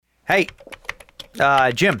Hey,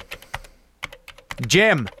 Jim.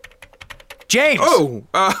 James! Oh,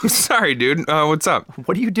 sorry, dude. What's up?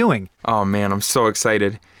 What are you doing? Oh, man, I'm so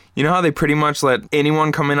excited. You know how they pretty much let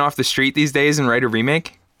anyone come in off the street these days and write a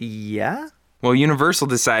remake? Yeah? Well, Universal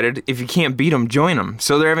decided if you can't beat them, join them.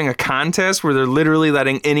 So they're having a contest where they're literally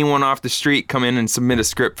letting anyone off the street come in and submit a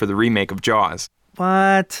script for the remake of Jaws.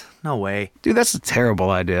 What? No way. Dude, that's a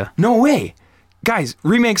terrible idea. No way! Guys,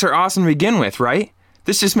 remakes are awesome to begin with, right?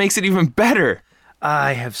 This just makes it even better.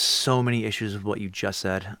 I have so many issues with what you just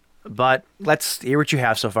said. But let's hear what you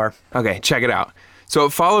have so far. Okay, check it out. So it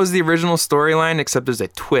follows the original storyline, except there's a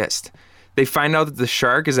twist. They find out that the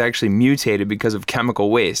shark is actually mutated because of chemical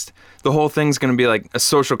waste. The whole thing's going to be like a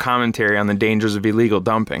social commentary on the dangers of illegal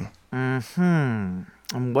dumping. And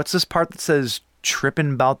what's this part that says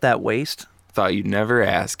trippin' about that waste? Thought you'd never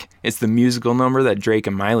ask. It's the musical number that Drake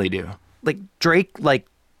and Miley do. Like Drake?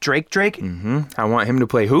 Mm-hmm. I want him to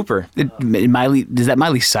play Hooper. Miley, is that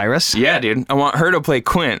Miley Cyrus? Yeah, dude. I want her to play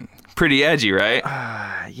Quint. Pretty edgy, right?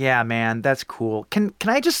 Yeah, man, that's cool. Can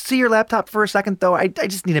I just see your laptop for a second, though? I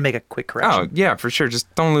just need to make a quick correction. Oh, yeah, for sure. Just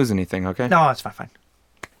don't lose anything, okay? No, it's fine.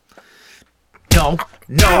 No,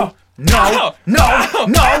 Mike,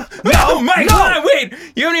 hold on, wait!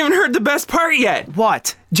 You haven't even heard the best part yet.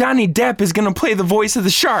 What? Johnny Depp is gonna play the voice of the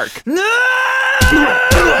shark. No!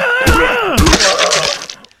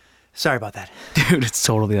 Sorry about that. Dude, it's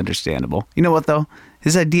totally understandable. You know what, though?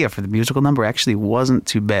 His idea for the musical number actually wasn't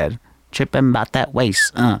too bad. Trippin' about that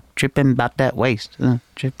waist, trippin' about that waist,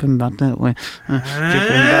 trippin' about that waist, trippin' about that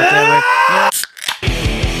waist.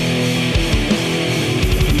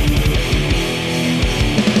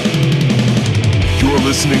 You're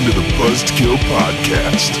listening to the Buzzkill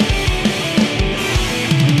Podcast.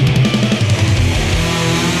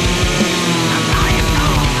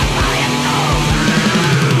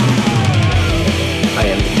 I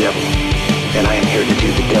am the devil, and I am here to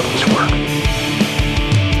do the devil's work.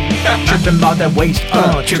 Trippin' about that waist,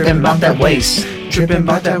 trippin' about that waist, trippin'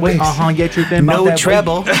 about that waist. Yeah, trippin' about No that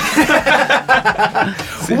treble.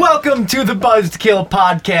 waist. Welcome to the Buzzkill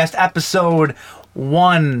Podcast, episode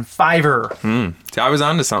 15. I was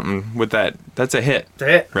onto something with that. That's a hit. That's a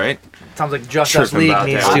hit. Right? Sounds like Just Us Trippin' League about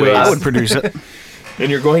needs that to waist. I would produce it.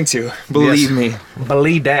 And you're going to. Believe me.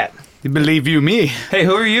 believe that. You believe you me. Hey,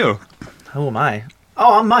 who are you? Who am I?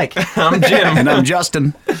 Oh, I'm Mike. I'm Jim. And I'm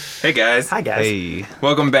Justin. Hey, guys. Hi, guys. Hey.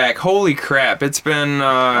 Welcome back. Holy crap. It's been...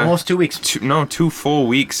 Almost 2 weeks. 2 full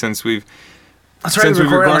weeks since we've... That's right. Since we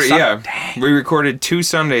recorded, yeah. we recorded 2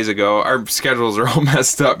 Sundays ago. Our schedules are all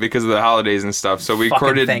messed up because of the holidays and stuff. So we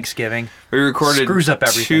recorded Thanksgiving. We recorded Screws up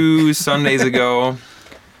everything. 2 Sundays ago,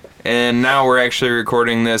 and now we're actually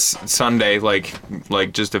recording this Sunday, like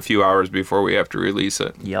just a few hours before we have to release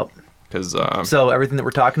it. Yep. Because So everything that we're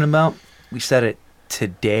talking about, we said it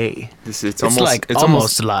today. it's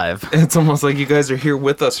almost live. It's almost like you guys are here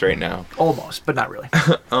with us right now. Almost, but not really.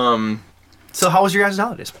 So how was your guys'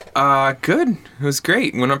 holidays? Good. It was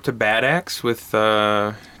great. Went up to Bad Axe with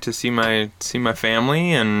to see my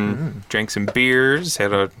family and drank some beers.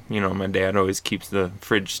 Had my dad always keeps the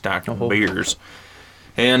fridge stocked with beers.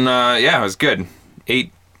 And it was good.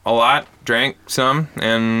 Ate a lot, drank some,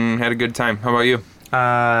 and had a good time. How about you?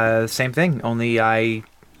 Same thing. Only I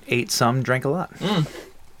ate some, drank a lot.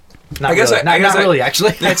 I guess not really. Actually,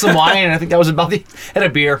 I had some wine, and I think that was about had a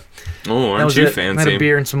beer. Oh, That aren't was you it. fancy? I had a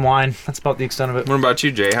beer and some wine. That's about the extent of it. What about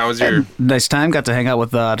you, Jay? How was your... Nice time. Got to hang out with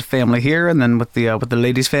the family here, and then with the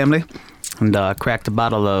ladies' family, and cracked a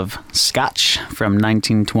bottle of scotch from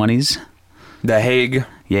 1920s. The Hague?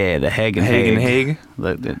 Yeah, the Hague. Hague.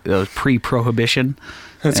 That was pre-prohibition.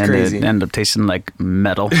 That's and crazy. It ended up tasting like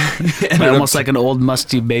metal. Almost like an old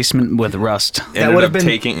musty basement with rust. That would would have have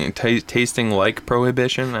been- tasting like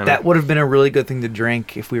Prohibition. That would have been a really good thing to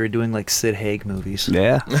drink if we were doing like Sid Haig movies.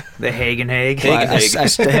 Yeah. The Haig and Haig. Well, I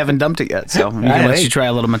still haven't dumped it yet, so I'm gonna let you try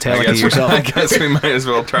a little Metallica yourself. I guess we might as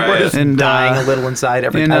well try We're it. just And, dying a little inside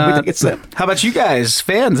every time we take a sip. How about you guys,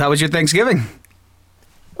 fans? How was your Thanksgiving?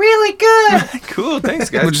 Really good. Cool, thanks,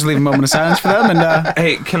 guys. We'll just leave a moment of silence for them. And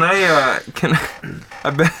Hey, can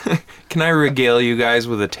I regale you guys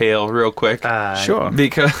with a tale real quick? sure.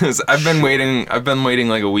 Because I've been waiting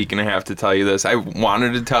like a week and a half to tell you this. I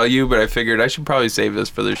wanted to tell you, but I figured I should probably save this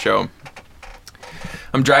for the show.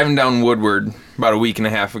 I'm driving down Woodward about a week and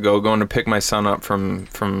a half ago, going to pick my son up from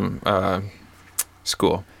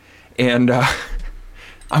school. And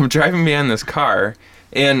I'm driving behind this car.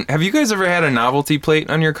 And have you guys ever had a novelty plate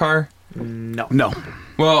on your car? No.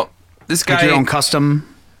 Well, this guy... Like your own custom.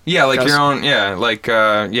 Yeah, like your own, yeah, like,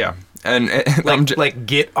 yeah. And Like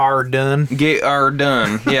get our done. get our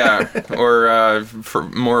done, yeah. Or for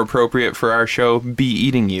more appropriate for our show, be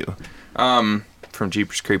eating you. From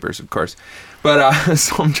Jeepers Creepers, of course. But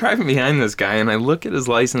so I'm driving behind this guy, and I look at his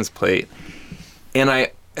license plate, and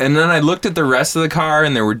then I looked at the rest of the car,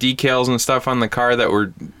 and there were decals and stuff on the car that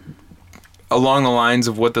were along the lines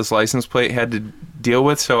of what this license plate had to deal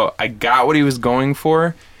with. So I got what he was going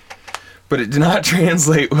for, but it did not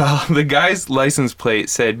translate well. The guy's license plate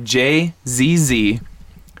said JZZ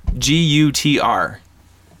GUTR.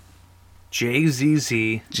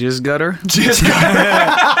 JZZ. Jizz gutter? Just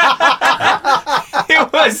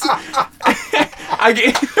it was.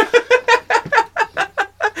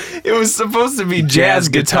 It was supposed to be jazz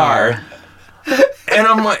guitar. And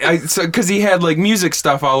I'm like, because he had like music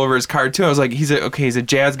stuff all over his car too. I was like, he's a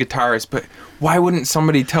jazz guitarist, but why wouldn't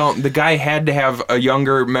somebody tell him? The guy had to have a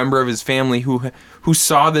younger member of his family who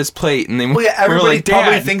saw this plate, and they Well, yeah, were everybody like,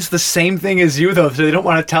 probably Dad, thinks the same thing as you, though, so they don't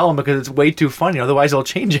want to tell him because it's way too funny. Otherwise, they'll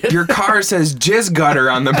change it. your car says jizz gutter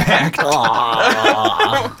on the back.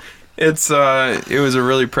 It was a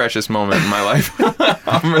really precious moment in my life.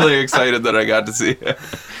 I'm really excited that I got to see it.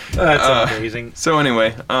 That's amazing. So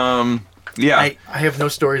anyway, yeah. I have no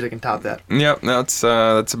stories that can top that. Yep, that's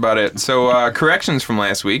about it. So corrections from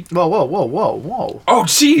last week. Whoa. Oh,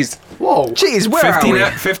 jeez. Whoa. Jeez, where are we?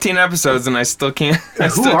 15 episodes, and I still can't. I Who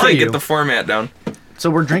still are can't you? get the format down. So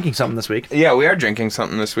we're drinking something this week. Yeah, we are drinking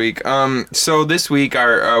something this week. So this week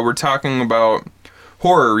we're talking about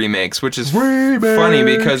horror remakes, which is funny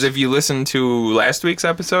because if you listen to last week's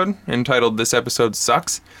episode entitled "This Episode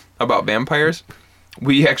Sucks" about vampires,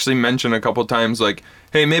 we actually mentioned a couple times like,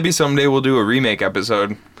 hey, maybe someday we'll do a remake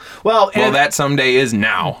episode. Well, that someday is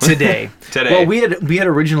now. Today. Today. Well, we had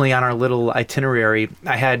originally on our little itinerary,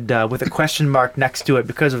 I had with a question mark next to it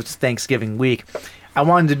because it's Thanksgiving week. I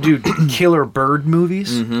wanted to do killer bird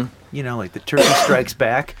movies, you know, like The Turkey Strikes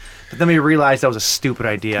Back. But then we realized that was a stupid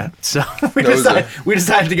idea, so we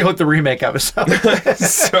decided to go with the remake episode.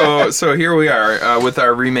 So here we are with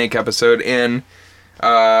our remake episode, and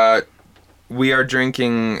we are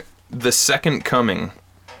drinking The Second Coming.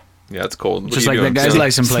 Yeah, it's cold. What Just are you like that doing,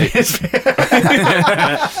 guy's Silly? license plate.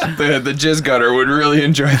 The jizz gutter would really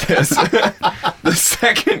enjoy this. The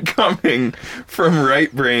Second Coming from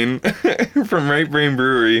Right Brain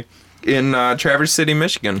Brewery in Traverse City,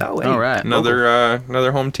 Michigan. Oh, All right.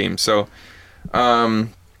 Another home team. So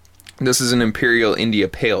this is an Imperial India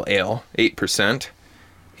Pale Ale, 8%.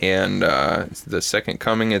 And The Second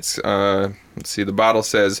Coming, it's let's see, the bottle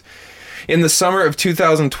says, in the summer of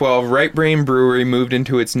 2012, Right Brain Brewery moved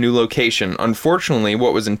into its new location. Unfortunately,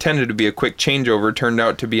 what was intended to be a quick changeover turned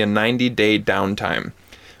out to be a 90-day downtime.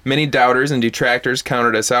 Many doubters and detractors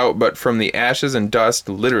counted us out, but from the ashes and dust,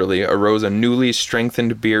 literally, arose a newly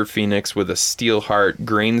strengthened beer phoenix with a steel heart,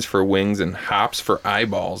 grains for wings, and hops for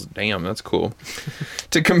eyeballs. Damn, that's cool.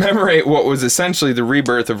 To commemorate what was essentially the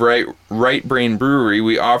rebirth of Right Brain Brewery,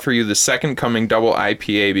 we offer you the Second Coming Double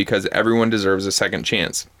IPA because everyone deserves a second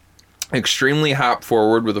chance. Extremely hop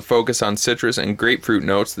forward with a focus on citrus and grapefruit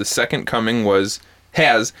notes, the Second Coming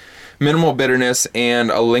has minimal bitterness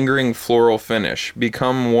and a lingering floral finish.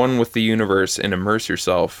 Become one with the universe and immerse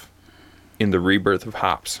yourself in the rebirth of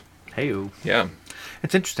hops. Hey, Yeah.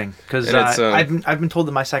 it's interesting because And it's, I've been told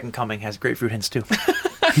that my Second Coming has grapefruit hints too.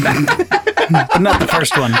 But not the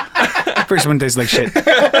first one. First one tastes like shit.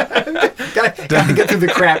 gotta get through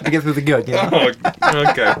the crap to get through the good. You know? Oh,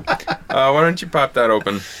 okay. Why don't you pop that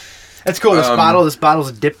open? That's cool. This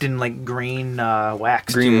bottle's dipped in like green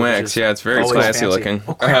wax. Green too, wax, yeah, it's very always classy fancy. looking.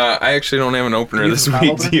 Oh, crap. I actually don't have an opener You this have a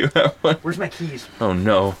week. bottle Do you have one? Where's my keys? Oh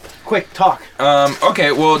no. Quick, talk.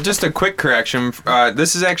 Okay, well, just a quick correction.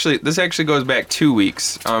 This actually goes back 2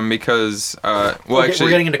 weeks. Because We're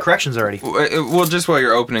getting into corrections already. well, just while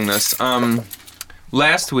you're opening this,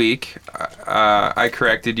 last week I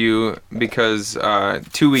corrected you because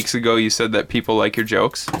 2 weeks ago you said that people like your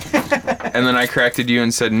jokes, and then I corrected you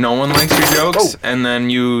and said no one likes your jokes, and then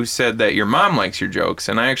you said that your mom likes your jokes,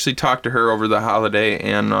 and I actually talked to her over the holiday,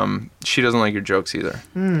 and she doesn't like your jokes either.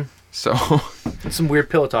 So Some weird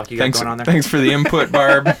pillow talk you got going on there. thanks for the input,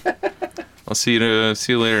 Barb. I'll see you later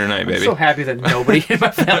tonight, baby. I'm so happy that nobody in my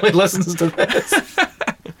family listens to this.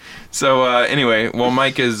 So anyway, while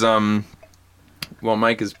Mike is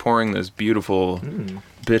pouring this beautiful,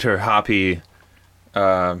 bitter, hoppy.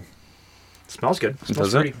 Smells good. Smells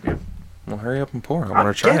Does it? pretty. Yeah. Well, hurry up and pour. I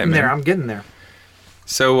want to try it, getting man. there. I'm getting there.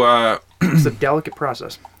 So It's a delicate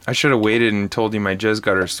process. I should have waited and told you my jizz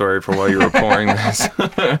gutter story for while you were pouring this.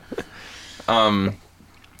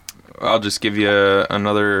 I'll just give you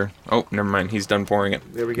another. Oh, never mind. He's done pouring it.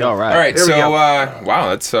 There we go. All right. All right. There we So go. wow,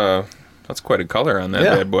 that's quite a color on that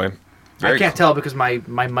Yeah. bad boy. Very I can't tell because my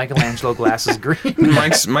Michelangelo glass is green.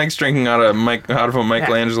 Mike's drinking out of a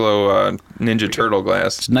Michelangelo Ninja Turtle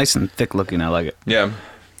glass. It's nice and thick looking. I like it. Yeah,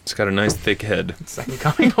 it's got a nice thick head. Second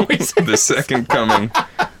coming always. The second coming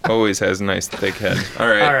always has a nice thick head. All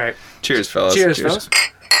right. Cheers, fellas. Cheers, fellas.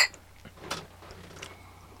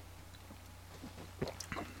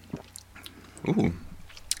 Ooh.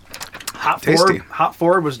 Tasty. Hop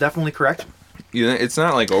forward was definitely correct. It's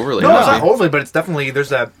not like overly. No, it's heavy. not overly, but it's definitely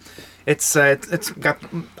it's got.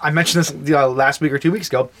 I mentioned this last week or 2 weeks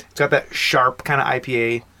ago. It's got that sharp kind of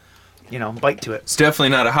IPA, bite to it. It's definitely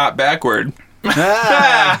not a hop backward.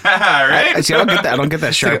 Right? See, I don't get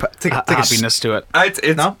that sharp hoppiness to it.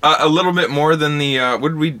 It's No? a little bit more than the.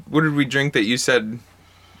 What did we drink that you said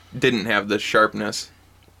didn't have the sharpness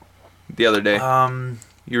the other day?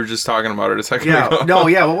 You were just talking about it a second ago. No,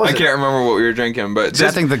 yeah, what was it? I can't remember what we were drinking, but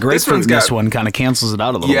I think the grapefruit in this one kind of cancels it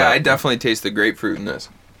out a little bit. Yeah, I definitely taste the grapefruit in this.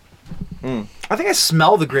 I think I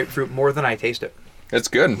smell the grapefruit more than I taste it. It's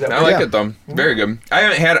good. I like it though. Very good.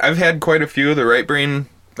 I've had quite a few of the Right Brain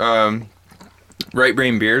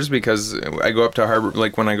beers because I go up to Harbor.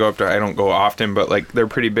 Like when I go up to, I don't go often, but like they're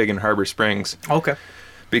pretty big in Harbor Springs. Okay.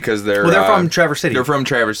 Because they're from Traverse City. They're from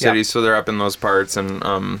Traverse City, so they're up in those parts.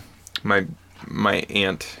 And my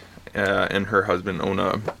aunt and her husband own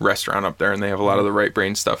a restaurant up there, and they have a lot of the Right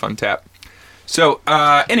Brain stuff on tap. So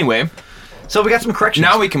anyway. So we got some corrections.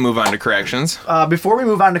 Now we can move on to corrections. Before we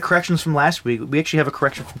move on to corrections from last week, we actually have a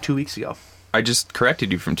correction from 2 weeks ago. I just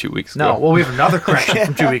corrected you from 2 weeks ago. No, well, we have another correction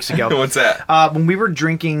from 2 weeks ago. What's that? When we were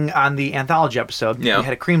drinking on the anthology episode, we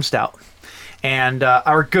had a cream stout. And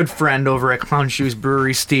our good friend over at Clown Shoes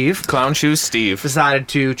Brewery, Steve, decided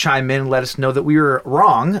to chime in and let us know that we were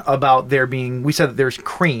wrong about we said that there's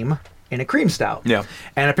cream in a cream stout. Yeah.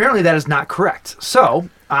 And apparently that is not correct. So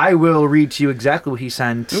I will read to you exactly what he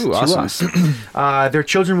sent to awesome. us. Their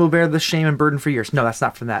children will bear the shame and burden for years. No, that's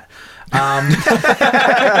not from that.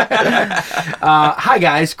 Hi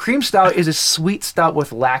guys, cream stout is a sweet stout with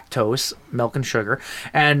lactose, milk and sugar,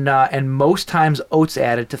 and most times oats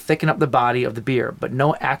added to thicken up the body of the beer, but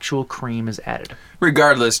no actual cream is added.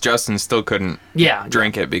 Regardless, Justin still couldn't Yeah.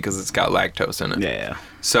 drink it because it's got lactose in it. Yeah.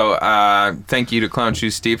 So thank you to Clown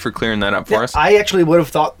Shoes Steve for clearing that up for us. I actually would have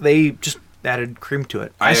thought they just added cream to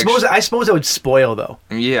it. I suppose it would spoil though.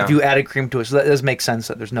 Yeah. If you added cream to it, so that does make sense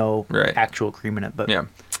that there's no Right. actual cream in it. But Yeah.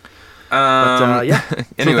 yeah.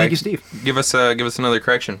 Anyway, so thank you, Steve. Give us another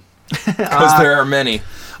correction because there are many.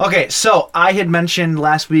 Okay, so I had mentioned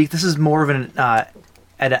last week. This is more of an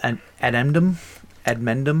addendum.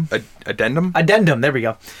 Addendum. There we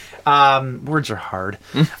go. Words are hard.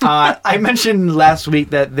 I mentioned last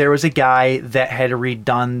week that there was a guy that had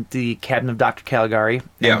redone the Cabinet of Dr. Caligari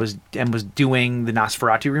and was doing the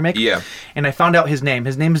Nosferatu remake. Yeah. And I found out his name.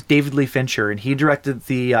 His name is David Lee Fincher, and he directed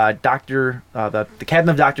the the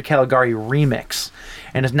Cabinet of Dr. Caligari remix,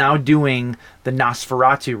 and is now doing the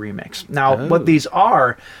Nosferatu remix. Now, what these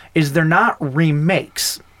are is they're not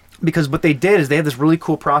remakes. Because what they did is they had this really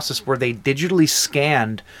cool process where they digitally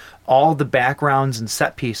scanned all the backgrounds and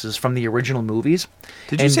set pieces from the original movies.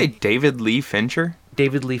 Did you say David Lee Fincher?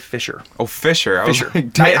 David Lee Fisher. Oh, Fisher.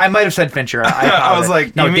 I might have said Fincher. I was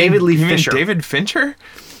like, no, David Lee you Fisher. Mean David Fincher?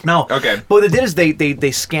 No. Okay. But what they did is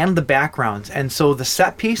they scanned the backgrounds, and so the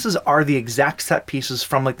set pieces are the exact set pieces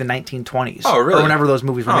from like the 1920s. Oh, really? Or whenever those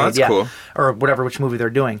movies were made. That's cool. Or which movie they're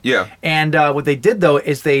doing. Yeah. And what they did though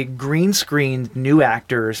is they green screened new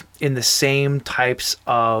actors in the same types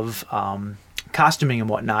of costuming and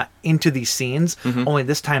whatnot into these scenes. Only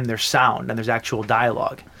this time there's sound and there's actual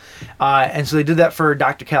dialogue. And so they did that for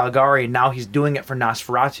Dr. Caligari, and now he's doing it for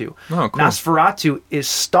Nosferatu. Oh, cool. Nosferatu is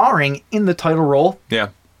starring in the title role. Yeah.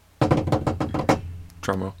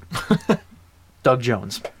 Drum roll. Doug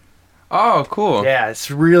Jones. Oh, cool. Yeah,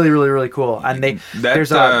 it's really, really, really cool. And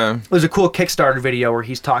there's a cool Kickstarter video where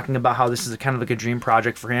he's talking about how this is kind of like a dream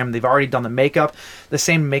project for him. They've already done the makeup. The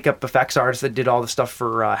same makeup effects artist that did all the stuff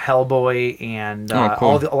for Hellboy and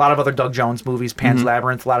cool. a lot of other Doug Jones movies, Pan's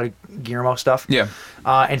Labyrinth, a lot of Guillermo stuff. Yeah.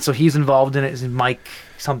 And so he's involved in it. It's Mike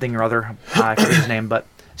something or other. I forget his name.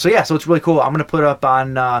 So it's really cool. I'm going to put up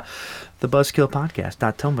on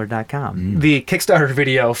thebuzzkillpodcast.tumblr.com the Kickstarter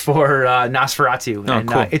video for Nosferatu. Oh, and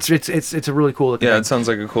cool. It's a really cool looking Yeah, thing. it sounds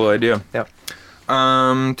like a cool idea. Yeah.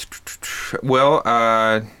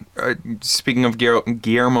 Well, speaking of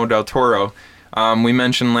Guillermo del Toro, we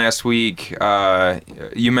mentioned last week,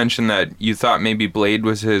 you mentioned that you thought maybe Blade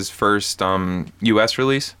was his first U.S.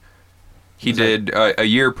 release. He did a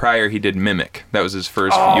year prior. He did Mimic. That was his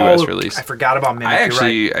first U.S. release. I forgot about Mimic. I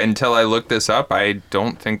actually, You're right. until I looked this up, I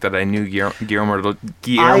don't think that I knew Guillermo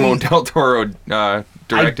del Toro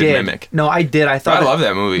directed Mimic. No, I did. I love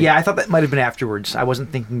that movie. Yeah, I thought that might have been afterwards. I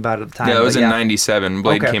wasn't thinking about it at the time. Yeah, it was in '97.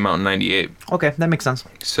 Blade came out in '98. Okay, that makes sense.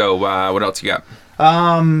 So what else you got?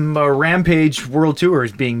 A Rampage World Tour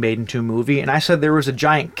is being made into a movie, and I said there was a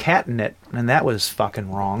giant cat in it, and that was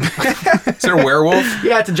fucking wrong. Is there a werewolf?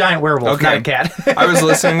 Yeah, it's a giant werewolf, not a cat. I was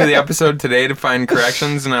listening to the episode today to find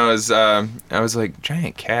corrections, and I was like,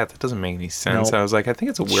 giant cat? That doesn't make any sense. Nope. I was like, I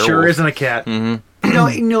think it's a werewolf. Sure isn't a cat. Mm-hmm.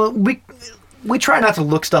 You know, we try not to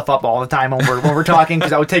look stuff up all the time when we're talking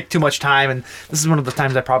because that would take too much time, and this is one of the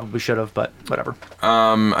times I probably should have, but whatever.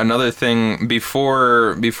 Another thing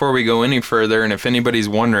before we go any further, and if anybody's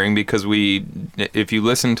wondering, because if you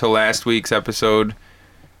listen to last week's episode,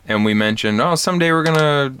 and we mentioned, someday we're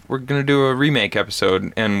gonna do a remake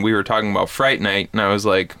episode, and we were talking about Fright Night, and I was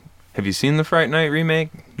like, have you seen the Fright Night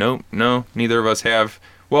remake? Nope, no, neither of us have.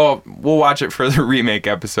 Well, we'll watch it for the remake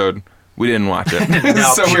episode. We didn't watch it,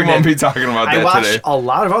 No, so we won't be talking about that today. I watched a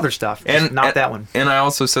lot of other stuff, just not that one. And I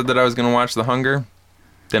also said that I was going to watch The Hunger.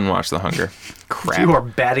 Didn't watch The Hunger. Crap. You are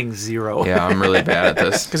batting 0. Yeah, I'm really bad at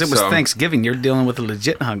this. Because it was Thanksgiving. You're dealing with a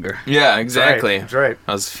legit hunger. Yeah, exactly. That's right.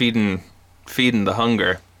 I was feeding the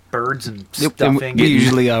hunger. Birds and Yep, stuffing. and we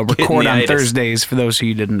usually record on itis. Thursdays, for those of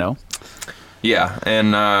you who didn't know. Yeah,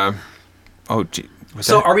 and gee.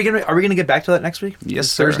 So are we gonna get back to that next week? Yes,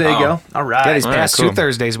 Does sir. Thursday go? All right. Yeah, these All right, past cool. 2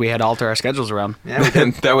 Thursdays, we had to alter our schedules around. Yeah, we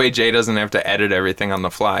did. That way Jay doesn't have to edit everything on the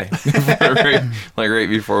fly, right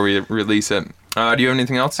before we release it. Do you have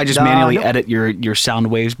anything else? I just manually edit your sound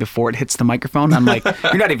waves before it hits the microphone. I'm like,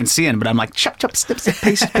 you're not even seeing, but I'm like, chop, chop, snip, snip,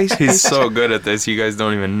 paste. He's so good at this, you guys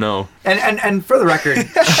don't even know. And for the record,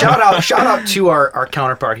 shout out to our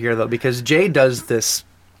counterpart here though, because Jay does this,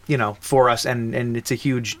 for us, and it's a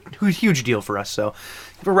huge deal for us. So,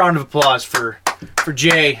 give a round of applause for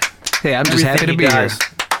Jay. Hey, I'm just happy to be here.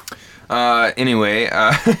 Anyway,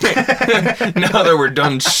 now that we're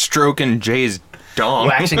done stroking Jay's dong,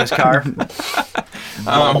 Waxing his car.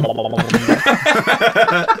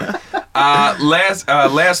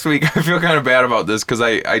 Last week, I feel kind of bad about this because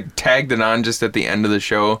I tagged it on just at the end of the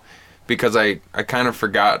show because I kind of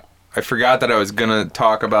forgot. I forgot that I was gonna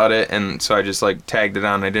talk about it, and so I just tagged it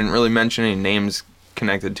on. I didn't really mention any names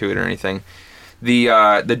connected to it or anything.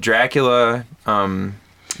 The Dracula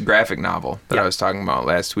graphic novel that I was talking about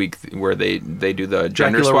last week, where they do the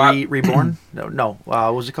gender Dracula swap. Reborn? No.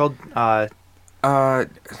 What was it called?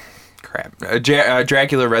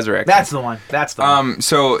 Dracula Resurrection. That's the one.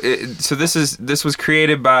 So this was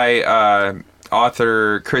created by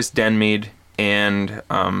author Chris Denmead and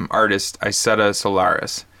artist Isetta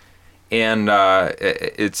Solaris, and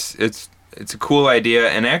it's a cool idea.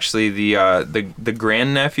 And actually, the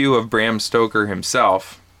grandnephew of Bram Stoker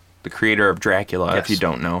himself, the creator of Dracula, if you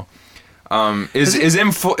don't know, is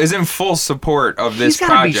in full support of this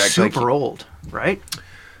project. He's gotta be super old, right?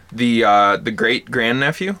 The great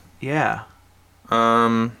grandnephew. Yeah.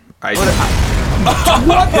 What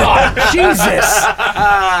the? Jesus!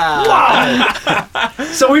 Wow!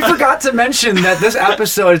 So we forgot to mention that this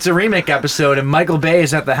episode, it's a remake episode, and Michael Bay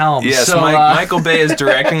is at the helm. Yes, so, Michael Bay is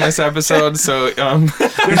directing this episode, so there's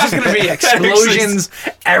just going to be explosions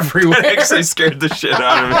everywhere. That actually scared the shit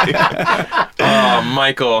out of me. Oh,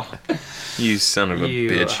 Michael. You son of a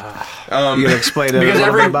bitch. You can explain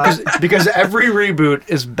it because every reboot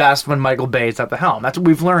is best when Michael Bay is at the helm. That's what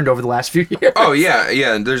we've learned over the last few years. Oh,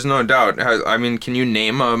 yeah, there's no doubt. I mean, can you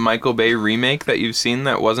name a Michael Bay remake that you've seen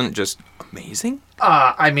that wasn't just amazing?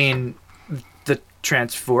 I mean, the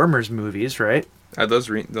Transformers movies, right? Those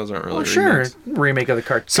aren't really remakes. Sure. Remake of the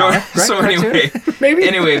cartoon. So anyway, maybe.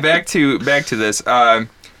 Anyway, back to this.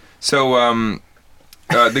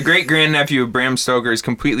 The great-grandnephew of Bram Stoker is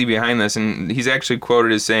completely behind this, and he's actually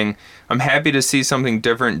quoted as saying, "I'm happy to see something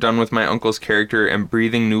different done with my uncle's character and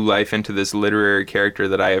breathing new life into this literary character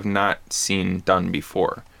that I have not seen done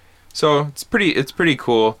before." So it's pretty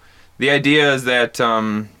cool. The idea is that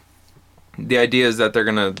they're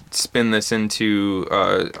gonna spin this into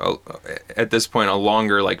at this point a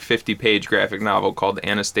longer 50-page graphic novel called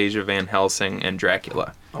Anastasia Van Helsing and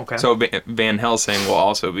Dracula. Okay. So Van Helsing will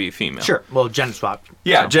also be female. Sure. Well, gender swap.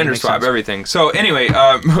 Yeah, so gender swap, sense. everything. So anyway,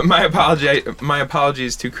 my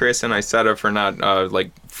apologies to Chris and Isetta for not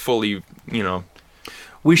fully,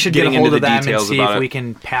 We should get a getting hold into of the them and details see about if it. we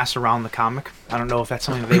can pass around the comic. I don't know if that's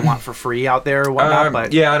something that they want for free out there or whatnot,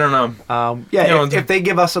 but yeah, I don't know. if they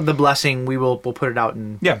give us the blessing, we'll put it out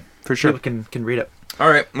and Yeah, for sure. people can read it. All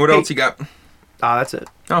right, what else you got? That's it.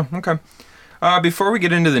 Oh, okay. Before we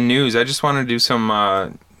get into the news, I just want to do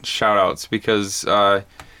some shout outs because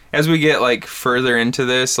as we get like further into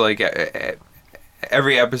this, like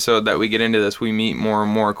every episode that we get into this, we meet more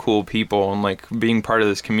and more cool people, and like being part of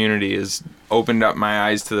this community has opened up my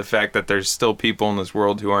eyes to the fact that there's still people in this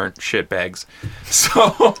world who aren't shitbags.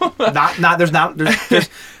 So there's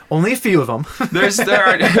only a few of them. there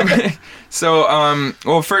are. So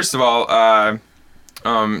well, first of all,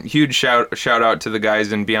 huge shout out to the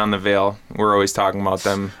guys in Beyond the Veil. We're always talking about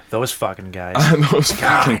them. Those fucking guys. Those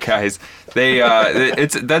fucking guys. They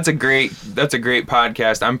that's a great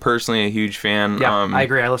podcast. I'm personally a huge fan. Yeah, I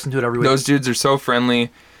agree. I listen to it every week. Those dudes are so friendly,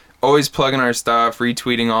 always plugging our stuff,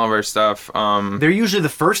 retweeting all of our stuff. They're usually the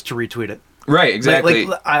first to retweet it. Right, exactly.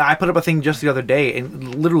 Like I put up a thing just the other day,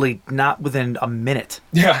 and literally not within a minute.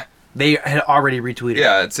 Yeah. They had already retweeted.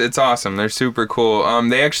 Yeah, it's awesome. They're super cool.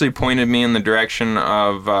 They actually pointed me in the direction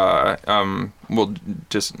of well,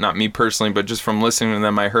 just not me personally, but just from listening to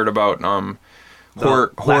them, I heard about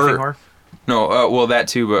horror. No, well that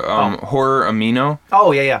too, but Horror Amino.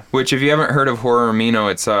 Oh yeah. Which, if you haven't heard of Horror Amino,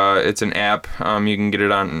 it's an app. You can get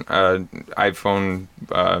it on iPhone,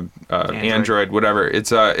 Android, whatever.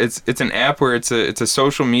 It's an app where it's a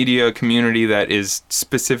social media community that is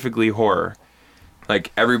specifically horror.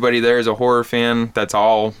 Like, everybody there is a horror fan. That's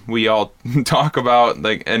all we all talk about.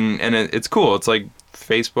 Like, and it's cool. It's like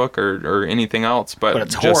Facebook or anything else, but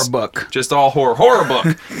it's horror book. Just all horror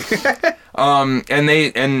book.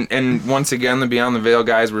 And once again, the Beyond the Veil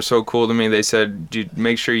guys were so cool to me. They said,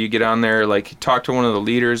 make sure you get on there. Like, talk to one of the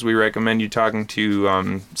leaders. We recommend you talking to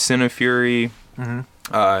Cinefury. Mm-hmm.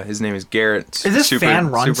 His name is Garrett. Is this fan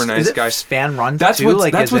run? Super nice guy. Fan run. That's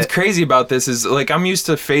what's crazy about this is, like, I'm used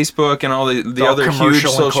to Facebook and all the other huge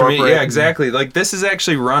social media. Yeah, exactly. Like, this is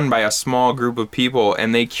actually run by a small group of people,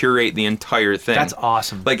 and they curate the entire thing. That's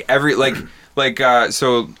awesome. Like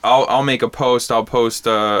so I'll make a post. I'll post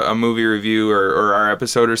a movie review or our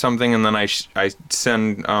episode or something, and then I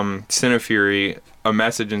send Cinefury a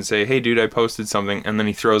message and say, hey dude, I posted something, and then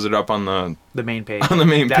he throws it up on the main page. On the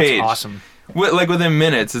main page. That's awesome. Like within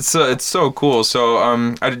minutes. It's so cool.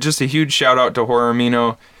 So just a huge shout out to Horror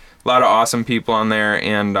Amino. A lot of awesome people on there,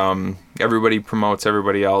 and everybody promotes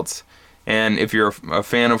everybody else. And if you're a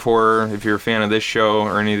fan of horror, if you're a fan of this show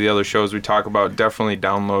or any of the other shows we talk about, definitely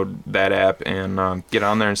download that app and get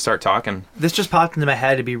on there and start talking. This just popped into my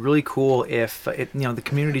head. It'd be really cool if the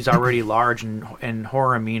community's already large, and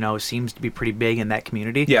Horror Amino seems to be pretty big in that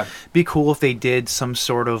community. Yeah. It'd be cool if they did some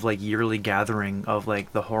sort of like yearly gathering of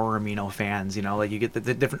like the Horror Amino fans. Like you get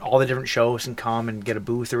all the different shows can come and get a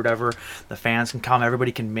booth or whatever. The fans can come.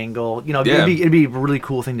 Everybody can mingle. It'd be a really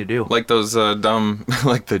cool thing to do. Like those dumb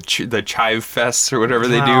like the Chive Fests or whatever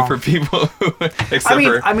they do for people.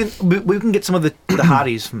 I mean, we can get some of the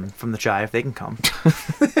hotties from the Chive. They can come.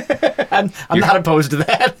 I'm not opposed to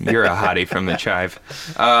that. You're a hottie from the Chive.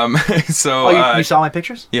 You saw my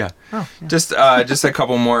pictures? Yeah. Oh, yeah. Just a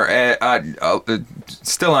couple more.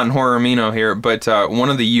 Still on Horror Amino here, but one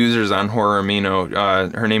of the users on Horror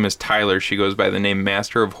Amino, her name is Tyler. She goes by the name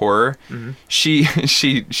Master of Horror. Mm-hmm.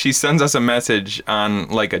 She sends us a message on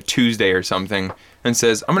like a Tuesday or something and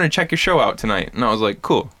says, I'm going to check your show out tonight. And I was like,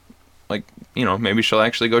 cool. Like, maybe she'll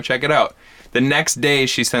actually go check it out. The next day,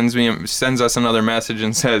 she sends us another message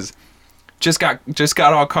and says, just got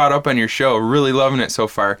all caught up on your show. Really loving it so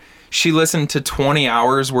far. She listened to 20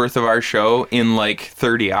 hours worth of our show in like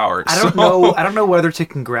 30 hours. I don't know whether to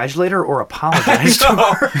congratulate her or apologize to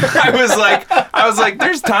her. I was like,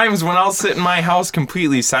 there's times when I'll sit in my house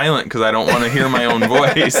completely silent because I don't want to hear my own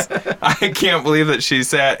voice. I can't believe that she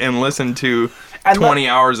sat and listened to 20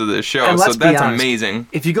 hours of this show. So that's amazing.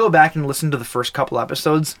 If you go back and listen to the first couple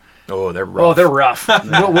episodes, they're rough. They're rough.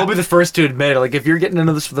 We'll be the first to admit it. Like, if you're getting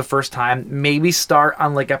into this for the first time, maybe start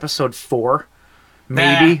on like episode 4.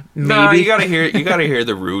 Maybe. No, you gotta hear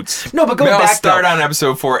the roots. No, but start on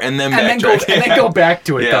episode 4 and then go back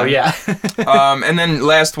to it though. Yeah. And then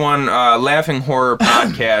last one, Laughing Horror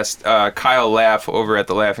Podcast. Kyle Laugh over at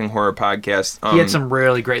the Laughing Horror Podcast. He had some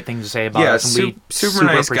really great things to say about us. And super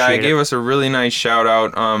nice guy. Gave us a really nice shout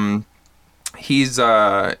out. I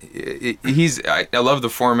love the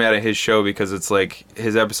format of his show because it's like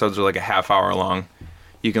his episodes are like a half hour long.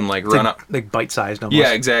 You can like run out like bite-sized almost.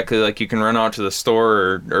 Yeah, exactly. Like you can run out to the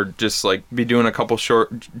store or just like be doing a couple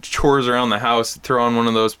short chores around the house, throw on one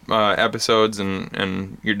of those episodes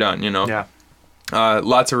and you're done, Yeah.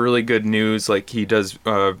 Lots of really good news. Like he does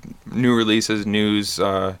new releases, news,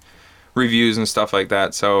 reviews and stuff like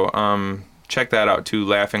that. So check that out too.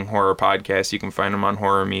 Laughing Horror Podcast. You can find them on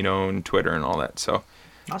Horror Amino and Twitter and all that. So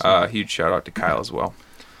awesome. Huge shout out to Kyle as well.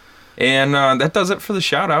 And that does it for the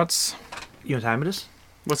shout outs. You know what time it is?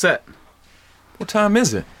 What's that? What time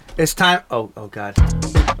is it? It's time. Oh God.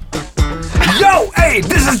 Yo, hey,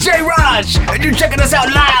 this is Jay Raj, and you're checking us out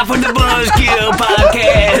live on the Buzzkill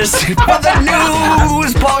Podcast. For the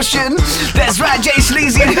news portion, that's right, Jay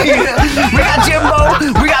Sleazy here. We got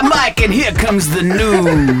Jimbo, we got Mike, and here comes the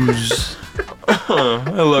news.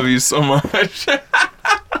 I love you so much. I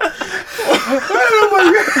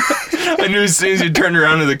knew as soon as you turned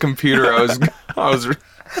around to the computer, I was gonna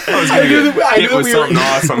get hit with something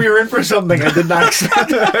awesome. We were in for something I did not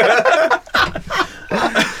expect.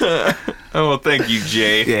 Oh, well, thank you,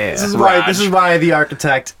 Jay. Yeah. This is why the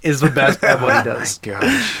architect is the best at what he does.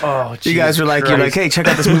 Gosh. Oh, You guys were like, hey, check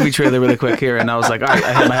out this movie trailer really quick here, and I was like, all right,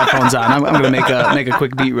 I had my headphones on. I'm gonna make a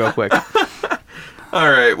quick beat real quick. All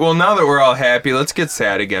right. Well, now that we're all happy, let's get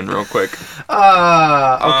sad again real quick.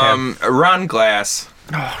 Okay. Ron Glass.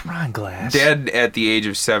 Oh, Ron Glass. Dead at the age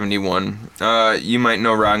of 71. You might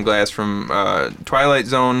know Ron Glass from Twilight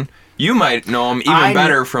Zone. You might know him even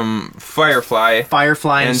better from Firefly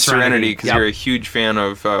and Serenity, because you're a huge fan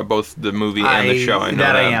of both the movie and the show. I know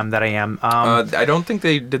that. I am. I don't think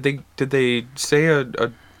did they say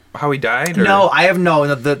how he died? Or? No, I have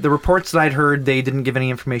no. The reports that I'd heard, they didn't give any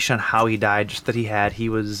information on how he died. Just that he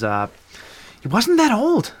wasn't that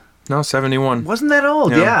old. No, 71. Wasn't that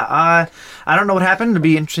old? Yeah. I don't know what happened. It'd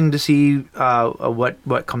be interesting to see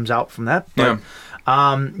what comes out from that. But,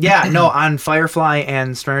 on Firefly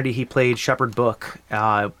and Serenity, he played Shepard Book.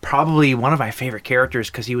 Probably one of my favorite characters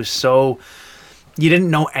because he was so. You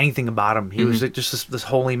didn't know anything about him. He was like just this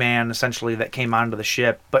holy man essentially that came onto the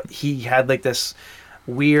ship, but he had like this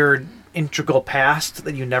weird integral past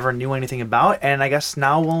that you never knew anything about, and I guess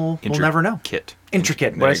now we'll never know.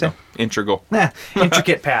 Intricate. What I say? Integral.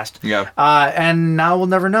 Intricate past. Yeah. And now we'll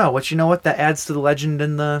never know. But you know what? That adds to the legend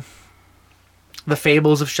and the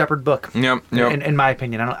fables of Shepard Book. Yep. In my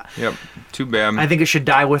opinion, Yep. Too bad. I think it should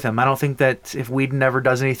die with him. I don't think that if Whedon never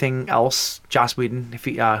does anything else, Joss Whedon, if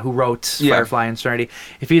he who wrote Firefly and Serenity,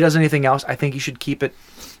 if he does anything else, I think he should keep it.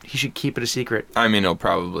 He should keep it a secret. I mean, he'll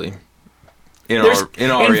probably. In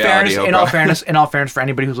all fairness, for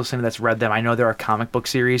anybody who's listening that's read them, I know there are comic book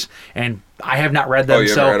series, and I have not read them. You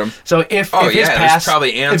haven't read them? So if his past,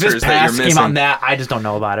 probably answers if his past that you're came missing. on that, I just don't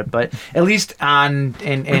know about it. But at least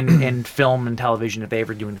in film and television, if they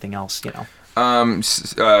ever do anything else, you know.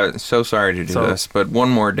 So sorry to do this, but one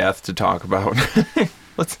more death to talk about.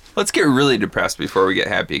 Let's get really depressed before we get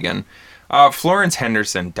happy again. Florence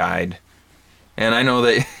Henderson died, and I know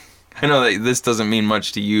that this doesn't mean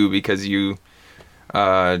much to you because you.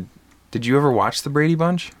 Did you ever watch the Brady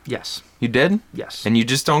Bunch? Yes. You did? Yes. And you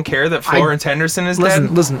just don't care that Florence Henderson is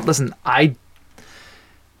dead? Listen. I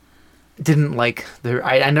didn't like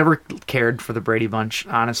I never cared for the Brady Bunch.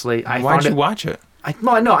 Honestly, Why'd you watch it? I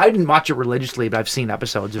didn't watch it religiously, but I've seen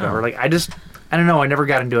episodes of it. Like I don't know. I never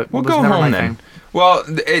got into it. Well, it was go never home my then. thing. Well,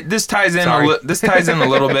 this ties in. This ties in a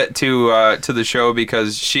little bit to the show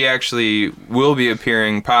because she actually will be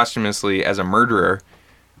appearing posthumously as a murderer.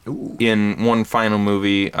 Ooh. In one final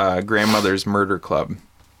movie, Grandmother's Murder Club,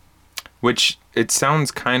 which it sounds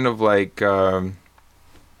kind of like that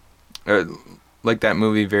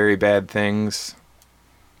movie Very Bad Things,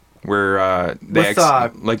 where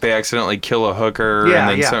they accidentally kill a hooker.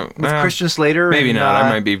 With Christian Slater. Maybe and, not. I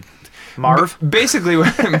might be Marv. Basically,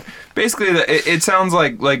 it sounds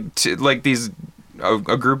like these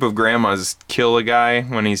a group of grandmas kill a guy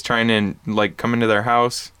when he's trying to come into their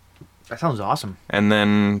house. That sounds awesome. And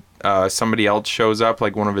then somebody else shows up,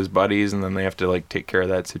 like one of his buddies, and then they have to take care of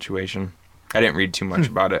that situation. I didn't read too much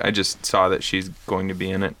about it. I just saw that she's going to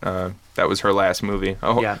be in it. That was her last movie,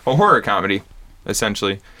 a horror comedy,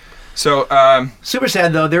 essentially. So super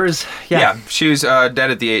sad though. There was she was dead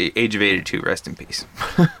at the age of 82. Rest in peace.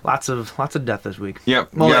 lots of death this week.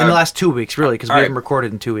 Yep. Well, in the last 2 weeks, really, because we haven't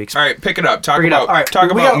recorded in 2 weeks. All right, pick it up. Talk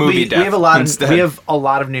about movie death. We have a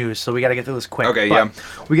lot of news, so we got to get through this quick. Okay,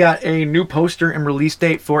 we got a new poster and release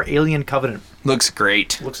date for Alien Covenant. Looks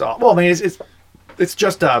great. Looks awesome. Well, I mean, it's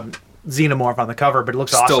just a xenomorph on the cover, but it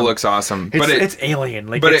looks awesome. Still looks awesome. It's alien.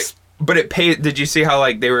 But it pays. Did you see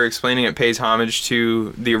how they were explaining it pays homage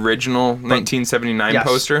to the original 1979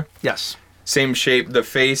 poster? Yes. Same shape. The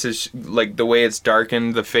face is the way it's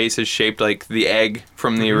darkened. The face is shaped like the egg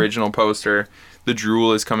from the original poster. The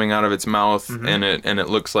drool is coming out of its mouth, and it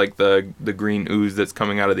looks like the green ooze that's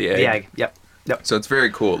coming out of the egg. The egg. Yep. So it's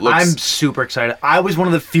very cool. I'm super excited. I was one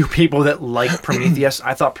of the few people that liked Prometheus.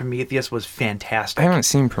 I thought Prometheus was fantastic. I haven't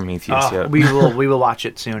seen Prometheus yet. We will watch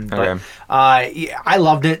it soon. But I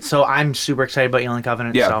loved it, so I'm super excited about Alien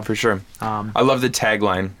Covenant. Yeah, for sure. I love the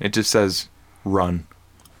tagline. It just says "Run."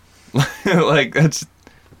 that's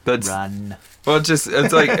Run. Well,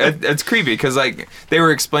 it's creepy because they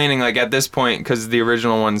were explaining at this point because the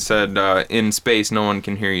original one said in space no one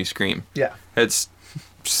can hear you scream. Yeah. It's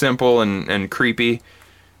simple and creepy.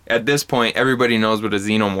 At this point, everybody knows what a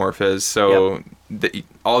xenomorph is, so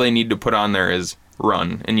all they need to put on there is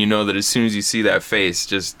run. And you know that as soon as you see that face,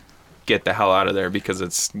 just get the hell out of there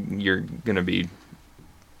because you're going to be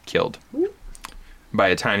killed by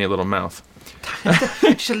a tiny little mouth.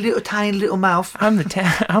 Just a little tiny little mouth. I'm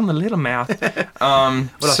the little mouth.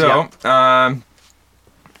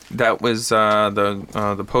 That was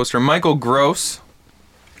the poster. Michael Gross.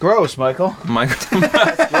 Gross, Michael. Michael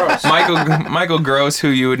Gross, who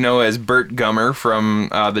you would know as Bert Gummer from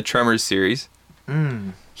the Tremors series.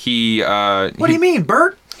 He. What do you mean,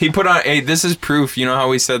 Bert? He put on. Hey, this is proof. You know how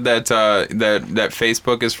we said that that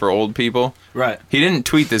Facebook is for old people? Right. He didn't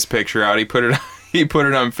tweet this picture out. He put it. He put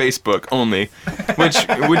it on Facebook only,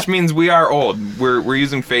 which means we are old. We're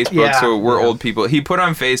using Facebook, so we're old people. He put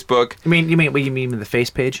on Facebook. You mean the face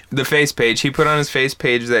page? The face page. He put on his face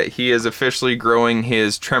page that he is officially growing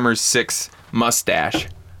his Tremors 6 mustache.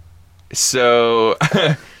 So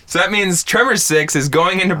that means Tremors 6 is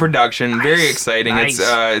going into production. Nice. Very exciting. Nice.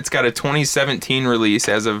 It's got a 2017 release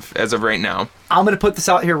as of right now. I'm gonna put this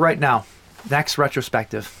out here right now. Next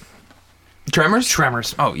retrospective. Tremors.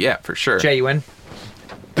 Oh yeah, for sure. Jay, you in?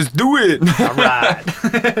 Let's do it. All right.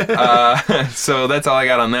 So that's all I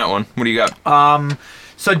got on that one. What do you got?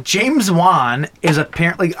 So James Wan is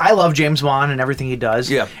apparently... I love James Wan and everything he does.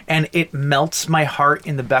 Yeah. And it melts my heart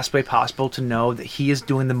in the best way possible to know that he is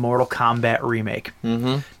doing the Mortal Kombat remake.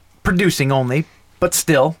 Mm-hmm. Producing only, but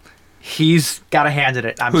still, he's got a hand in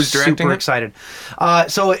it. I'm super excited.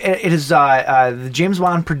 So it is the James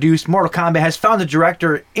Wan produced Mortal Kombat has found a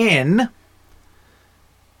director in...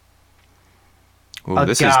 Ooh,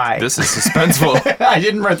 this is suspenseful. I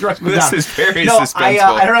didn't write the rest of it down. This is very suspenseful.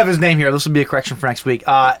 I don't have his name here. This will be a correction for next week.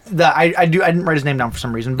 I didn't write his name down for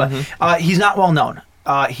some reason, but he's not well known.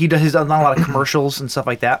 He's done a lot of commercials and stuff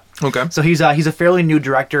like that. Okay. So he's a fairly new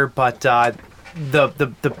director, but the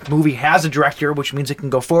movie has a director, which means it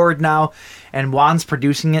can go forward now. And Juan's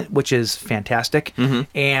producing it, which is fantastic. Mm-hmm.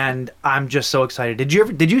 And I'm just so excited.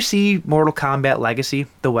 Did you see Mortal Kombat Legacy,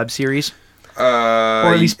 the web series? Or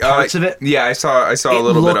at least parts of it. Yeah, I saw a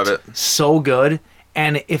little bit of it. So good,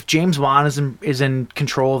 and if James Wan is in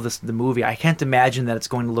control of the movie, I can't imagine that it's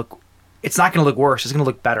going to look. It's not going to look worse. It's going to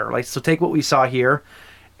look better. Like, so take what we saw here,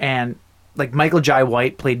 and like Michael Jai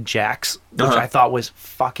White played Jax, which I thought was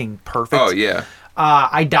fucking perfect. Oh yeah.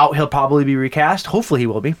 I doubt he'll probably be recast. Hopefully he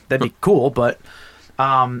will be. That'd be cool, but.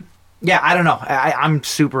 Yeah, I don't know. I'm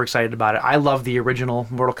super excited about it. I love the original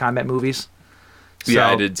Mortal Kombat movies. So yeah,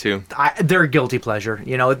 I did too. They're a guilty pleasure.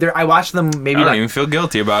 You know, I watched them maybe... I don't even feel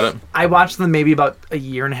guilty about it. I watched them maybe about a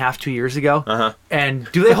year and a half, 2 years ago. Uh-huh. And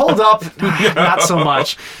do they hold up? Not so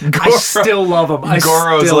much. I still love them.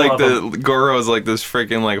 Goro's like this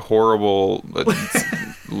freaking like horrible...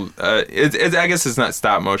 I guess it's not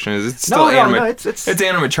stop motion. It's still it's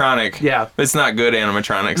animatronic. Yeah. It's not good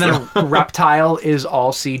animatronics. And then Reptile is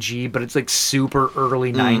all CG, but it's like super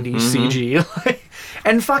early 90s CG.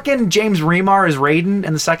 And fucking James Remar is Raiden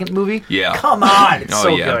in the second movie. Yeah. Come on. It's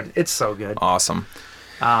good. It's so good. Awesome.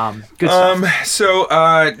 Good stuff. So,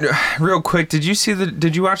 real quick, did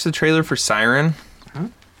you watch the trailer for Siren?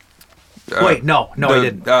 Wait, no, I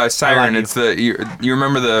didn't. Siren, it's you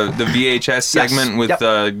remember the VHS segment with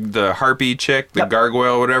the harpy chick, the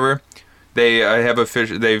gargoyle, whatever? They have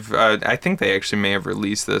I think they actually may have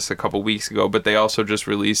released this a couple weeks ago, but they also just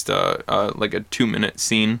released like a 2-minute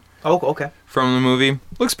scene. Oh, okay. From the movie.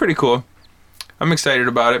 Looks pretty cool. I'm excited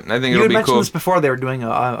about it. I think it'll be cool. You had mentioned this before. They were doing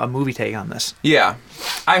a movie take on this. Yeah.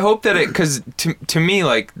 I hope that because to me,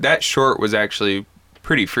 like, that short was actually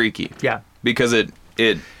pretty freaky. Yeah. Because it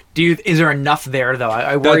is there enough there though?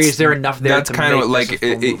 I worry. Is there enough there? That's kind of like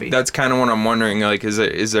that's kind of what I'm wondering. Like,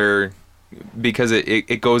 is there? Because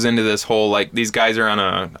it goes into this whole like these guys are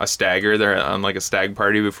on a stagger. They're on like a stag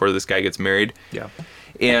party before this guy gets married. Yeah.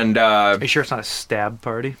 And are you sure it's not a stab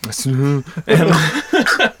party?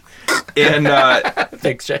 and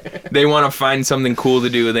thanks, Jay. They want to find something cool to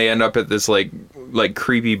do, and they end up at this like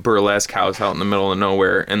creepy burlesque house out in the middle of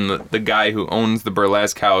nowhere. And the guy who owns the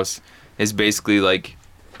burlesque house is basically like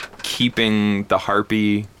keeping the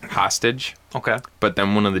harpy hostage. Okay. But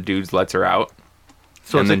then one of the dudes lets her out.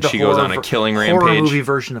 So and then she goes on a killing rampage. Horror movie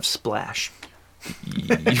version of Splash.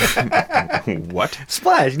 What?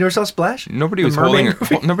 Splash. You never saw Splash? Nobody was holding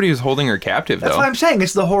her captive. That's what I'm saying.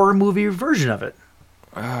 It's the horror movie version of it.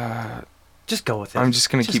 Just go with it. I'm just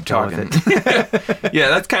gonna keep talking. Yeah,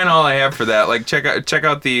 that's kind of all I have for that. Like, check out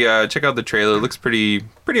the trailer. It looks pretty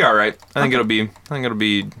all right. I think it'll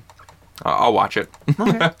be. I'll watch it.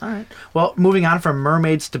 Okay. All right. Well, moving on from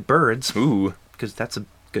mermaids to birds. Ooh. Because that's a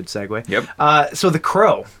good segue. Yep. So The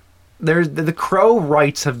Crow the Crow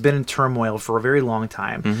rights have been in turmoil for a very long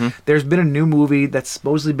time. There's been a new movie that's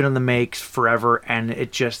supposedly been in the makes forever, and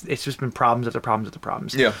it's just been problems after problems after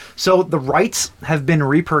problems. Yeah. So the rights have been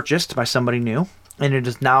repurchased by somebody new, and it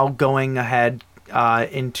is now going ahead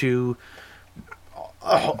into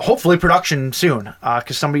hopefully production soon,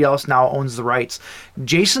 because somebody else now owns the rights.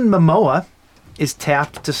 Jason Momoa is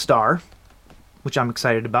tapped to star, which I'm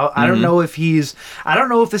excited about. I don't know if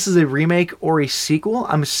this is a remake or a sequel.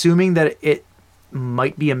 I'm assuming that it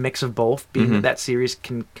might be a mix of both, being that series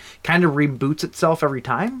can kind of reboots itself every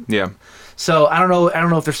time. Yeah. So I don't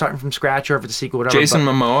know if they're starting from scratch or if it's a sequel, whatever. Jason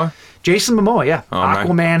Momoa? Jason Momoa, yeah.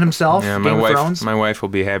 Aquaman himself, Yeah, Game of Thrones. my wife will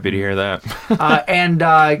be happy to hear that. And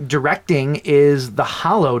directing is The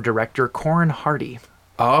Hollow director, Corin Hardy.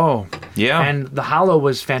 Oh, yeah. And The Hollow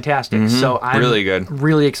was fantastic. So I'm really good.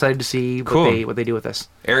 Really excited to see Cool. what they do with this.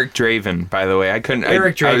 Eric Draven, by the way. I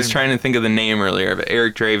was trying to think of the name earlier, but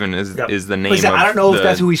Eric Draven is the name. I don't know if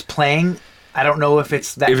that's who he's playing. I don't know if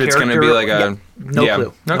it's that if it's character. going to be like a... No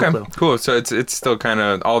clue. Okay, No clue. cool. So it's still kind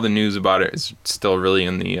of... All the news about it is still really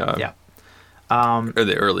in the... or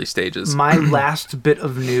the early stages. My last bit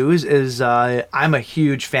of news is I'm a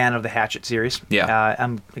huge fan of the Hatchet series. Yeah.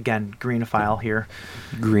 I'm, again, greenophile here.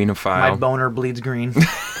 Greenophile. My boner bleeds green. The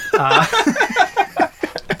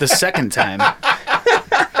second time.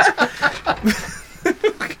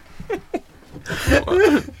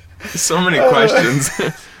 So many questions.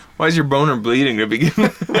 Why is your boner bleeding to begin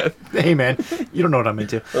with? Hey, man, you don't know what I'm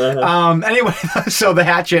into. Anyway, so the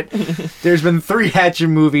Hatchet, there's been 3 Hatchet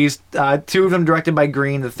movies, 2 of them directed by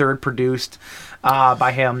Green, the 3rd produced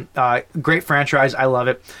by him. Great franchise. I love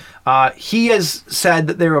it. He has said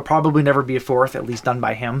that there will probably never be a 4th, at least done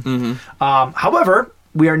by him. However,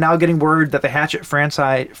 we are now getting word that the Hatchet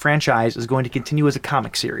franchise is going to continue as a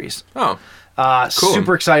comic series. Oh, cool.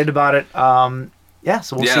 Super excited about it. So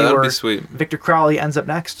we'll see that'll where be sweet. Victor Crowley ends up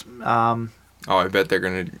next. I bet they're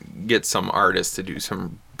going to get some artists to do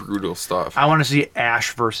some brutal stuff. I want to see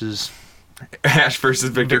Ash versus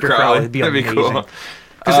Victor Crowley. It'd be That'd be amazing. cool.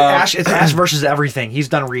 Because it's Ash versus everything. He's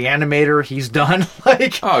done Reanimator. He's done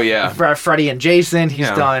Oh, yeah. Freddy and Jason. He's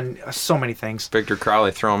Yeah. done so many things. Victor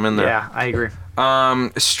Crowley, throw him in there. Yeah, I agree.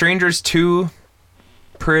 Strangers 2,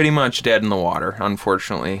 pretty much dead in the water,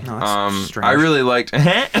 unfortunately. No, that's strange. I really liked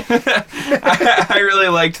I really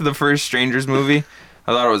liked the first Strangers movie.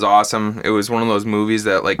 I thought it was awesome. It was one of those movies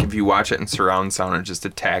that, like, if you watch it in surround sound, it just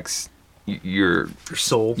attacks your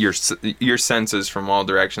soul, your senses from all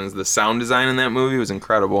directions. The sound design in that movie was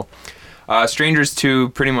incredible. Strangers 2,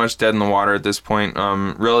 pretty much dead in the water at this point.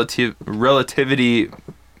 Relativity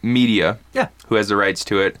Media, who has the rights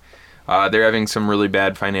to it, they're having some really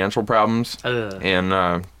bad financial problems,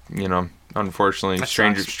 and unfortunately,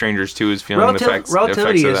 Strangers 2 is feeling the effects of that.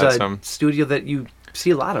 Relativity is a studio that you see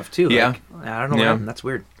a lot of too. Yeah, like, I don't know what happened. That's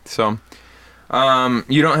weird. So,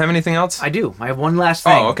 you don't have anything else? I do. I have one last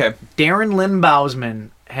thing. Oh, okay. Darren Lynn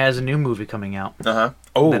Bousman has a new movie coming out.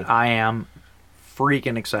 Oh, that I am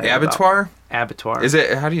freaking excited Abattoir? about. Abattoir. Is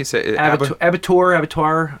it? How do you say it? Abattoir.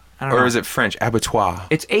 I don't know. Or is it French? Abattoir.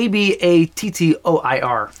 It's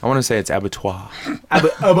Abattoir. I want to say it's abattoir.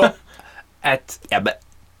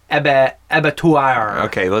 Abattoir.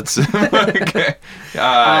 Okay, let's. Okay.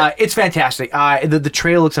 It's fantastic. The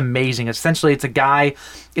trailer looks amazing. Essentially, it's a guy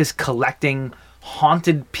is collecting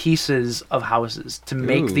haunted pieces of houses to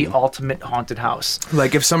make the ultimate haunted house.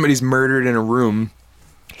 Like if somebody's murdered in a room,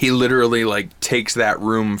 he literally like takes that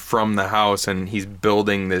room from the house and he's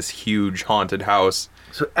building this huge haunted house.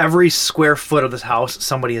 So every square foot of this house,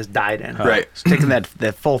 somebody has died in. Right. So taking that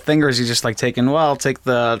full finger, is he just like taking? Well, I'll take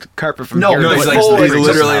the carpet from No, here. no, to he's put like- this He's thing.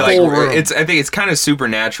 literally just like full room. I think it's kind of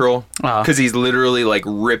supernatural because he's literally like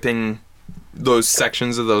ripping those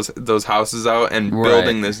sections of those houses out and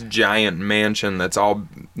building this giant mansion that's all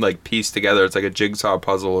like pieced together. It's like a jigsaw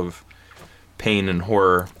puzzle of pain and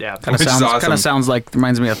horror. Yeah. Kind Which is awesome. of sounds like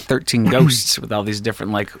reminds me of 13 Ghosts with all these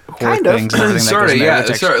different like horror Kind of. things and everything. Sort that of, goes in there, yeah.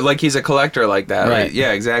 which Sort of, like he's a collector like that. Right. Like,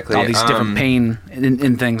 yeah, exactly. all these different pain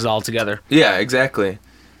in things all together. Yeah, exactly.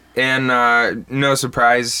 And no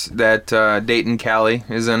surprise that Dayton Callie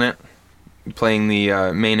is in it, playing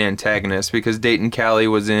the main antagonist, because Dayton Callie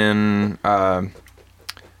was in what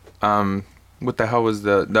the hell was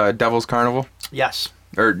the Devil's Carnival? Yes.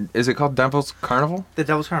 Or is it called Devil's Carnival? The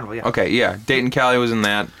Devil's Carnival, yeah. Okay, yeah. Dayton Callie was in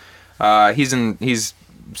that. He's in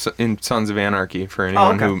Sons of Anarchy for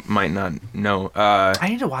anyone who might not know. I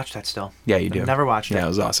need to watch that still. Yeah, you do. I've never watched it. Yeah, it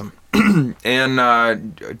was awesome.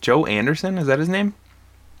 And Joe Anderson, is that his name?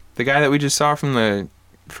 The guy that we just saw from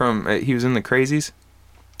he was in the Crazies.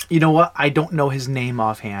 You know what? I don't know his name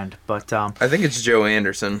offhand, but I think it's Joe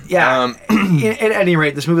Anderson. yeah. At any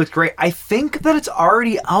rate, this movie looks great. I think that it's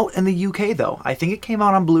already out in the UK, though. I think it came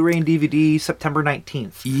out on Blu-ray and DVD September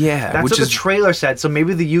 19th. Yeah, That's which what the is trailer said. So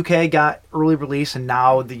maybe the UK got early release, and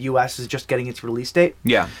now the US is just getting its release date.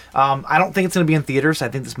 yeah. I don't think it's going to be in theaters. I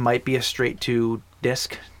think this might be a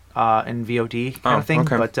straight-to-disc and VOD kind of thing.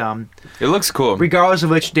 okay. But It looks cool. regardless of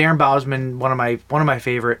which, Darren Bousman, one of my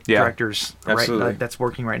favorite Yeah, directors absolutely. that's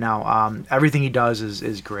working right now. Everything he does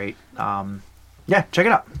is great. Yeah, check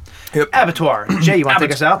it out. Yep. Abattoir. Jay, you want to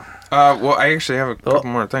take us out? Well, I actually have a couple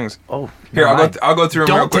more things. Oh, Here, never mind. I'll go through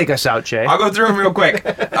them real Don't quick. take us out, Jay. I'll go through them real quick.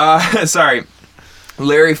 Sorry.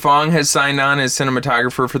 Larry Fong has signed on as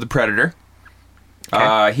cinematographer for The Predator.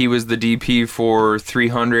 Okay. He was the DP for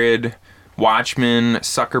 300, Watchmen,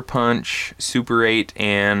 Sucker Punch, Super 8,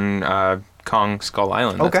 and Kong Skull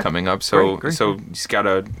Island that's Okay. coming up. So Great. so he's got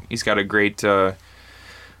a great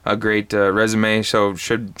resume. So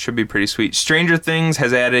should be pretty sweet. Stranger Things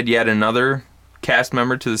has added yet another cast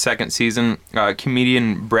member to the second season.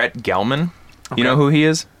 Comedian Brett Gelman. You know who he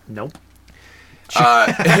is? Nope.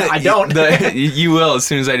 I don't. You will as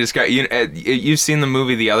soon as I describe. You've seen the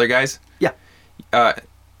movie The Other Guys? Yeah.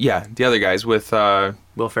 Yeah, The Other Guys with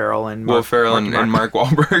Will Ferrell and Will Mark, Ferrell Marky and Mark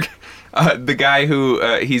Wahlberg. The guy who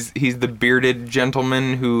he's the bearded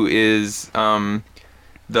gentleman who is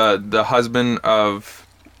the husband of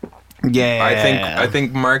Yeah. I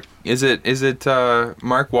think Mark is it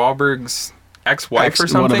Mark Wahlberg's ex-wife or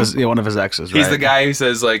something? One of his exes, right? He's the guy who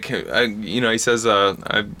says like he says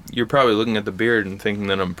you're probably looking at the beard and thinking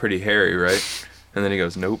that I'm pretty hairy, right? And then he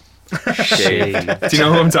goes, nope. Shave. Do you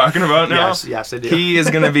know who I'm talking about now? Yes, I do. He is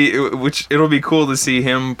going to be, which it'll be cool to see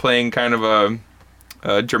him playing kind of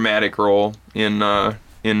a dramatic role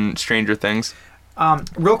in Stranger Things.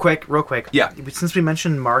 Real quick. Yeah. Since we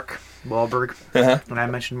mentioned Mark Wahlberg, Uh-huh. and I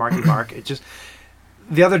mentioned Marky Mark, it just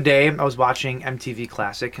the other day I was watching MTV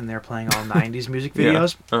Classic and they're playing all '90s music Yeah.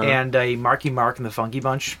 videos, Uh-huh. and a Marky Mark and the Funky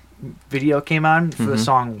Bunch video came on for the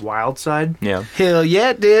song Wild Side. Yeah. Hell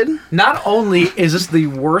yeah, it did. Not only is this the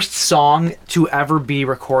worst song to ever be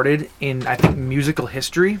recorded in, I think, musical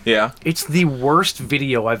history, Yeah. it's the worst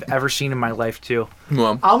video I've ever seen in my life, too.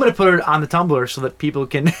 Well, I'm going to put it on the Tumblr so that people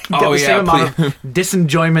can get Oh, the yeah, same amount of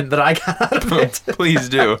disenjoyment that I got out of it. please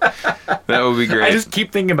do. That would be great. I just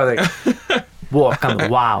keep thinking about it. Walk on the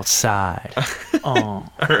wild side. Oh. All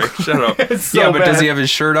right, shut up. It's so yeah, but does bad. he have his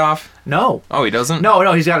shirt off? No. Oh, he doesn't? No,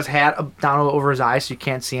 he's got his hat down over his eyes so you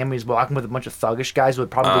can't see him. He's walking with a bunch of thuggish guys who would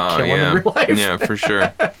probably kill him yeah. in real life. Yeah, for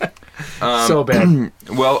sure. So bad.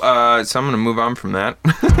 Well, so I'm going to move on from that.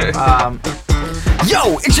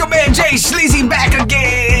 Yo, it's your man Jay Sleazy back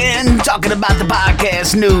again, talking about the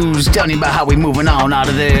podcast news, telling you about how we moving on out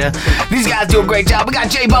of there. These guys do a great job. We got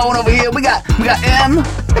J Bone over here. We got M.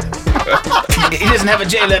 He doesn't have a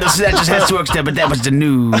J letter, so that just has to extend. But that was the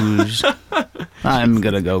news. I'm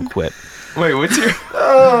gonna go quit. Wait, what's your...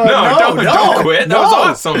 don't quit. That was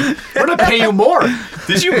awesome. We're going to pay you more.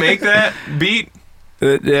 Did you make that beat?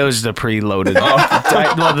 It was the preloaded.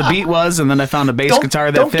 Well, the beat was, and then I found a bass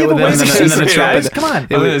guitar that don't fit give with it, away and then, the and then a secrets, trumpet. guys. Come on. I was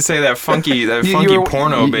going to say that funky You were-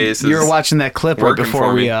 porno bass. You were watching that clip right working before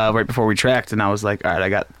for me. right before we tracked, and I was like, all right, I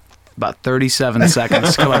got about 37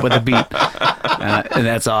 seconds to come up with a beat, and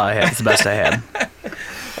that's all I had. It's the best I had.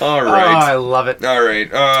 All Oh, I right. love it. All right.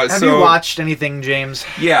 Have you watched anything, James?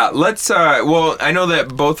 Yeah, let's. Well, I know that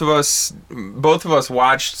both of us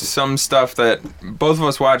watched some stuff that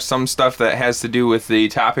has to do with the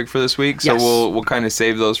topic for this week. So Yes. we'll kind of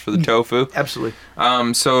save those for the tofu. Absolutely.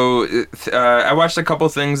 So I watched a couple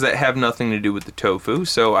things that have nothing to do with the tofu.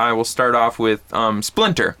 So I will start off with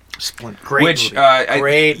Splinter. Great Which movie.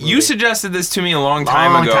 Great you movie. suggested this to me a long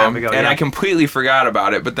time ago, and yeah. I completely forgot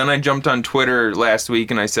about it. But then I jumped on Twitter last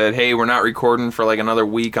week and I said, "Hey, we're not recording for like another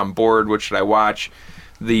week. I'm bored. What should I watch?"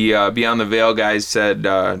 The Beyond the Veil guys said,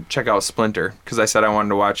 "Check out Splinter," because I said I wanted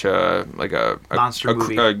to watch a Monster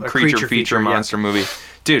movie. a A creature feature, feature yeah. monster movie.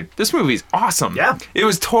 Dude, this movie's awesome. Yeah. It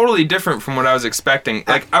was totally different from what I was expecting.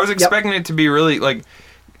 Like I was expecting it to be really like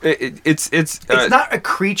it's not a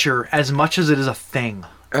creature as much as it is a thing.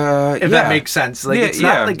 If yeah. that makes sense. Like Yeah, it's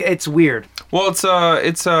not yeah. like it's weird. Well,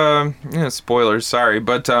 it's spoilers, sorry,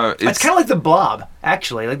 but It's kind of like the Blob,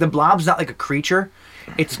 actually. Like the Blob's not like a creature.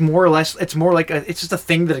 It's more or less. It's more like it's just a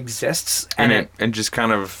thing that exists and and just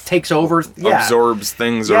kind of takes over. Yeah. absorbs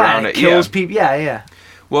things Yeah, around it it. kills Yeah. people. Yeah.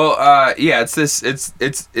 Well, yeah, it's this.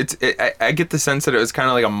 I get the sense that it was kind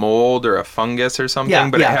of like a mold or a fungus or something, Yeah,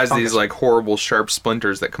 but yeah, it has fungus. these like horrible sharp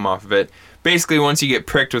splinters that come off of it. Basically, once you get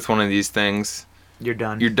pricked with one of these things, You're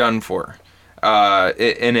done. you're done for.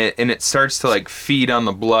 it starts to like feed on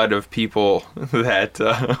the blood of people that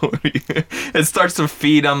it starts to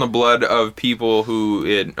feed on the blood of people who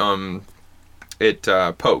it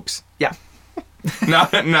pokes. Yeah.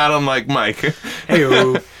 not unlike Mike.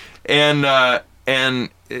 Hey. And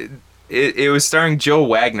it was starring Jill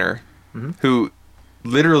Wagner, who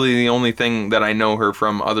literally the only thing that I know her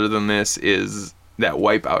from other than this is that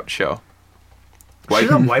Wipeout show. She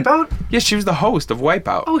was on Wipeout? Yeah, she was the host of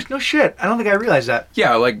Wipeout. Oh, no shit. I don't think I realized that.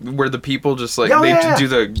 Yeah, like where the people just like do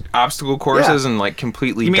the obstacle courses and like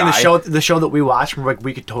completely You mean die. the show that we watched? We're like,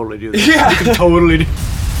 we could totally do this. Yeah. We could totally do.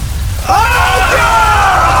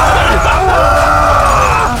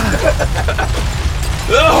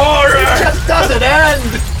 The horror! It just doesn't end.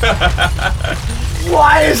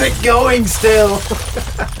 Why is it going still?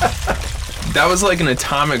 That was like an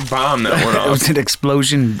atomic bomb that went off. It was an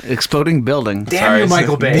exploding building. Damn you,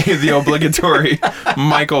 Michael Bay. The obligatory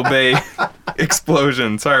Michael Bay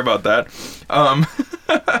explosion. Sorry about that.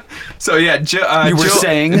 So yeah,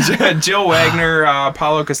 Jill Wagner,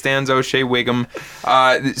 Paulo Costanzo, Shea Wiggum.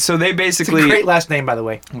 So they basically It's a great last name, by the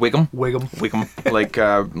way. Wiggum,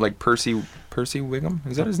 Wiggum. like Percy Wiggum.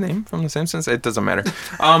 Is that his name from The Simpsons? It doesn't matter.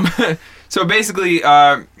 So basically,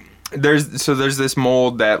 there's this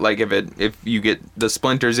mold that like if you get the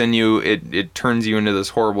splinters in you, it turns you into this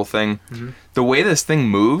horrible thing. Mm-hmm. The way this thing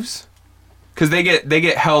moves, because they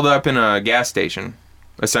get held up in a gas station,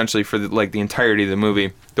 essentially for the entirety of the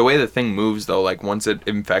movie. The way the thing moves though, like once it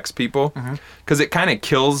infects people, because it kind of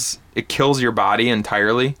kills your body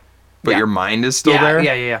entirely, but your mind is still there.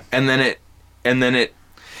 Yeah. And then it.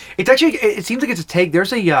 It's actually. It seems like it's a take.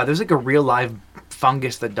 There's like a real live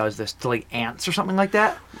fungus that does this to like ants or something like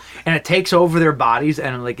that, and it takes over their bodies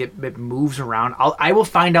and like it moves around. I will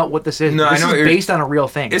find out what this is. No, this I know is based on a real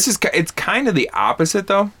thing. It's kind of the opposite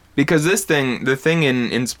though, because the thing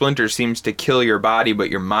in Splinter seems to kill your body,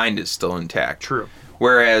 but your mind is still intact. True.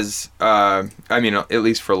 Whereas, I mean, at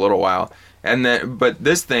least for a little while. But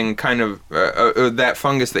this thing kind of, that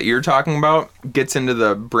fungus that you're talking about gets into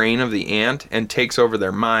the brain of the ant and takes over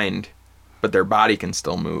their mind, but their body can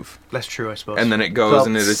still move. That's true, I suppose. And then it goes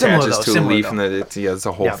and it attaches to a leaf, and it's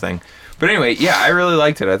a whole thing. But anyway, yeah, I really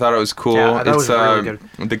liked it. I thought it was cool. Yeah, I thought it was really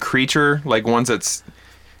good. The creature, like once it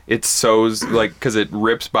sews, like, because it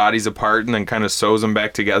rips bodies apart and then kind of sews them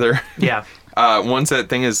back together. Yeah. Once that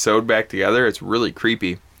thing is sewed back together, it's really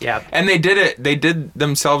creepy. Yeah. And they did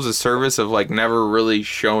themselves a service of like never really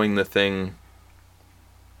showing the thing,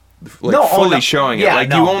 like fully showing it.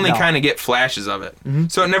 Like you only kind of get flashes of it. Mm-hmm.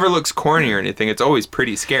 So it never looks corny or anything. It's always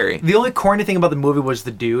pretty scary. The only corny thing about the movie was the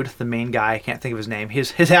dude, the main guy. I can't think of his name.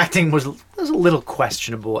 His acting was a little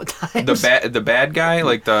questionable at times. The bad guy,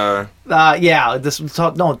 like the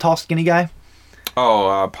tall skinny guy.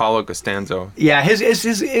 Paulo Costanzo. Yeah,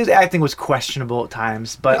 his acting was questionable at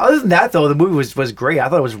times, but other than that, though, the movie was great. I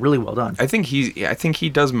thought it was really well done. I think he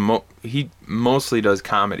does he mostly does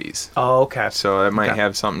comedies. Oh, okay. So that might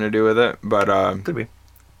have something to do with it, but could be.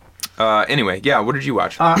 Anyway, yeah. What did you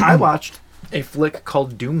watch? I watched a flick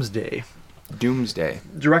called Doomsday. Doomsday,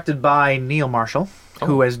 directed by Neil Marshall,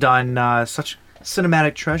 who has done such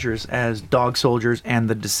cinematic treasures as Dog Soldiers and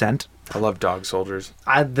The Descent. I love Dog Soldiers.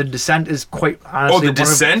 The Descent is quite honestly The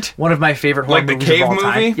Descent? one of my favorite horror movies like the cave of all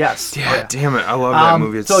time. movie. Yes. Yeah, damn it, I love that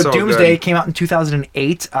movie. It's so Doomsday good. came out in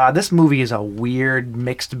 2008. This movie is a weird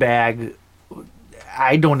mixed bag.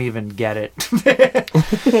 I don't even get it.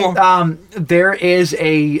 There is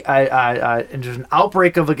there's an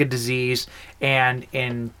outbreak of like a disease, and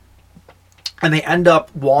they end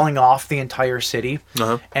up walling off the entire city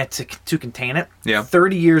and to contain it. Yeah.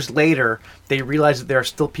 30 years later, they realize that there are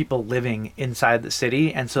still people living inside the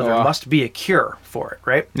city, and so there must be a cure for it,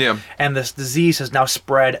 right? Yeah. And this disease has now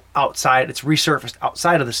spread outside. It's resurfaced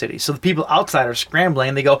outside of the city. So the people outside are scrambling,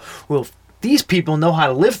 and they go, well, if these people know how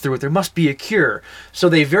to live through it, there must be a cure. So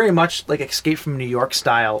they very much, like Escape from New York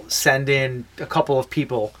style, send in a couple of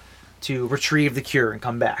people to retrieve the cure and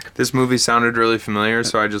come back. This movie sounded really familiar,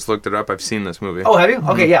 so I just looked it up. I've seen this movie. Oh, have you?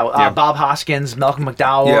 Okay, yeah. Bob Hoskins, Malcolm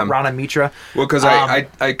McDowell, Rana Mitra. Well, because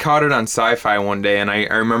I caught it on Sci-Fi one day, and I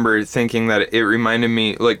remember thinking that it reminded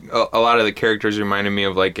me, like, a lot of the characters reminded me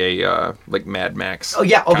of, like, a like Mad Max. Oh,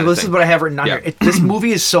 yeah. Okay, well, this is what I have written on here. This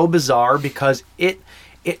movie is so bizarre because it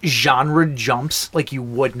genre jumps like you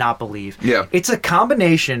would not believe. Yeah. It's a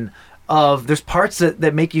combination of, there's parts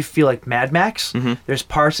that make you feel like Mad Max. Mm-hmm. There's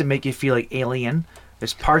parts that make you feel like Alien.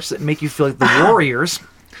 There's parts that make you feel like The Warriors.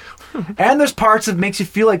 And there's parts that makes you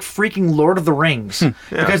feel like freaking Lord of the Rings.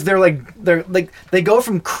 Because they go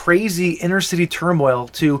from crazy inner city turmoil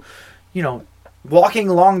to, walking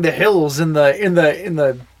along the hills in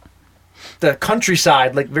the the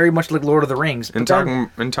countryside, like very much like Lord of the Rings. And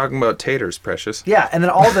talking about taters, precious. Yeah, and then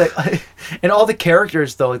all the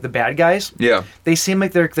characters though, like the bad guys. Yeah. They seem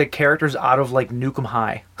like they're the characters out of like Nuke 'Em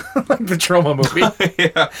High, like the Troma movie.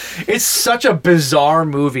 Yeah. It's such a bizarre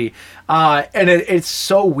movie, and it's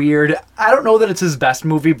so weird. I don't know that it's his best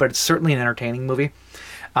movie, but it's certainly an entertaining movie.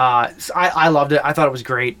 So I loved it. I thought it was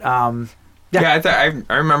great. Yeah,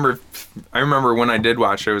 I remember when I did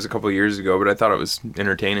watch it was a couple of years ago, but I thought it was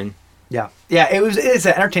entertaining. Yeah, it's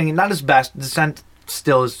entertaining. Not his best. Descent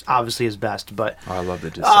still is obviously his best, but I love the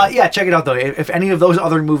Descent. yeah, check it out though. If any of those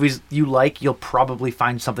other movies you like, you'll probably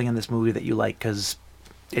find something in this movie that you like because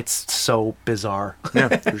it's so bizarre. Yeah,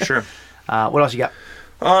 for sure. What else you got?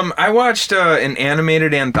 I watched an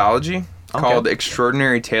animated anthology called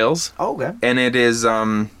Extraordinary Tales. Oh, okay. And it is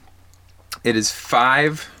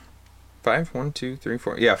five, 1, 2, 3,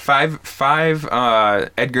 4. Yeah, five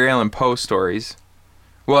Edgar Allan Poe stories.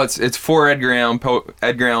 Well, it's 4 Edgar Allan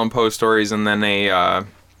Poe stories, and then a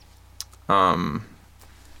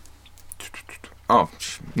oh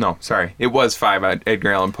no, sorry, it was 5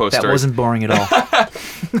 Edgar Allan Poe stories. That wasn't boring at all.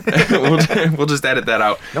 we'll just edit that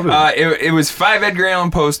out. It was 5 Edgar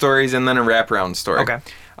Allan Poe stories and then a wraparound story. Okay.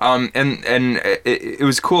 And it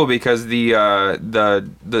was cool because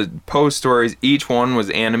the Poe stories, each one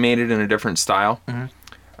was animated in a different style. Mm-hmm.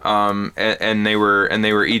 And they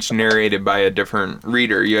were each narrated by a different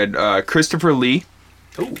reader. You had Christopher Lee.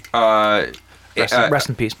 Ooh. Rest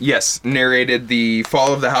in peace. Yes, narrated The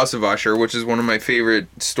Fall of the House of Usher, which is one of my favorite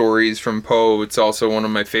stories from Poe. It's also one of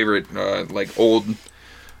my favorite old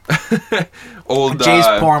Jay's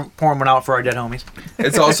pouring one out for our dead homies.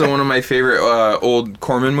 It's also one of my favorite old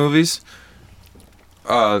Corman movies.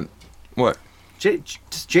 What?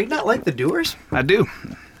 Does Jay not like The Doers? I do.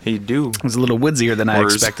 He do. It was a little woodsier than I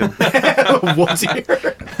expected. What's here?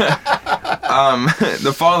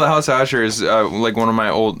 The Fall of the House of Usher is like one of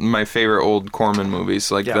my favorite old Corman movies,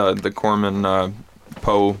 like the Corman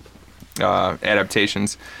Poe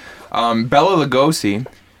adaptations. Bela Lugosi,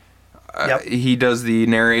 he does the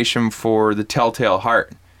narration for The Telltale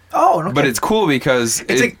Heart. Oh, okay. But it's cool because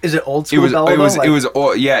is it old school? It was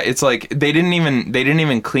yeah. It's like they didn't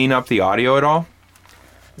even clean up the audio at all.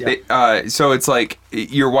 Yeah. So it's like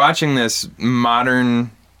you're watching this modern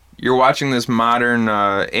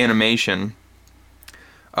animation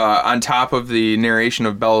on top of the narration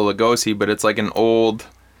of Bela Lugosi, but it's like an old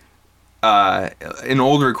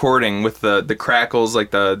recording with the crackles, like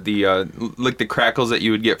the crackles that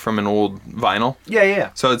you would get from an old vinyl. Yeah.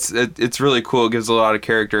 So it's really cool. It gives a lot of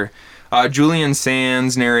character. Julian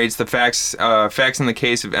Sands narrates the facts in the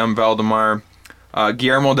case of M. Valdemar.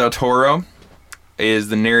 Guillermo del Toro is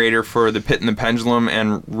the narrator for The Pit and the Pendulum,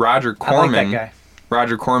 and Roger Corman. I like that guy.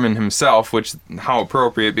 Roger Corman himself, which how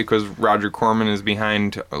appropriate because Roger Corman is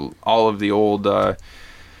behind all of the old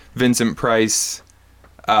Vincent Price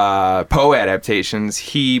Poe adaptations.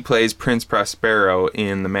 He plays Prince Prospero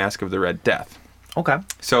in The Mask of the Red Death. Okay.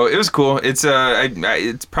 So it was cool. It's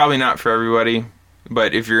it's probably not for everybody,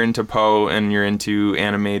 but if you're into Poe and you're into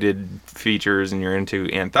animated features and you're into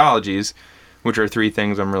anthologies, which are 3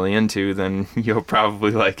 things I'm really into, then you'll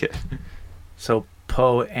probably like it. So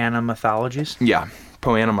Poe Animathologies? Yeah,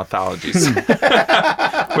 Poe Animathologies.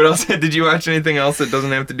 What else? Did you watch anything else that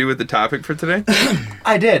doesn't have to do with the topic for today?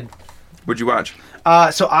 I did. What'd you watch?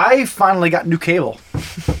 So I finally got new cable.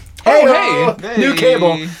 Hey! New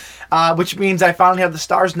cable. Which means I finally have the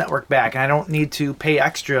Stars Network back, and I don't need to pay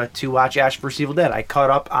extra to watch Ash vs. Evil Dead. I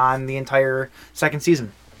caught up on the entire 2nd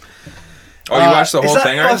season. Oh, you watched the whole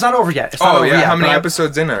thing already? Oh, it's not over yet. It's not over yet, How many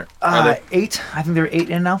episodes in are there? 8. I think there are 8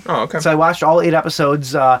 in now. Oh, okay. So I watched all 8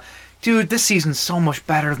 episodes. Dude, this season's so much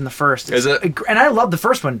better than the first. Is it? And I loved the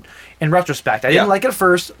first one in retrospect. I didn't like it at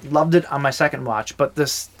first, loved it on my second watch, but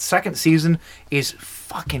this second season is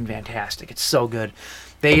fucking fantastic. It's so good.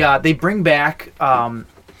 They bring back Ted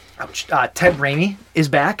Raimi is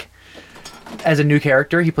back as a new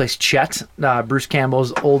character. He plays Chet, Bruce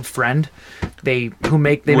Campbell's old friend.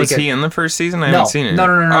 Was he in the first season? I haven't seen it. No.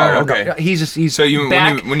 Oh, okay. No. He's so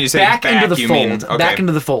when you say back into the you fold. mean okay. Back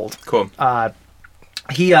into the fold. Cool.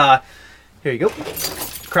 Here you go.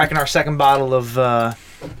 Cracking our second bottle of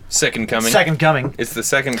Second Coming. Second Coming. It's the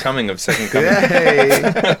second coming of Second Coming.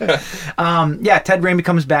 Ted Raimi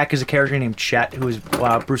comes back as a character named Chet, who is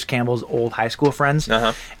Bruce Campbell's old high school friends.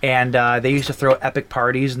 Uh-huh. And they used to throw epic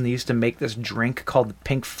parties, and they used to make this drink called the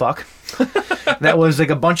Pink Fuck. That was like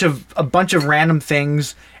a bunch of random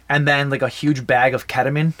things, and then like a huge bag of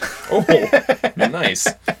ketamine. Oh, nice.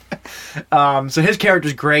 So his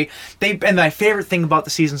character's great. And my favorite thing about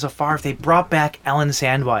the season so far, they brought back Ellen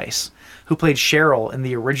Sandweiss, who played Cheryl in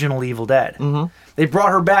the original Evil Dead. Mm-hmm. They brought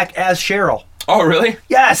her back as Cheryl. Oh, really?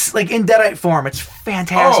 Yes, like in Deadite form. It's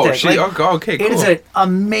fantastic. Okay, cool. It is an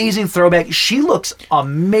amazing throwback. She looks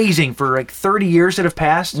amazing for like 30 years that have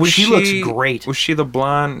passed. She looks great. Was she the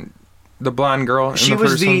blonde girl? She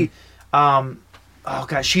was the. Oh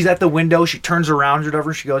god, she's at the window. She turns around or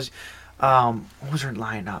whatever. She goes, what was her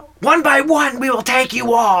line? One by one, we will take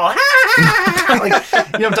you all. Like,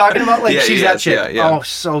 you know what I'm talking about? Like she's that shit. Yeah. Oh,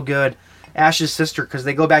 so good. Ash's sister, because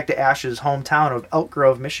they go back to Ash's hometown of Elk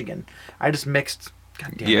Grove, Michigan. I just mixed.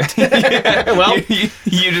 God damn it. Yeah. Well,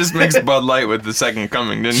 you just mixed Bud Light with the Second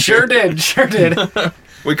Coming, didn't Sure you? Sure did.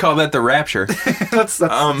 We call that the Rapture. That's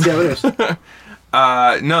how it is.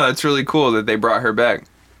 No, that's really cool that they brought her back.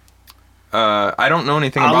 I don't know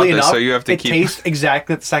anything about this, so you have to keep. It tastes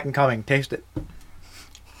exactly like the Second Coming. Taste it.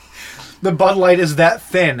 The Bud Light is that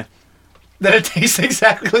thin that it tastes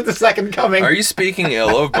exactly like the Second Coming. Are you speaking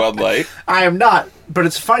ill of Bud Light? I am not, but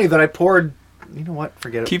it's funny that I poured. You know what?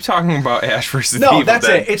 Forget it. Keep talking about Ash versus Evil Dead. No, that's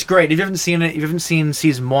it. It's great. If you haven't seen it, if you haven't seen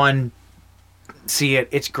season 1, see it.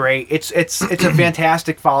 It's great. It's a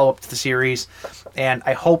fantastic follow-up to the series, and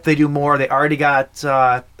I hope they do more. They already got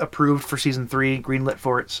approved for season 3, greenlit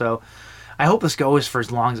for it, so I hope this goes for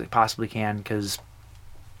as long as it possibly can, because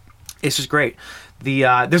it's just great.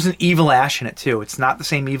 There's an evil Ash in it too. It's not the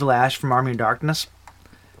same evil Ash from Army of Darkness,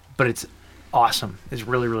 but it's awesome. It's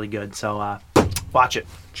really, really good. So watch it.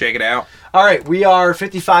 Check it out. All right, we are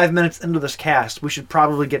 55 minutes into this cast. We should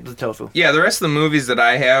probably get to the tofu. Yeah, the rest of the movies that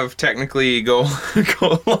I have technically go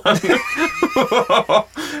along.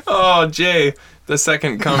 Oh, Jay, the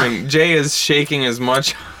Second Coming. Jay is shaking as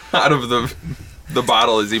much out of the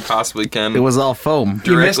bottle as he possibly can. It was all foam.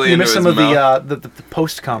 You missed some of the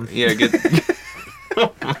post cum. Yeah,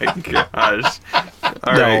 oh my gosh.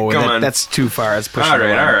 All right, come on. That's too far. It's pushing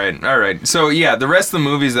all right. So, yeah, the rest of the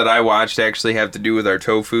movies that I watched actually have to do with our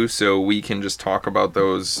tofu, so we can just talk about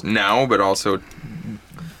those now, but also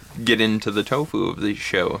get into the tofu of the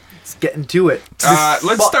show. Let's get into it.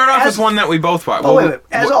 Let's start off with one that we both watched. Oh, wait.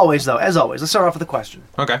 As always, let's start off with a question.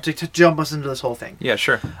 Okay. To jump us into this whole thing. Yeah,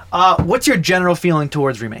 sure. What's your general feeling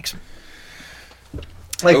towards remakes?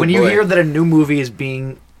 Like, when you hear that a new movie is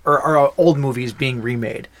being... or an old movie is being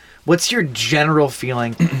remade, what's your general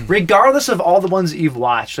feeling, regardless of all the ones that you've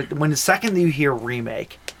watched? Like, when the second that you hear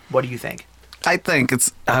remake, what do you think? I think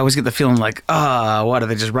I always get the feeling like, what, are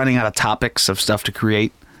they just running out of topics of stuff to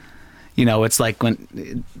create? You know, it's like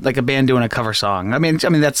like a band doing a cover song. I mean,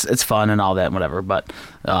 it's fun and all that and whatever, but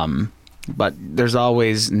there's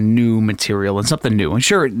always new material and something new. And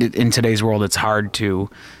sure, in today's world, it's hard to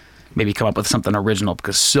maybe come up with something original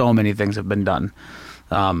because so many things have been done.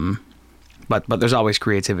 But there's always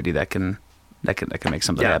creativity that can make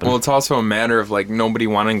something happen. Well, it's also a matter of like nobody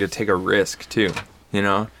wanting to take a risk too. You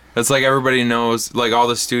know, it's like everybody knows, like all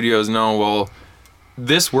the studios know. Well,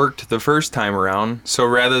 this worked the first time around, so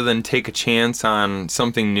rather than take a chance on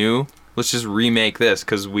something new, let's just remake this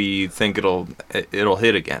because we think it'll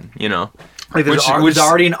hit again. You know. Like there's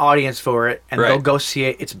already an audience for it, and they'll go see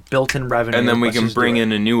it. It's built-in revenue, and then we can bring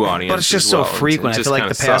in a new audience. But it's just so frequent. I feel like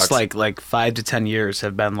the past like 5 to 10 years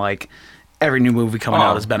have been like every new movie coming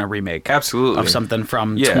out has been a remake, absolutely, of something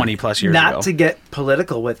from 20 plus years ago. Not to get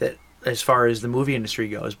political with it as far as the movie industry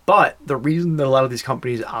goes, but the reason that a lot of these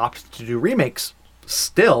companies opt to do remakes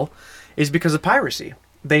still is because of piracy.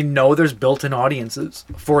 They know there's built-in audiences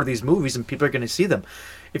for these movies, and people are going to see them.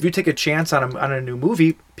 If you take a chance on a new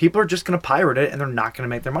movie, people are just going to pirate it, and they're not going to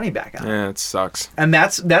make their money back on it. Yeah, it sucks. And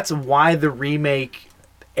that's why the remake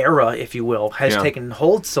era, if you will, has taken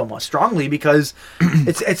hold so much strongly, because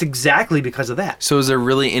it's exactly because of that. So is there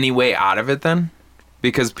really any way out of it then?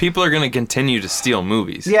 Because people are going to continue to steal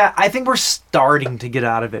movies. Yeah, I think we're starting to get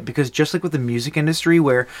out of it, because just like with the music industry,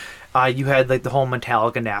 where you had like the whole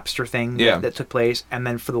Metallica Napster thing that took place, and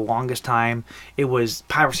then for the longest time it was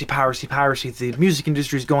piracy. The music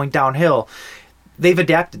industry is going downhill. They've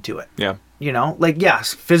adapted to it. Yeah, you know, like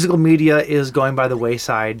yes, physical media is going by the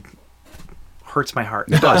wayside. Hurts my heart.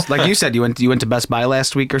 It does. Like you said, you went to Best Buy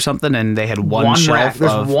last week or something, and they had one shelf.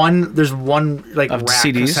 Rack. There's one like rack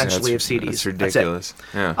CDs? Essentially of CDs. That's ridiculous.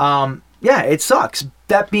 That's it. Yeah, it sucks.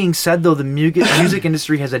 That being said, though, the music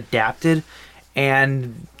industry has adapted,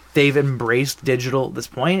 and they've embraced digital at this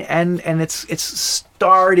point, and it's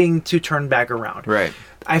starting to turn back around. Right.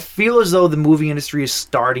 I feel as though the movie industry is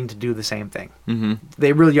starting to do the same thing. Mm-hmm.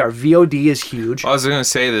 They really are. VOD is huge. I was gonna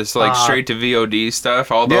say this, like straight to VOD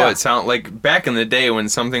stuff. Although Yeah. it sounds like back in the day when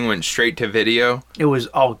something went straight to video, It was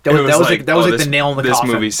that was like the nail in the this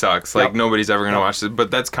coffin. movie sucks. Like Yep. nobody's ever gonna watch this.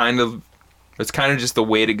 But that's kind of just the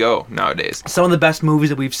way to go nowadays. Some of the best movies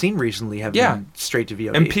that we've seen recently have Yeah. been straight to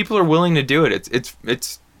VOD. And people are willing to do it.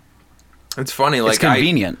 It's funny. Like It's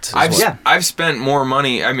convenient. I've spent more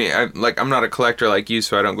money. I mean, I'm not a collector like you,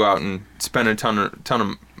 so I don't go out and spend a ton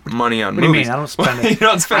of money on What do you movies. mean? I don't spend it. You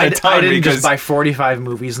don't spend a ton I didn't because just buy 45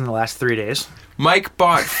 movies in the last 3 days. Mike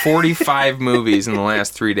bought 45 movies in the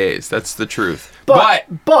last 3 days. That's the truth. But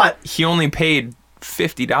He only paid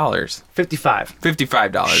 $50. 55.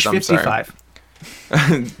 $55. I'm 55. sorry.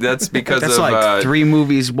 That's because That's of like 3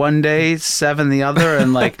 movies one day, 7 the other,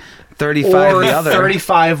 and like 35 Or the other.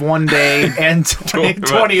 35 one day and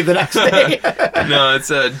 20 the next day. no, it's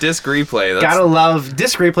a disc replay. That's, Gotta love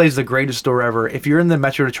Disc Replay is the greatest store ever. If you're in the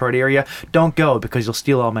Metro Detroit area, don't go because you'll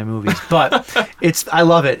steal all my movies. But I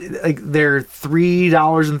love it. Like they're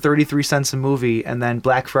 $3.33 a movie, and then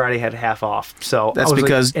Black Friday had half off. So That's I was,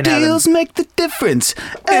 because like, in heaven. deals make the difference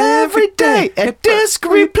every day at Disc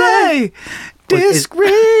Replay. Disc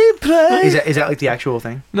Replay. Is that like the actual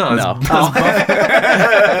thing? no, No.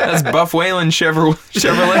 that's Buff Whalen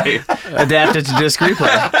Chevrolet. Adapted to Disc Replay.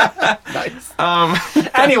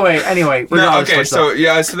 Anyway, No, regardless, okay, what's so up?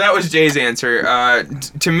 yeah, so that was Jay's answer.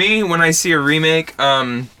 To me, when I see a remake,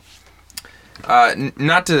 not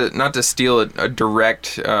to steal a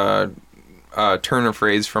direct turn of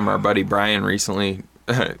phrase from our buddy Brian recently,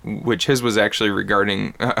 which his was actually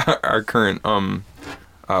regarding our current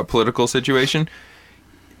political situation.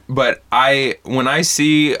 But when I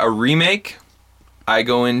see a remake, I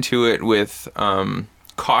go into it with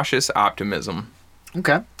cautious optimism.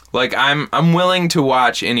 Okay. Like I'm willing to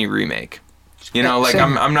watch any remake. You know, like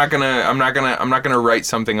Same. I'm not gonna write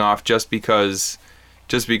something off just because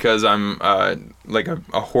I'm like a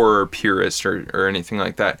horror purist or anything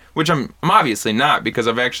like that. Which I'm obviously not, because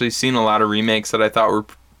I've actually seen a lot of remakes that I thought were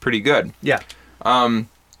pretty good. Yeah.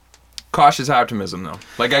 Cautious optimism though.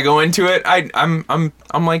 Like I go into it, I'm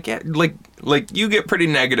like, yeah, like you get pretty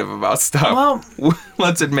negative about stuff. Well,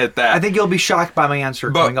 let's admit that. I think you'll be shocked by my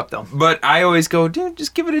answer coming up though. But I always go, dude,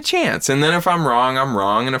 just give it a chance. And then if I'm wrong, I'm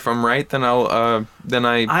wrong, and if I'm right, then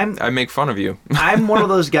I make fun of you. I'm one of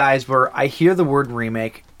those guys where I hear the word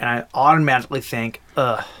remake and I automatically think,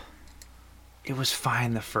 it was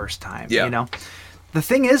fine the first time. Yeah. You know? The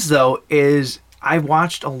thing is though, is I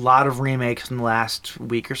watched a lot of remakes in the last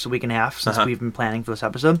week and a half since we've been planning for this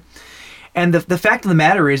episode. And the fact of the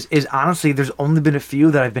matter is honestly, there's only been a few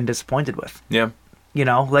that I've been disappointed with. Yeah. You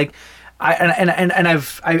know, like I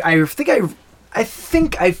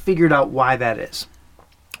think I figured out why that is.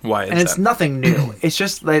 Why is And it's that? nothing new. It's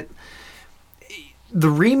just that the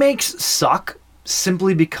remakes suck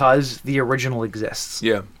simply because the original exists.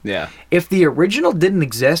 Yeah. Yeah. If the original didn't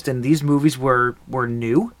exist and these movies were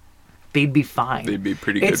new, they'd be fine. They'd be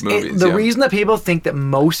pretty good movies. The yeah. reason that people think that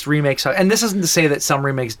most remakes suck, and this isn't to say that some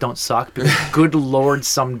remakes don't suck, because good lord,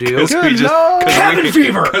 some do. 'Cause we just- 'cause we- Cabin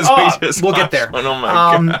Fever! 'cause Oh, we just we'll get watched there. one. Oh my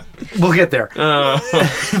God. We'll get there.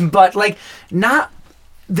 But like, not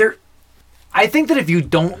there. I think that if you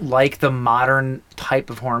don't like the modern type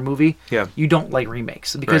of horror movie, Yeah. you don't like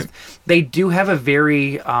remakes, because Right. they do have a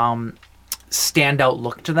very standout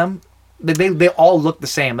look to them. They all look the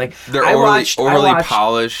same. Like They're I overly watched-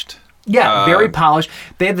 polished. Yeah, very polished.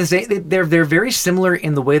 They have the same. They're very similar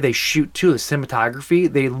in the way they shoot too. The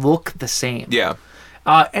cinematography, they look the same. Yeah.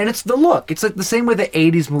 And it's the look. It's like the same way the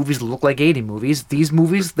 '80s movies look like '80s movies. These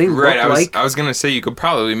movies, they Right. look I was gonna say you could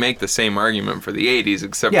probably make the same argument for the '80s,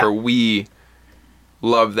 except Yeah. for we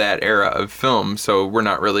love that era of film, so we're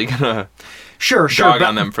not really gonna sure, dog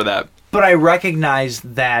on them for that. But I recognize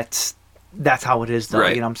that that's how it is, though.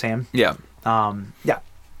 Right. You know what I'm saying? Yeah. Yeah.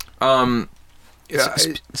 Yeah.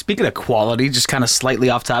 Speaking of quality, just kind of slightly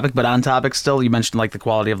off topic, but on topic still, you mentioned like the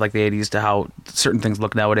quality of like the 80s to how certain things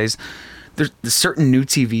look nowadays. There's certain new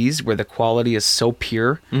TVs where the quality is so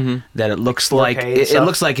pure that it looks 4K like and it stuff?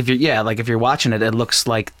 looks like if you're watching it, it looks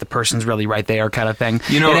like the person's really right there, kind of thing.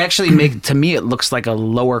 You know- it actually to me it looks like a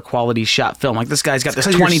lower quality shot film. Like this guy's got this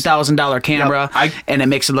 'cause you're $20,000 camera, Yep. and it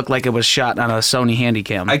makes it look like it was shot on a Sony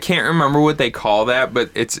Handycam. I can't remember what they call that, but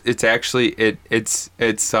it's actually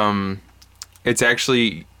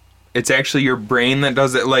your brain that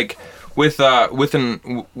does it. Like with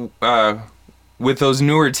those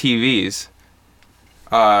newer TVs,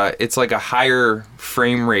 it's like a higher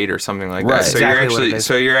frame rate or something like that. Right. Exactly what it is.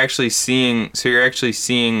 So you're actually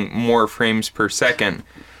seeing more frames per second.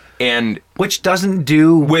 And which doesn't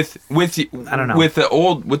do with I don't know. with the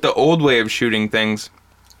old way of shooting things,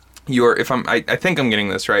 I think I'm getting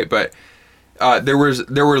this right, but there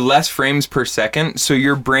were less frames per second, so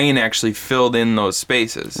your brain actually filled in those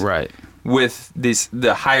spaces. Right. With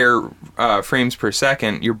the higher frames per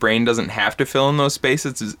second, your brain doesn't have to fill in those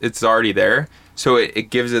spaces. It's already there, so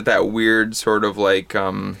it gives it that weird sort of like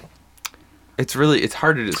it's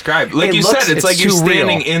hard to describe. Like you said, it's like you're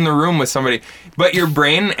standing in the room with somebody, but your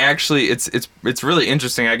brain actually it's really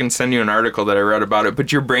interesting. I can send you an article that I read about it,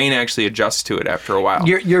 but your brain actually adjusts to it after a while.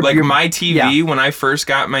 My TV, when I first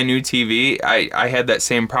got my new TV, I had that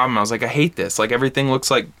same problem. I was like, I hate this. Like everything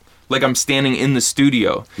looks like I'm standing in the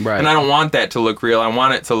studio. Right. And I don't want that to look real. I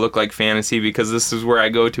want it to look like fantasy because this is where I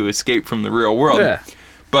go to escape from the real world. Yeah.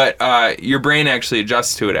 But your brain actually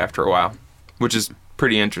adjusts to it after a while, which is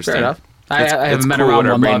pretty interesting. Fair enough. I haven't been around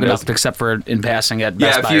one long enough, except for in passing at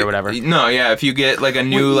Best Buy or whatever. No, if you get like a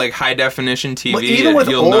new like high definition TV,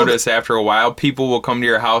 you'll notice after a while people will come to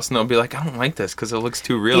your house and they'll be like, I don't like this because it looks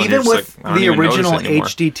too real. Even with the original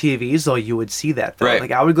HD TVs, though, you would see that. Though. Right.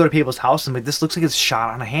 Like I would go to people's house and be like, this looks like it's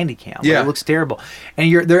shot on a handy cam. Yeah. Like, it looks terrible.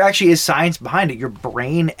 And there actually is science behind it. Your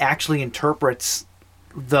brain actually interprets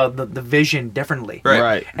the vision differently.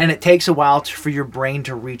 Right. And it takes a while for your brain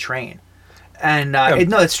to retrain. And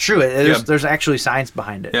it's true. There's actually science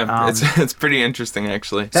behind it. Yeah, it's pretty interesting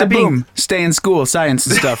actually. So boom, stay in school, science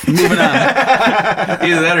and stuff. Moving on.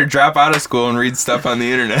 Either that or drop out of school and read stuff on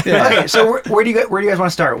the internet. Yeah. Okay, so where do you guys want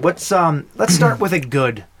to start? Let's start with a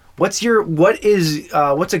good. What's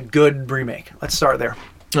a good remake? Let's start there.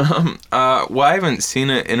 Well, I haven't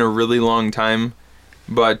seen it in a really long time,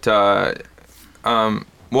 but I'm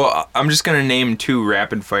just gonna name two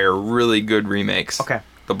rapid fire really good remakes. Okay.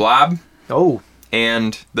 The Blob. Oh.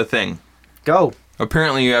 And The Thing. Go.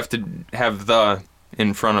 Apparently you have to have the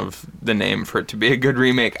in front of the name for it to be a good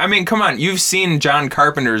remake. I mean, come on, you've seen John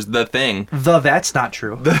Carpenter's The Thing. That's not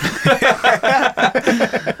true.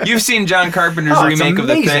 You've seen John Carpenter's remake of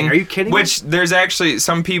The Thing. Are you kidding me? Which there's actually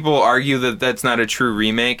some people argue that that's not a true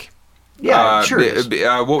remake. Yeah, sure.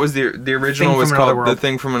 What was the original? Was called The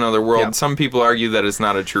Thing from Another World. Yep. Some people argue that it's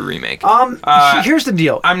not a true remake. Here's the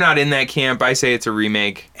deal. I'm not in that camp. I say it's a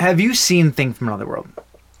remake. Have you seen Thing from Another World?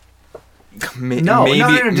 Maybe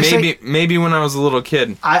when I was a little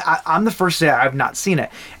kid. I'm the first to say I've not seen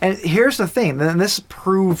it. And here's the thing. And this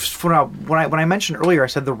proves when I mentioned earlier, I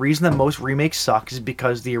said the reason that most remakes suck is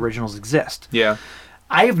because the originals exist. Yeah.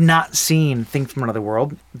 I have not seen Thing from Another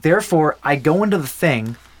World. Therefore, I go into The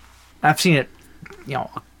Thing. I've seen it,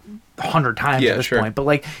 100 times at this point. But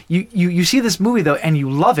like you see this movie though, and you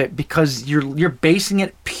love it because you're basing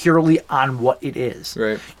it purely on what it is.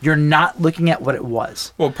 Right. You're not looking at what it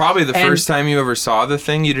was. Well, probably the first time you ever saw The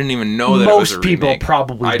Thing, you didn't even know that it was a remake. Most people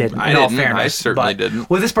probably didn't. I in all didn't. fairness, I certainly didn't.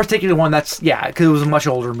 With this particular one, because it was a much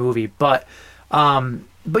older movie.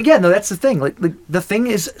 But yeah, no, that's the thing. Like The Thing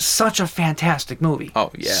is such a fantastic movie.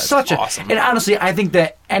 Oh yeah, it's awesome. And honestly, I think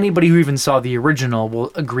that anybody who even saw the original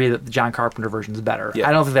will agree that the John Carpenter version is better. Yeah.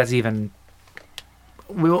 I don't think that's even.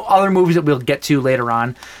 Other movies that we'll get to later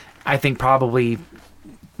on, I think probably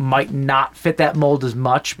might not fit that mold as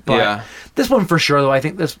much. But this one for sure, though, I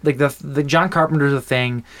think this the John Carpenter's The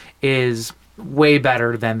Thing is way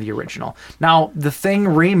better than the original. Now, The Thing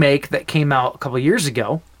remake that came out a couple of years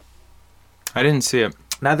ago. I didn't see it.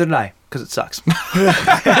 Neither did I, because it sucks. Does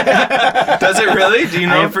it really? Do you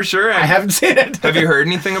know for sure? I haven't seen it. Have you heard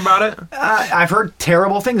anything about it? I've heard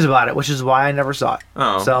terrible things about it, which is why I never saw it.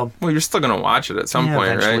 Oh, so well, you're still gonna watch it at some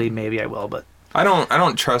point, eventually, right? Maybe I will, but I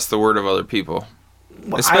don't trust the word of other people,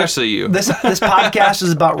 especially you. This podcast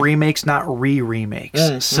is about remakes, not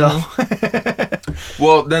remakes. So,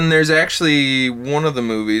 well, then there's actually one of the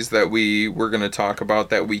movies that we were gonna talk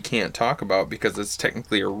about that we can't talk about because it's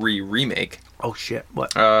technically a remake. Oh shit!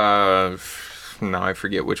 What? No, I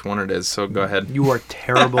forget which one it is. So go ahead. You are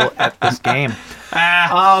terrible at this game.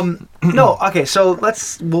 No, okay. So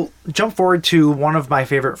we'll jump forward to one of my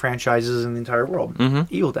favorite franchises in the entire world,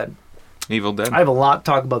 Evil Dead. Evil Dead. I have a lot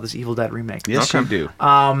to talk about this Evil Dead remake. Yes, you do.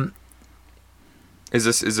 Is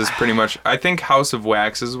this pretty much? I think House of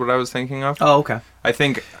Wax is what I was thinking of. Oh, okay. I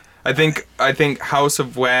think House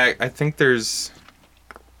of Wax. I think there's.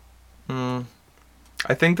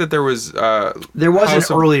 I think that there was there was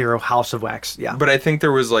an earlier House of Wax, yeah. But I think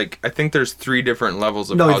there was there's 3 different levels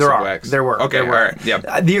of House of Wax. There were. Okay, there were. all right,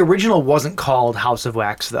 yeah. The original wasn't called House of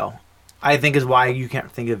Wax though. I think is why you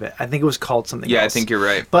can't think of it. I think it was called something else. Yeah, I think you're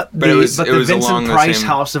right. But it was Vincent along Price the same...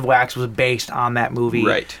 House of Wax was based on that movie.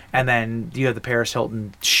 Right. And then you have the Paris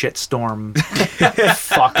Hilton shitstorm,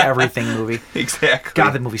 fuck everything movie. Exactly.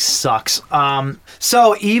 God, that movie sucks.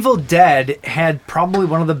 So Evil Dead had probably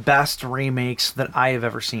one of the best remakes that I have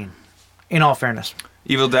ever seen, in all fairness.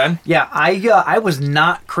 Evil Dead? Yeah, I was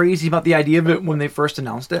not crazy about the idea of it when they first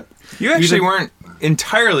announced it. You actually weren't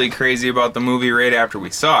entirely crazy about the movie right after we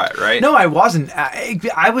saw it, right? No, I wasn't.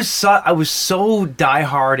 I was so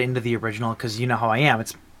diehard into the original because you know how I am.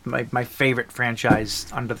 It's my favorite franchise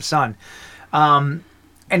under the sun. And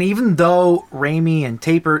even though Raimi and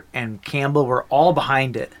Tapert and Campbell were all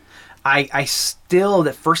behind it, I still,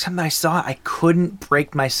 the first time that I saw it, I couldn't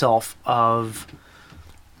break myself of...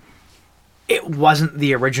 It wasn't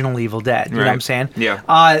the original Evil Dead. You know what I'm saying? Yeah.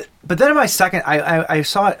 But then my second, I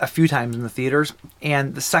saw it a few times in the theaters,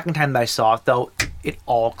 and the second time that I saw it, though, it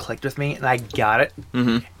all clicked with me, and I got it.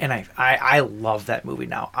 Mm-hmm. And I love that movie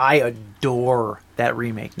now. I adore that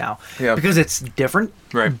remake now. Yeah. Because it's different,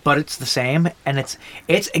 right, but it's the same, and it's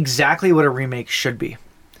exactly what a remake should be.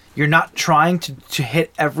 You're not trying to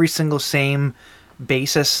hit every single same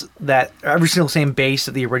base that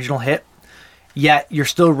the original hit. Yet you're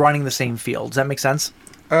still running the same field. Does that make sense?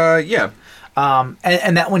 Yeah.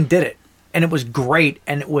 And that one did it. And it was great.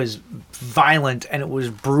 And it was violent. And it was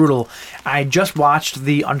brutal. I just watched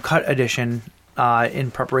the Uncut Edition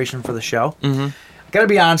in preparation for the show. Mm-hmm. I gotta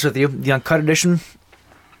be honest with you. The Uncut Edition,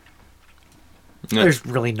 there's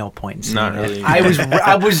really no point in seeing not it. really.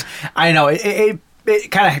 I know.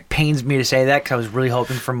 It kind of pains me to say that because I was really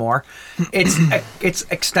hoping for more. It's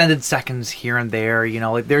extended seconds here and there. You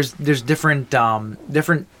know, like there's different cuts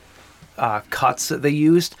that they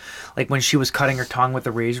used. Like when she was cutting her tongue with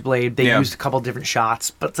the razor blade, they used a couple different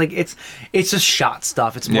shots. But it's just shot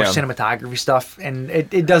stuff. It's more cinematography stuff, and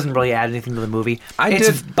it doesn't really add anything to the movie.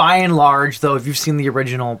 By and large, though, if you've seen the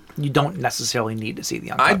original, you don't necessarily need to see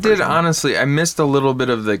the uncut version. Honestly. I missed a little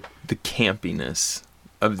bit of the campiness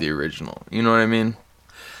of the original. You know what I mean?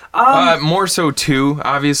 More so 2,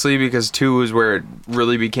 obviously, because 2 was where it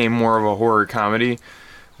really became more of a horror comedy.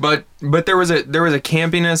 But there was a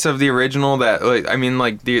campiness of the original that, like, I mean,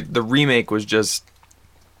 like the remake was just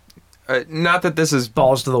not that this is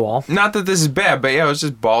balls to the wall. Not that this is bad, but yeah, it was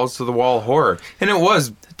just balls to the wall horror, and it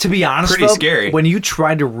was, to be honest, pretty scary. When you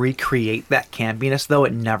try to recreate that campiness, though,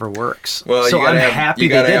 it never works. Well, so you gotta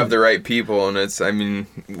have the right people, and it's, I mean,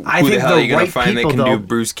 who think the hell are you gonna right find people, that can though, do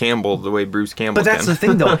Bruce Campbell the way Bruce Campbell But that's can? the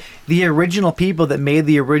thing, though. The original people that made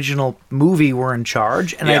the original movie were in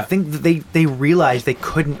charge, and I think that they realized they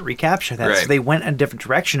couldn't recapture that, so they went in a different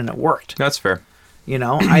direction, and it worked. That's fair. You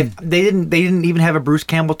know, they didn't even have a Bruce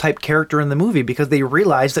Campbell type character in the movie because they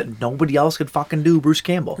realized that nobody else could fucking do Bruce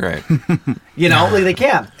Campbell. Right. You know, like they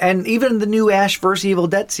can't. And even in the new Ash vs. Evil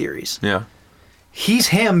Dead series, he's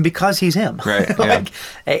him because he's him. Right. Like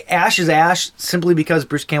Ash is Ash simply because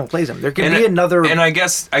Bruce Campbell plays him. There can be another. And I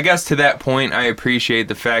guess to that point, I appreciate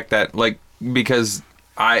the fact that, like, because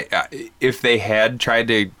if they had tried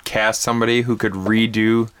to cast somebody who could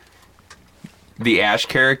redo the Ash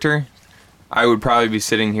character, I would probably be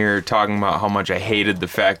sitting here talking about how much I hated the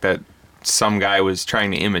fact that some guy was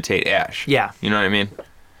trying to imitate Ash. Yeah. You know what I mean?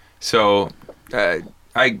 So I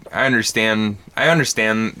understand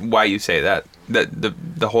why you say that. That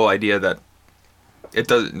the whole idea that it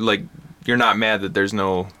does, like, you're not mad that there's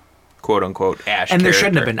no quote unquote Ash. And character. there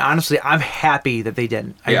shouldn't have been. Honestly, I'm happy that they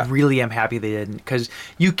didn't. I really am happy they didn't, because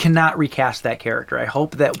you cannot recast that character. I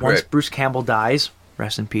hope that once Bruce Campbell dies,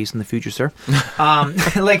 rest in peace in the future, sir.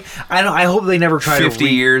 Like, I hope they never try 50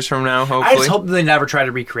 years from now, hopefully. I just hope they never try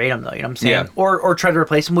to recreate him, though. You know what I'm saying? Yeah. Or try to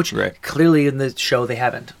replace him, which clearly in the show they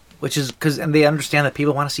haven't. Which is because, and they understand that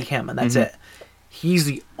people want to see him, and that's it. He's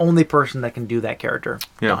the only person that can do that character.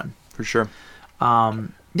 Yeah, done. For sure.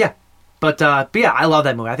 Yeah. But yeah, I love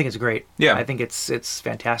that movie. I think it's great. Yeah. I think it's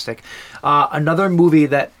fantastic. Another movie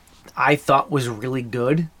that I thought was really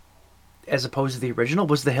good, as opposed to the original,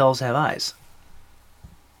 was The Hills Have Eyes.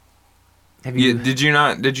 Have you? Did you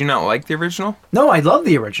not like the original? No, I love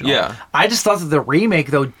the original. Yeah. I just thought that the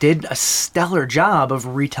remake, though, did a stellar job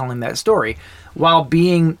of retelling that story, while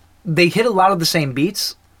they hit a lot of the same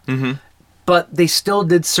beats, but they still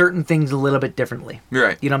did certain things a little bit differently.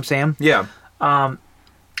 Right. You know what I'm saying? Yeah.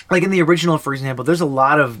 Like in the original, for example, there's a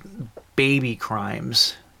lot of baby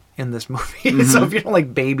crimes in this movie. So if you don't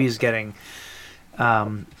like babies getting,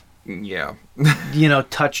 touched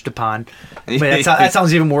upon, but that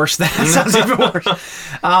sounds even worse. That sounds even worse.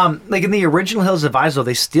 Like in the original Hills of Eyes, though,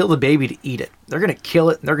 they steal the baby to eat it. They're gonna kill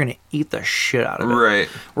it, and they're gonna eat the shit out of it. Right.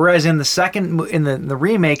 Whereas in the second, in the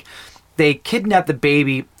remake, they kidnap the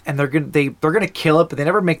baby and they're gonna kill it, but they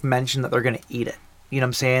never make mention that they're gonna eat it. You know what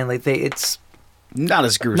I'm saying? Like it's Not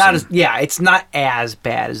as gruesome. it's not as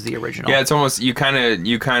bad as the original. Yeah, it's almost you kind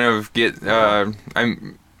of get.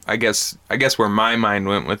 I guess where my mind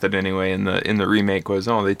went with it anyway in the remake was,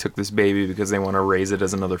 oh, they took this baby because they want to raise it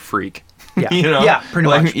as another freak. Yeah, you know? Yeah, pretty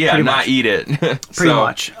much. Yeah, pretty not much. eat it. Pretty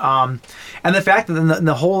much. And the fact that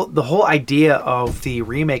the whole idea of the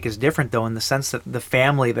remake is different, though, in the sense that the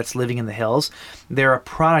family that's living in the hills, they're a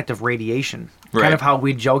product of radiation. Right. Kind of how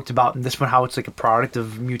we joked about in this one, how it's like a product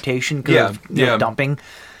of mutation because of dumping.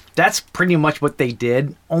 That's pretty much what they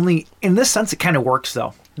did. Only in this sense, it kind of works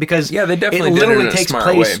though, because they definitely did it in a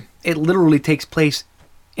smart way. It literally takes place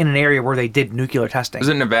in an area where they did nuclear testing. Is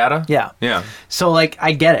it Nevada? Yeah. Yeah. So like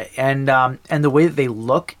I get it, and the way that they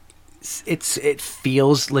look, it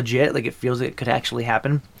feels legit. Like it feels like it could actually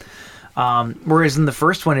happen. Whereas in the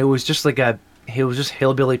first one, it was just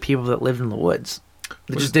hillbilly people that lived in the woods.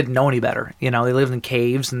 They just didn't know any better. You know, they lived in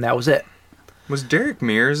caves, and that was it. Was Derek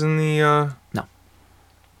Mears in the? No.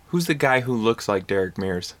 Who's the guy who looks like Derek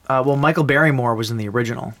Mears? Well, Michael Barrymore was in the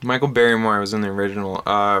original. Michael Barrymore was in the original.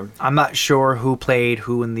 I'm not sure who played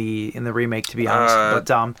who in the remake, to be honest.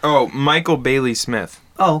 But Michael Bailey Smith.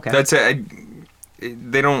 Oh, okay. That's it.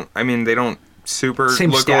 They don't super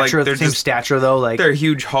same look stature. alike. They're same just, stature though. Like they're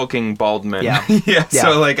huge hulking bald men. Yeah. Yeah.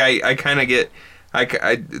 So like I kind of get.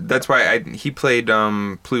 That's why he played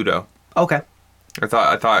Pluto. Okay. I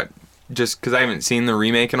thought just because I haven't seen the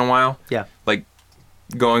remake in a while. Yeah. Like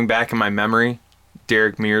going back in my memory,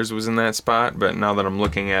 Derek Mears was in that spot. But now that I'm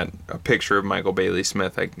looking at a picture of Michael Bailey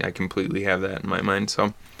Smith, I completely have that in my mind.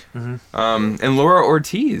 So, and Laura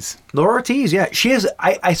Ortiz. Laura Ortiz, yeah, she is. So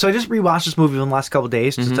I just rewatched this movie in the last couple of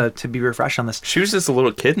days just to be refreshed on this. She was just a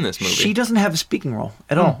little kid in this movie. She doesn't have a speaking role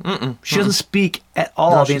at all. She doesn't speak at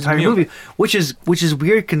all the entire movie, which is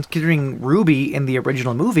weird considering Ruby in the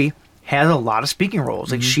original movie has a lot of speaking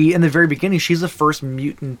roles. Like she in the very beginning, she's the first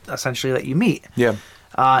mutant essentially that you meet. Yeah.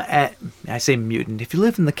 I say mutant. If you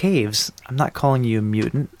live in the caves, I'm not calling you a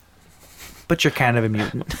mutant, but you're kind of a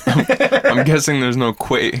mutant. I'm guessing there's no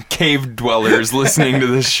cave dwellers listening to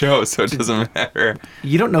this show, so it doesn't matter.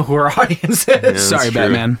 You don't know who our audience is. Yeah, Sorry, true.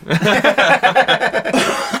 Batman.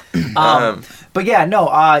 But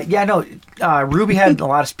Ruby had a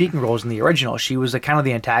lot of speaking roles in the original. She was kind of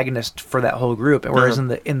the antagonist for that whole group, whereas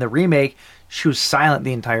in the remake, she was silent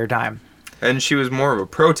the entire time. And she was more of a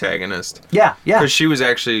protagonist. Yeah. Because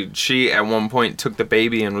she at one point took the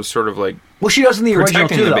baby and was sort of like. Well, she does in the original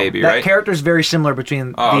protecting too. the Though. baby, that right? character is very similar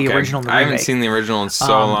between the original and the remake. I haven't seen the original in so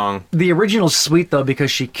long. The original's sweet though because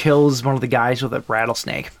she kills one of the guys with a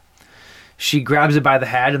rattlesnake. She grabs it by the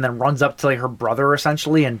head and then runs up to like her brother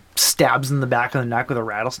essentially and stabs him in the back of the neck with a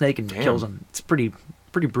rattlesnake and kills him. It's pretty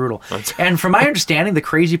brutal. And from my understanding, the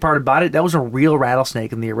crazy part about it, that was a real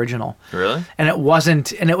rattlesnake in the original. Really? And it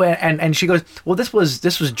wasn't. And she goes, well, this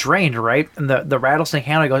was drained, right? And the rattlesnake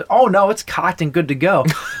handler goes, oh no, it's cocked and good to go,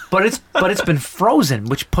 but it's been frozen,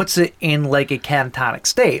 which puts it in like a catatonic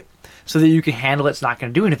state. So that you can handle it, it's not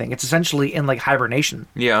going to do anything. It's essentially in like hibernation.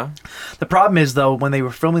 Yeah. The problem is though, when they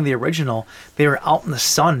were filming the original, they were out in the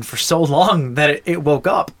sun for so long that it woke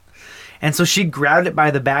up. And so she grabbed it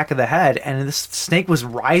by the back of the head, and this snake was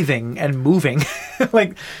writhing and moving.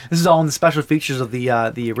 Like this is all in the special features of the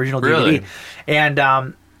original DVD. Really?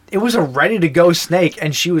 And it was a ready to go snake,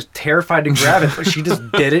 and she was terrified to grab it, but she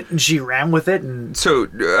just did it and she ran with it. And so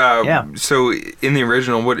So in the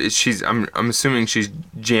original, what is I'm assuming she's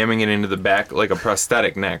jamming it into the back like a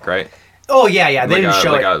prosthetic neck, right? Oh yeah. They didn't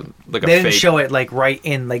show it. They didn't show it like right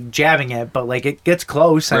in like jabbing it, but like it gets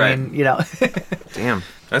close. I mean, you know. Damn,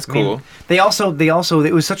 that's cool. I mean, they also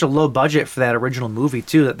it was such a low budget for that original movie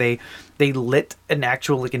too that they lit an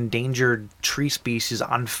actual like endangered tree species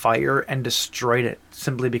on fire and destroyed it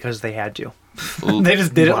simply because they had to. They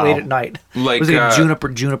just did it late at night. Like, it was like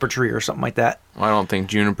a juniper tree or something like that. Well, I don't think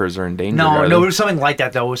junipers are endangered. No, it was something like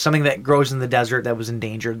that though. It was something that grows in the desert that was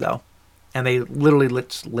endangered though. And they literally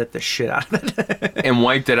lit the shit out of it. And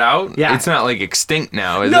wiped it out? Yeah. It's not like extinct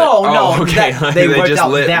now, is it? No. Okay. They wiped just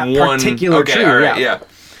out lit that one particular tree. All right, yeah.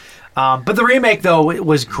 But the remake though, it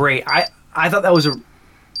was great. I thought that was a...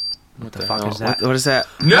 What the fuck is that? What is that?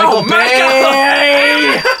 No, Michael!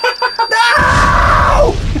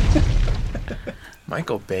 No!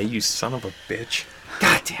 Michael Bay, you son of a bitch.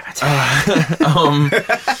 God damn it.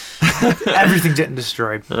 Everything's getting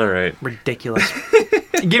destroyed. All right. Ridiculous.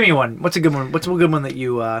 Give me one. What's a good one? What's a good one that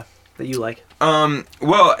you like?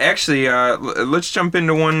 Well, actually, let's jump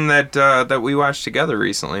into one that we watched together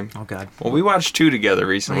recently. Oh God. Well, we watched two together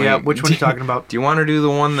recently. Yeah, which one are you talking about? Do you want to do the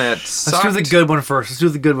one that sucked? Let's do the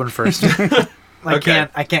good one first. I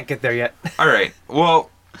can't get there yet. All right. Well,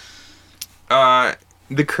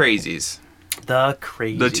 The Crazies. The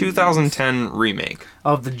Crazies. The 2010 remake.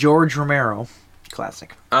 Of the George Romero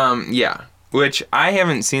classic. Yeah. Which I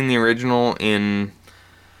haven't seen the original in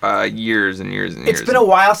years and years and years. It's been a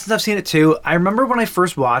while since I've seen it too. I remember when I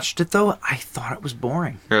first watched it though, I thought it was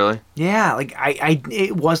boring. Really? Yeah, like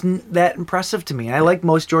it wasn't that impressive to me. I like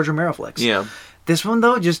most George Romero flicks. Yeah. This one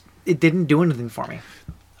though, it didn't do anything for me.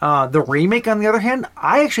 The remake, on the other hand,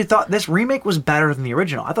 I actually thought this remake was better than the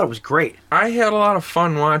original. I thought it was great. I had a lot of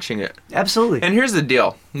fun watching it. Absolutely. And here's the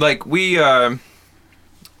deal. Like, we,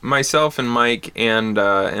 myself and Mike and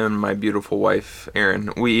my beautiful wife,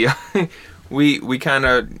 Erin, we kind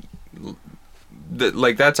of,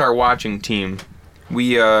 like, that's our watching team.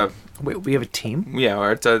 We, Wait, we have a team?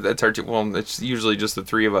 yeah, that's our team. Well, it's usually just the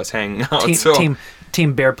three of us hanging out.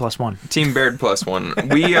 Team Baird plus one. Team Baird plus one.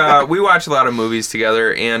 We watch a lot of movies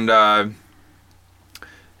together, and have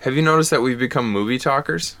you noticed that we've become movie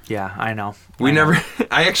talkers? Yeah, I know.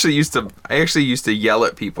 I actually used to yell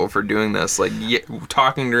at people for doing this, like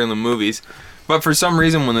talking during the movies. But for some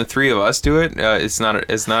reason, when the three of us do it, it's not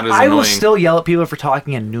as annoying. I will still yell at people for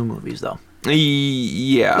talking in new movies, though.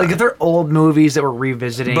 Yeah. Like if they're old movies that we're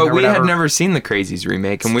revisiting. But or we whatever. had never seen the Crazies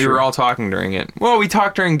remake, and we were all talking during it. Well, we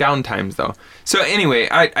talked during downtimes, though. So anyway,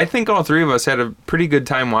 I think all three of us had a pretty good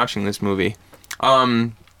time watching this movie.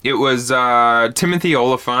 It was Timothy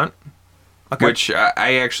Olyphant, which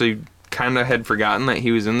I actually kind of had forgotten that he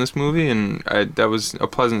was in this movie, and that was a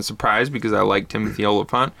pleasant surprise because I like Timothy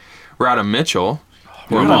Olyphant. Rhoda Mitchell.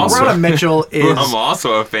 Rhoda Mitchell is. I'm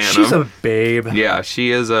also a fan of. She's a babe. Yeah,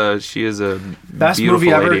 she is a Best beautiful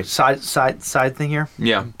movie ever. lady. Side thing here.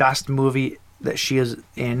 Yeah. Best movie that she is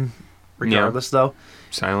in, regardless though.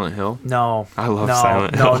 Silent Hill. No. I love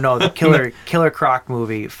Silent Hill. No, the Killer Croc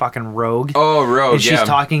movie, fucking Rogue. Oh, Rogue. And she's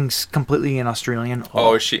talking completely in Australian.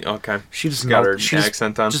 Oh, she okay. She just got her she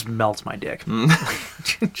accent on. Just melts my dick.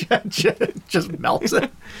 just melts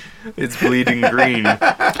it. It's bleeding green.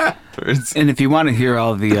 And if you want to hear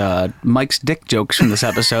all the Mike's dick jokes from this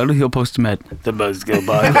episode, he'll post them at the Buzzkill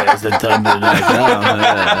Podcast at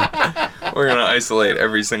Tumblr.com. We're gonna isolate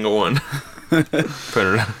every single one. Put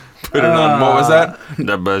it on. What was that?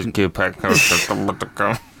 The Buzzkill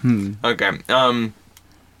Podcast. Okay.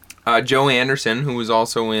 Joe Anderson, who was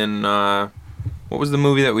also in what was the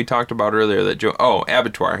movie that we talked about earlier?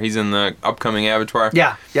 Abattoir. He's in the upcoming Abattoir.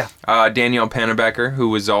 Yeah. Danielle Panabaker, who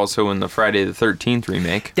was also in the Friday the 13th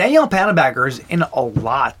remake. Danielle Panabaker is in a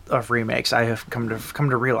lot of remakes. I have come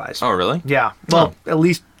to realize. Oh, really? Yeah. Well, at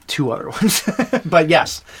least two other ones. But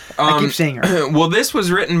yes, I keep seeing her. Well, this was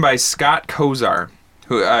written by Scott Kozar,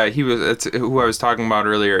 who who I was talking about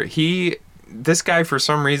earlier. This guy, for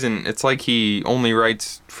some reason, it's like he only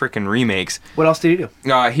writes freaking remakes. What else did he do?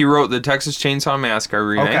 He wrote the Texas Chainsaw Massacre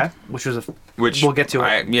remake. Okay, which we'll get to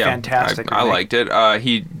it. Fantastic. I liked it.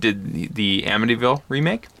 He did the Amityville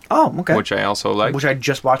remake. Oh, okay. Which I also like. Which I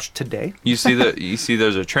just watched today. You see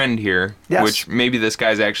there's a trend here. Yes. Which maybe this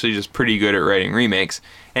guy's actually just pretty good at writing remakes.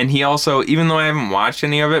 And he also, even though I haven't watched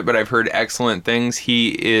any of it, but I've heard excellent things, he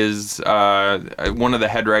is one of the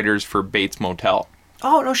head writers for Bates Motel.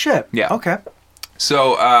 Oh, no shit. Yeah. Okay.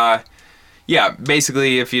 So,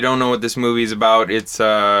 basically, if you don't know what this movie's about, it's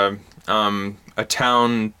a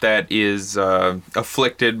town that is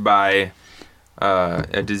afflicted by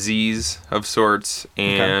a disease of sorts,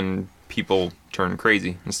 and people turn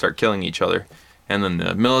crazy and start killing each other. And then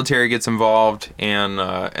the military gets involved, and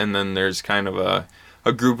then there's kind of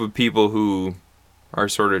a group of people who are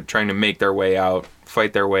sort of trying to make their way out,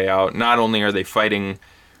 fight their way out. Not only are they fighting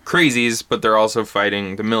crazies, but they're also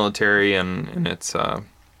fighting the military, and it's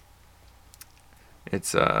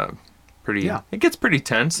pretty. Yeah. It gets pretty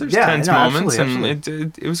tense. There's tense moments, absolutely.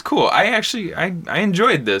 And it was cool. I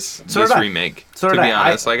enjoyed this remake. To be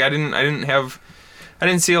honest, I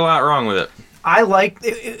didn't see a lot wrong with it. I liked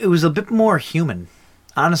it. It was a bit more human.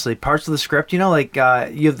 Honestly, parts of the script, you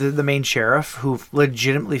have the main sheriff who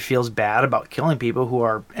legitimately feels bad about killing people who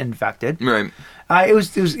are infected. Right. It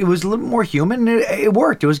was a little more human. It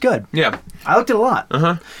worked. It was good. Yeah. I liked it a lot.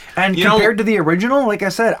 Uh-huh. And compared to the original, like I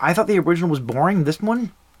said, I thought the original was boring. This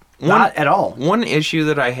one, not at all. One issue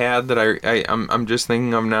that I had that I'm just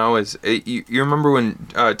thinking of now is you remember when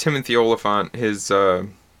Timothy Olyphant, his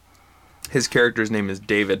character's name is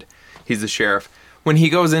David. He's the sheriff. When he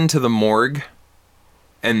goes into the morgue,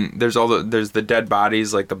 and there's the dead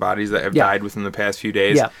bodies, like the bodies that have died within the past few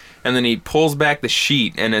days. Yeah. And then he pulls back the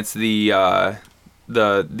sheet, and it's the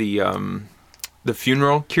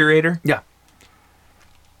funeral curator. Yeah.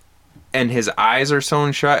 And his eyes are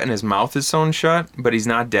sewn shut, and his mouth is sewn shut, but he's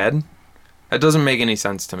not dead. That doesn't make any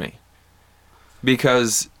sense to me,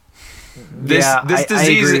 because I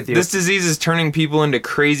agree with you. This disease is turning people into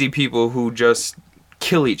crazy people who just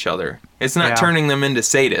kill each other. It's not turning them into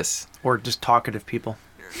sadists. Or just talkative people.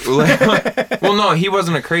 Well, no, he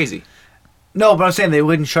wasn't a crazy. No, but I'm saying they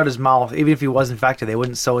wouldn't shut his mouth. Even if he was infected, they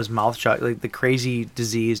wouldn't sew his mouth shut. Like, the crazy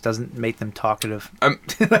disease doesn't make them talkative.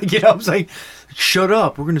 Like, you know, I'm like, shut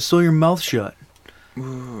up. We're going to sew your mouth shut.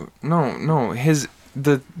 No.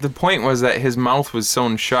 The point was that his mouth was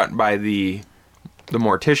sewn shut by the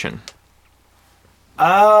mortician.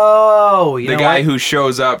 Oh, the guy who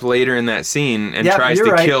shows up later in that scene and tries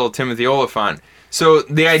to kill Timothy Oliphant. So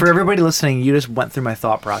the idea, for everybody listening, you just went through my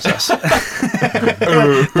thought process.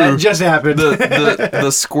 That just happened.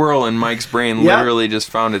 The squirrel in Mike's brain literally just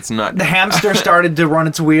found its nut. The hamster started to run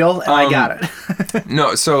its wheel, and I got it.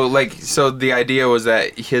 No, so the idea was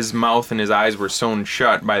that his mouth and his eyes were sewn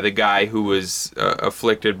shut by the guy who was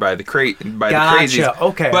afflicted by the crazies.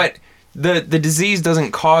 Okay, but the disease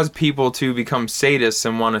doesn't cause people to become sadists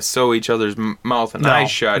and want to sew each other's mouth and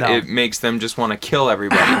eyes shut. It makes them just want to kill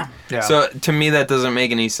everybody. So to me, that doesn't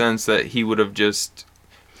make any sense that he would have just...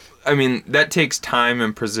 I mean, that takes time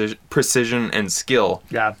and precision and skill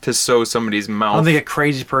to sew somebody's mouth. I don't think a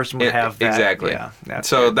crazy person would have that. Exactly. Yeah,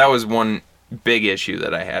 that was one big issue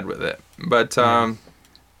that I had with it. But I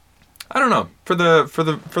don't know. For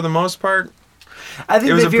the most part... I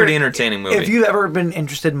think it was a pretty entertaining movie. If you've ever been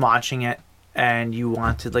interested in watching it and you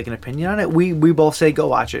wanted like an opinion on it, we both say go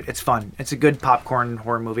watch it. It's fun. It's a good popcorn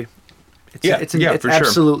horror movie. It's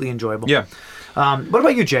absolutely enjoyable. Yeah. What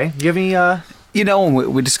about you, Jay? Do you have any? You know,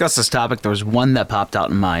 when we discussed this topic, there was one that popped out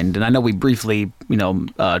in mind, and I know we briefly,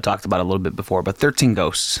 talked about it a little bit before, but 13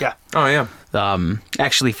 Ghosts. Yeah. Oh, yeah.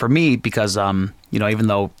 Actually, for me, because, even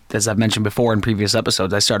though, as I've mentioned before in previous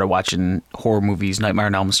episodes, I started watching horror movies, Nightmare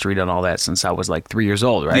on Elm Street and all that since I was like 3 years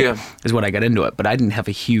old, right? Yeah. Is when I got into it. But I didn't have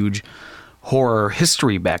a huge horror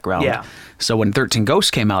history background. Yeah. So when 13 Ghosts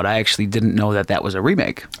came out, I actually didn't know that was a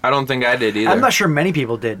remake. I don't think I did either. I'm not sure many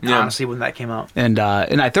people did, honestly, when that came out. And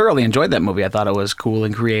I thoroughly enjoyed that movie. I thought it was cool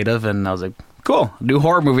and creative, and I was like, cool, new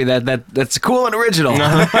horror movie that's cool and original.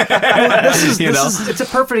 It's a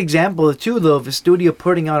perfect example, too, though, of a studio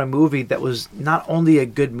putting out a movie that was not only a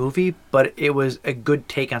good movie, but it was a good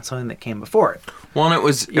take on something that came before it. Well,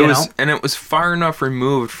 and it was far enough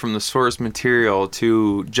removed from the source material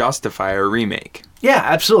to justify a remake. Yeah,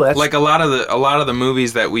 absolutely. That's... Like a lot of the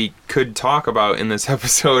movies that we could talk about in this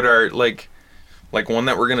episode are like one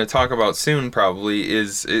that we're going to talk about soon probably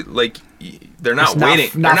is they're not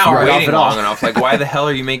waiting long enough. Like, why the hell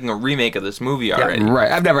are you making a remake of this movie already?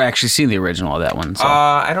 Right. I've never actually seen the original of that one. So.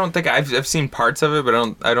 I don't think I've seen parts of it, but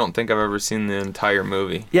I don't think I've ever seen the entire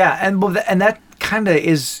movie. Yeah, and that kind of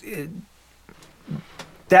is.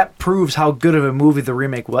 That proves how good of a movie the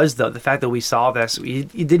remake was, though. The fact that we saw this, you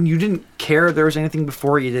didn't care if there was anything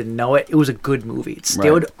before, you didn't know it. It was a good movie. It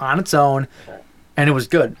stood on its own, and it was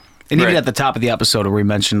good. And even at the top of the episode where we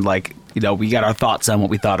mentioned, we got our thoughts on what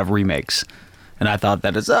we thought of remakes. And I thought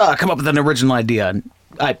that come up with an original idea.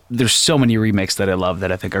 There's so many remakes that I love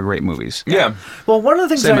that I think are great movies. Yeah. Well, one of the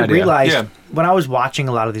things that I realized when I was watching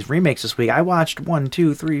a lot of these remakes this week, I watched 1,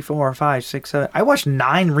 2, 3, 4, 5, 6, 7. I watched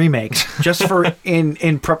 9 remakes just for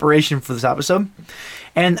in preparation for this episode.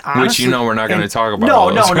 And honestly, which we're not going to talk about.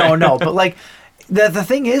 No. But the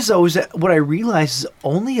thing is, though, is that what I realized is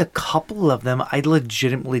only a couple of them I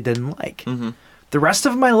legitimately didn't like. Mm-hmm. The rest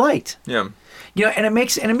of them I liked. Yeah. And it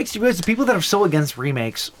makes you realize the people that are so against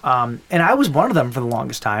remakes, and I was one of them for the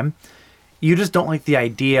longest time. You just don't like the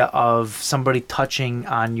idea of somebody touching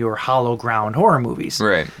on your hollow ground horror movies.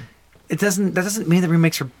 Right. That doesn't mean the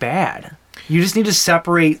remakes are bad. You just need to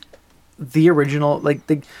separate the original.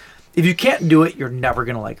 If you can't do it, you're never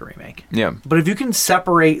gonna like a remake. Yeah. But if you can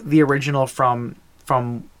separate the original from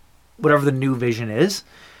whatever the new vision is,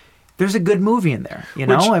 there's a good movie in there, you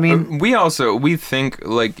know? We think,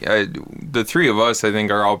 the three of us, I think,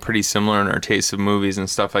 are all pretty similar in our tastes of movies and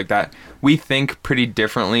stuff like that. We think pretty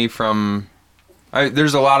differently from...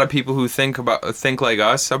 there's a lot of people who think like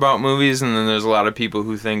us about movies, and then there's a lot of people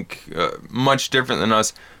who think much different than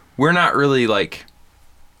us. We're not really,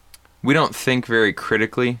 we don't think very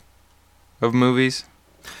critically of movies.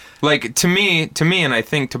 To me, and I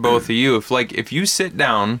think to both of you, if you sit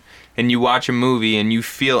down and you watch a movie and you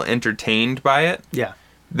feel entertained by it,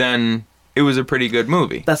 then it was a pretty good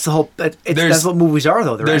movie. That's the whole. That's what movies are,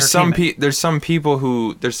 though. There's some people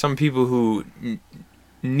who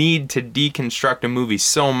need to deconstruct a movie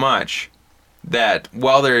so much that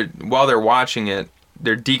while they're watching it,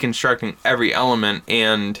 they're deconstructing every element,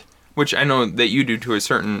 and which I know that you do to a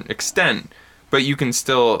certain extent, but you can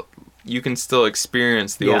still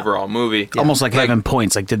experience the overall movie. Almost like having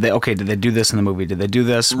points. Like, did they do this in the movie? Did they do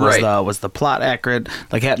this? Was the plot accurate?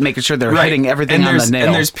 Like, making sure they're hitting everything on the nail.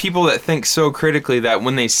 And there's people that think so critically that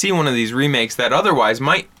when they see one of these remakes that otherwise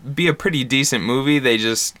might be a pretty decent movie, they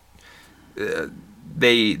just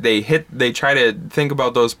they try to think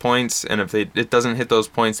about those points, and if it doesn't hit those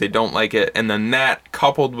points, they don't like it. And then that,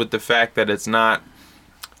 coupled with the fact that it's not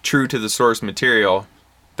true to the source material,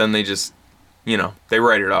 then they just, they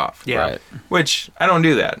write it off. Yeah. Right. Which, I don't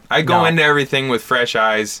do that. I go into everything with fresh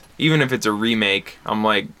eyes. Even if it's a remake, I'm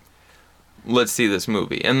like, let's see this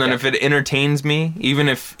movie. And then if it entertains me, even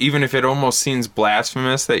if it almost seems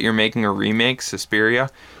blasphemous that you're making a remake, Suspiria,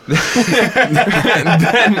 then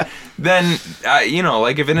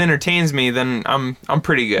like if it entertains me, then I'm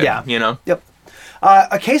pretty good. Yeah. Yep.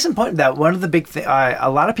 A case in point of that, one of the big things, a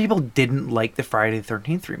lot of people didn't like the Friday the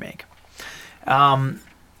 13th remake.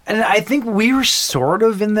 And I think we were sort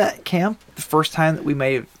of in that camp the first time that we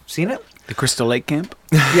may have seen it. The Crystal Lake camp?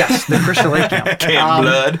 Yes, the Crystal Lake camp. Camp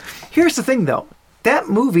Blood. Here's the thing, though. That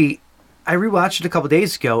movie, I rewatched it a couple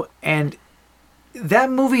days ago, and that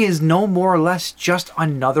movie is no more or less just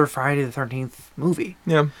another Friday the 13th movie.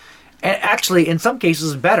 Yeah. And actually, in some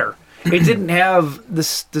cases, better. It didn't have the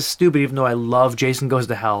stupid, even though I love Jason Goes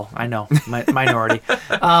to Hell. I know, minority.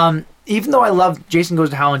 Even though I love Jason Goes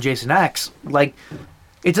to Hell and Jason X, like,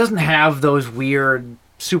 it doesn't have those weird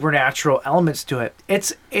supernatural elements to it.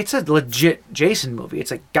 It's a legit Jason movie.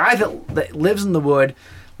 It's a guy that lives in the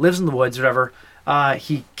woods, whatever.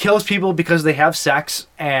 He kills people because they have sex,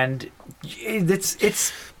 and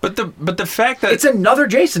it's. But the fact that it's another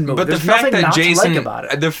Jason movie. But There's the fact nothing that not Jason, to like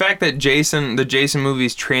about it. The fact that the Jason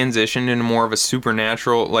movies transitioned into more of a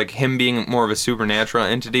supernatural, like him being more of a supernatural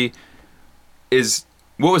entity, is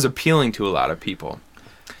what was appealing to a lot of people.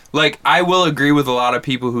 Like, I will agree with a lot of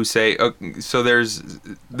people who say, so there's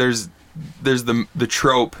the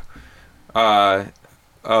trope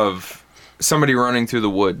of somebody running through the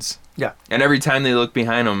woods. Yeah. And every time they look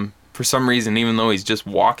behind him, for some reason, even though he's just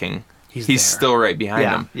walking, he's still right behind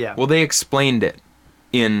them. Yeah. Well, they explained it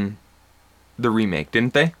in the remake,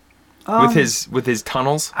 didn't they? With his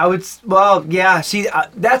tunnels. Yeah. See,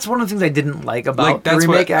 that's one of the things I didn't like about the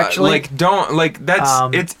remake. Actually,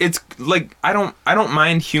 it's like I don't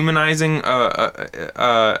mind humanizing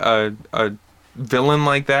a villain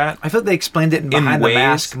like that. I thought they explained it in Behind the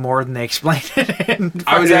Mask more than they explained it in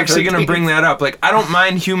I was actually going to bring that up. Like, I don't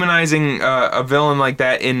mind humanizing a villain like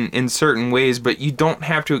that in certain ways, but you don't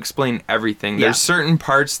have to explain everything. Yeah. There's certain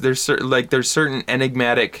parts. There's certain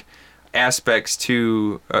enigmatic aspects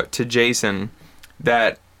to Jason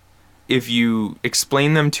that if you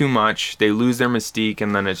explain them too much, they lose their mystique,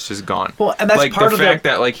 and then it's just gone. Well, and that's like part the of fact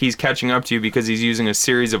that like he's catching up to you because he's using a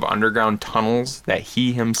series of underground tunnels that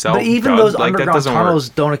he himself. But even dug. those like, underground tunnels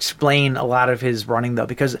don't explain a lot of his running, though,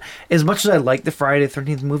 because as much as I like the Friday the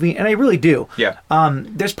 13th movie, and I really do,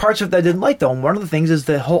 there's parts of it that I didn't like, though. And one of the things is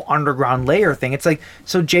the whole underground layer thing. It's like,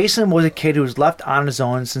 so Jason was a kid who was left on his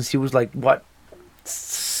own since he was like, what,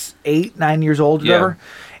 8, 9 years old, or whatever.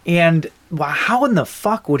 And how in the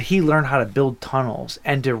fuck would he learn how to build tunnels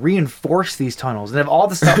and to reinforce these tunnels and have all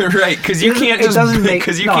the stuff? Right, because you can't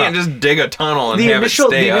just dig a tunnel and have it stay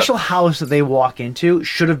the initial house that they walk into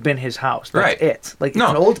should have been his house. That's it. Like, it's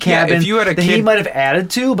an old cabin if you had a that kid, he might have added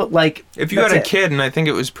to, but like, if you had a kid, and I think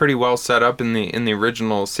it was pretty well set up in the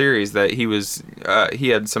original series that he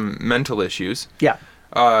had some mental issues. Yeah.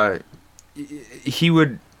 He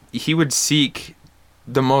would seek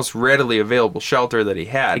the most readily available shelter that he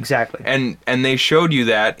had. Exactly. And they showed you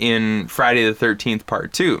that in Friday the 13th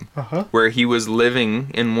Part 2, where he was living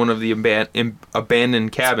in one of the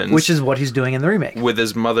abandoned cabins. Which is what he's doing in the remake. With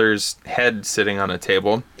his mother's head sitting on a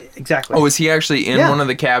table. Exactly. Oh, is he actually in one of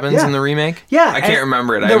the cabins in the remake? Yeah. I can't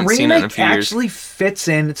remember it. I haven't seen it in a few years. The remake actually fits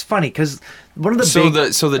in. It's funny, because one of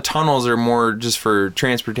the So the tunnels are more just for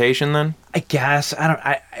transportation then? I guess. And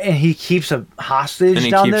he keeps a hostage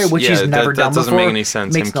down there, which he's never done before. That doesn't make any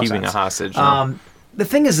sense, him keeping a hostage. No. The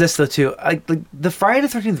thing is this, though, too. The Friday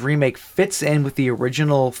the 13th remake fits in with the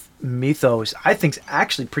original mythos, I think,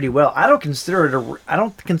 actually pretty well. I don't consider it a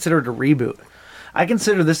reboot. I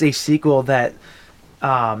consider this a sequel that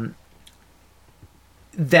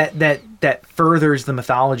that furthers the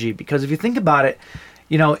mythology, because if you think about it,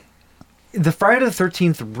 the Friday the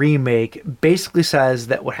 13th remake basically says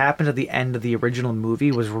that what happened at the end of the original movie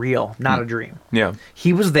was real, not a dream. Yeah.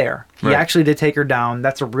 He was there. He actually did take her down.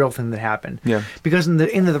 That's a real thing that happened. Yeah. Because in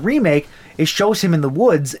the remake, it shows him in the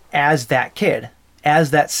woods as that kid,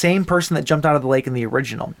 as that same person that jumped out of the lake in the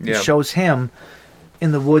original. It shows him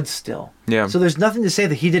in the woods still. Yeah. So there's nothing to say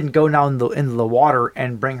that he didn't go down into the water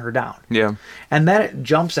and bring her down. Yeah. And then it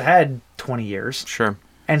jumps ahead 20 years. Sure.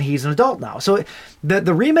 And he's an adult now. So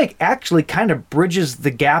the remake actually kind of bridges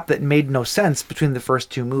the gap that made no sense between the first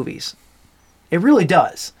two movies. It really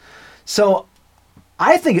does. So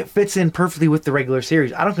I think it fits in perfectly with the regular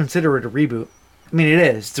series. I don't consider it a reboot. I mean, it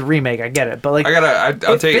is. It's a remake. I get it, but like,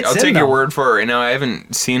 I'll take your word for it right now. I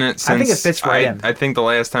haven't seen it since. I think it fits right in. I think the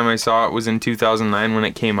last time I saw it was in 2009 when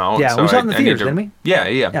it came out. Yeah, so we saw it in the theaters, didn't we?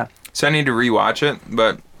 Yeah. So I need to rewatch it,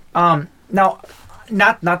 but now,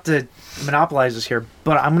 not to monopolize this here,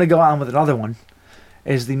 but I'm gonna go on with another one.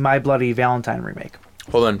 Is the My Bloody Valentine remake?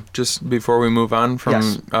 Hold on, just before we move on from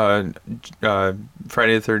Friday the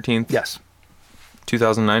 13th. Yes.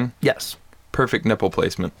 2009. Yes. Perfect nipple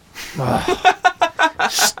placement.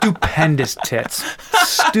 Stupendous tits.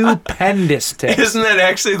 Stupendous tits. Isn't that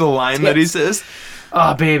actually the line that he says?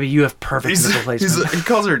 Oh, baby, you have perfect nipple placement. He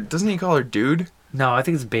calls her. Doesn't he call her dude? No, I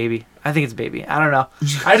think it's baby. I don't know.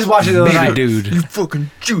 I just watched it the other night. Dude. You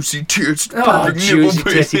fucking juicy tits. Oh, Perfect juicy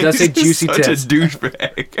nipple tits. He does say juicy Such tits. a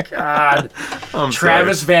douchebag. God. I'm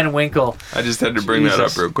Travis sorry. Van Winkle. I just had to bring that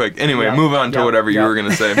Jesus. up real quick. Anyway, Yeah. move on to Yeah. whatever you Yeah. were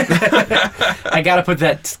gonna say. I gotta put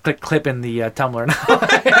that clip in the Tumblr now.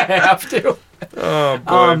 I have to. Oh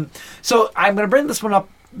boy. So I'm gonna bring this one up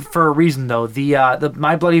for a reason though. The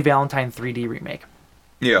My Bloody Valentine 3D remake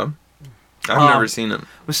Yeah. I've never seen it.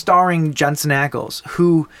 was starring Jensen Ackles,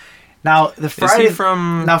 who now the Friday Is he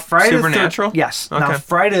from Supernatural? Yes. Okay. Now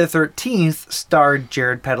Friday the 13th starred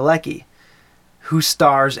Jared Padalecki, who is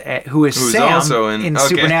Who's Sam also in- okay.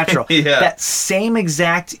 Supernatural. Yeah. That same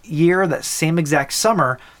exact year, that same exact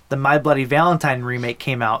summer, the My Bloody Valentine remake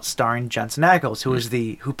came out, starring Jensen Ackles,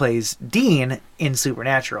 who plays Dean in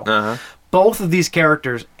Supernatural. Uh-huh. Both of these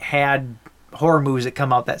characters had horror movies that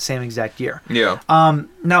come out that same exact year. Yeah.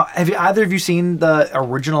 Now, have either of you seen the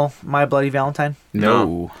original My Bloody Valentine?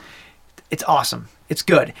 No. It's awesome. It's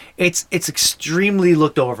good. It's extremely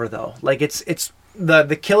looked over though. Like it's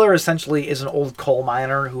the killer essentially is an old coal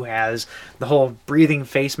miner who has the whole breathing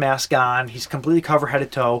face mask on. He's completely covered head to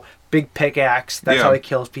toe, big pickaxe. That's Yeah. how he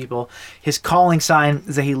kills people. His calling sign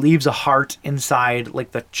is that he leaves a heart inside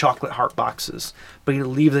like the chocolate heart boxes, but he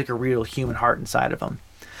leaves like a real human heart inside of him.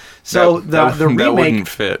 So the remake that wouldn't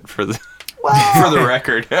fit for the Well, for the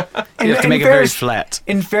record. You have to make it very flat.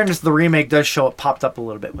 In fairness, the remake does show it popped up a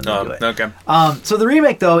little bit when they do it. Okay. So the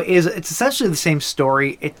remake, though, it's essentially the same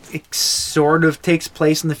story. It sort of takes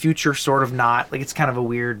place in the future, sort of not. Like, it's kind of a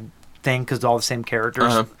weird thing because it's all the same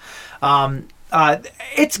characters.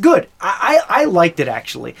 It's good. I liked it,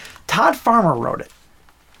 actually. Todd Farmer wrote it.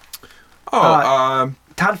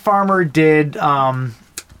 Todd Farmer did...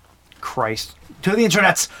 Christ. To the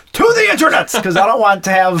internets! Because I don't want to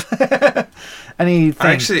have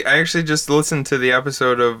anything. I actually just listened to the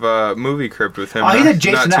episode of Movie Crypt with him. Oh, he did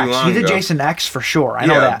Jason not too X. long He did ago. Jason X for sure. I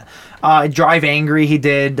know that. Drive Angry. He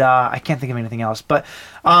did. I can't think of anything else. But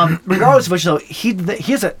regardless of which, though, he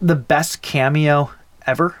has the best cameo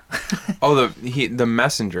ever. Oh, the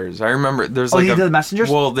Messengers. I remember. There's he did the Messengers.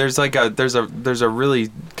 Well, there's a really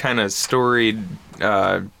kind of storied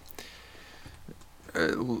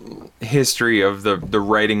history of the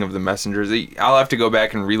writing of the Messengers. I'll have to go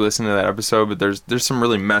back and re-listen to that episode, but there's some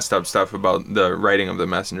really messed up stuff about the writing of the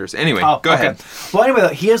Messengers. Anyway, go ahead. Well, anyway, though,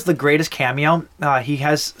 he has the greatest cameo. He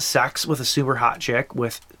has sex with a super hot chick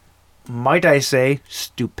with, might I say,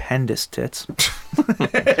 stupendous tits.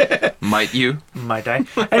 Might you? Might I?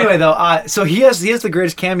 Anyway, though, so he has the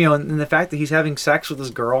greatest cameo in the fact that he's having sex with this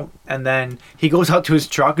girl, and then he goes out to his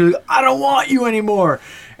truck and he's like, I don't want you anymore.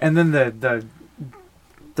 And then the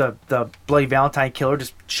Bloody Valentine killer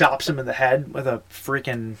just chops him in the head with a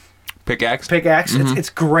freaking Pickaxe. Mm-hmm. It's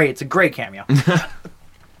great. It's a great cameo.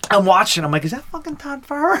 I'm watching. I'm like, is that fucking Todd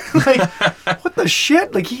Farmer? Like, what the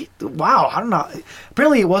shit? Like, wow. I don't know.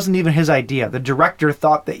 Apparently, it wasn't even his idea. The director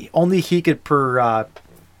thought that only he could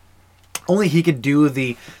do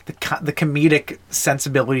the comedic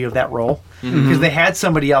sensibility of that role because they had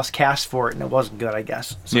somebody else cast for it and it wasn't good, I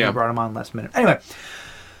guess. So they brought him on last minute. Anyway.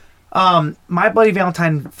 My Bloody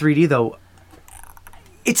Valentine 3D, though,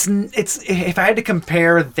 it's if I had to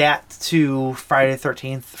compare that to Friday the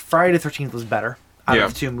 13th, Friday the 13th was better out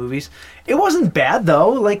of the two movies. It wasn't bad though.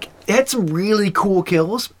 Like, it had some really cool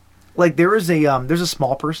kills. Like, there's a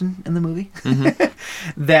small person in the movie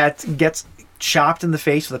that gets chopped in the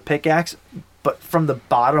face with a pickaxe, but from the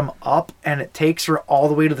bottom up, and it takes her all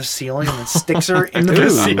the way to the ceiling and then sticks her into the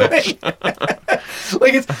ceiling.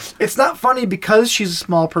 Like it's not funny because she's a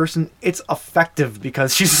small person. It's effective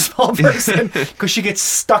because she's a small person because she gets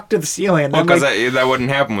stuck to the ceiling. And Well, then, because that wouldn't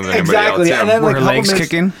happen with anybody exactly. else. And then Were like, her a couple legs minutes,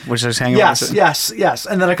 kicking? Was she hanging yes.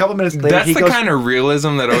 And then a couple minutes later, That's he the goes, kind of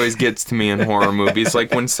realism that always gets to me in horror movies.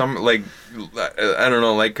 Like when some, like, I don't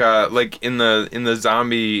know, like in the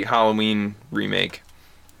zombie Halloween remake,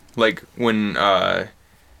 like when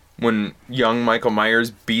young Michael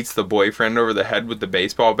Myers beats the boyfriend over the head with the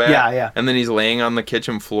baseball bat. Yeah. And then he's laying on the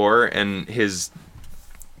kitchen floor and his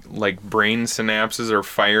like brain synapses are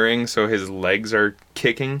firing, so his legs are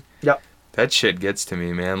kicking. Yep. That shit gets to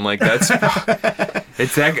me, man. Like that's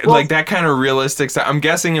it's that like that kind of realistic stuff. I'm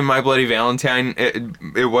guessing in My Bloody Valentine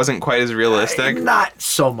it wasn't quite as realistic. Not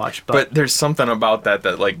so much, But there's something about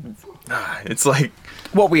that like it's like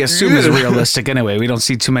What we assume is realistic anyway. We don't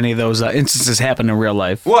see too many of those instances happen in real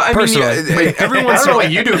life. well, I mean, I everyone's don't know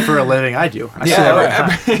what you do for a living. I do. I see that all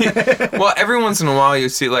the time. well, every once in a while you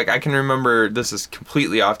see, like, I can remember, this is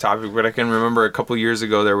completely off topic, but I can remember a couple years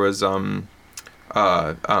ago there was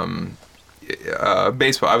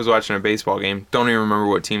baseball. I was watching a baseball game. Don't even remember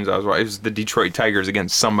what teams I was watching. It was the Detroit Tigers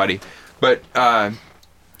against somebody, but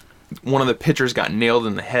one of the pitchers got nailed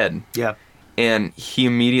in the head. Yeah. And he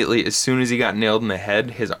immediately, as soon as he got nailed in the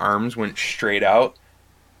head, his arms went straight out.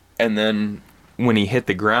 And then when he hit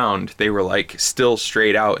the ground, they were like still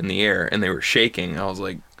straight out in the air and they were shaking. I was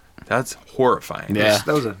like, that's horrifying. Yeah.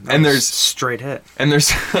 That was there's straight hit. And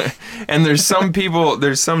there's some people,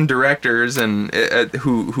 there's some directors and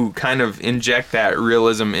who kind of inject that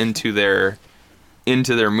realism into their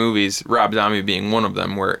movies. Rob Zombie being one of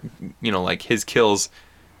them, where, you know, like his kills,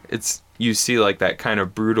 you see like that kind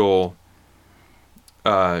of brutal.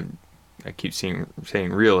 I keep saying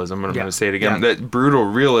realism, but I'm going to say it again. Yeah. That brutal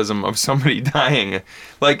realism of somebody dying,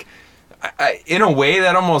 like, in a way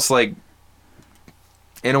that almost like,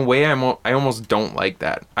 in a way I almost don't like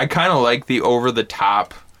that. I kind of like the over the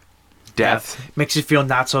top death. Yeah. Makes you feel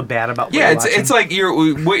not so bad about what you're watching. It's like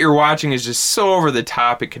what you're watching is just so over the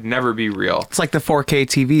top it could never be real. It's like the 4K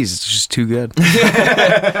TVs. It's just too good.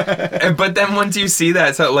 But then once you see that,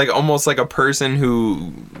 it's like almost like a person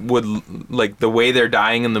who would, like, the way they're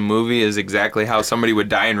dying in the movie is exactly how somebody would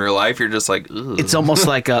die in real life. You're just like, ugh. It's almost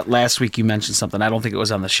like last week you mentioned something. I don't think it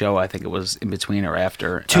was on the show. I think it was in between or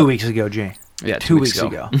after. 2 weeks ago, Jay. Yeah, 2 weeks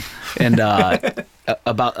ago. And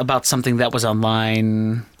about something that was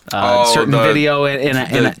online, certain video,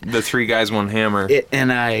 and the Three Guys One Hammer. You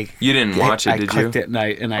didn't watch it, did you? I clicked it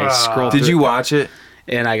and I scrolled. Did through you it, watch it?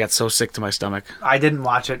 And I got so sick to my stomach. I didn't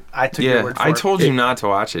watch it. I took your word for it. I told you not to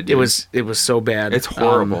watch it, dude. It was so bad. It's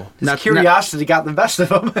horrible. Curiosity got the best of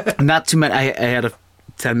them. Not too many. I had a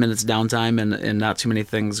 10 minutes downtime and not too many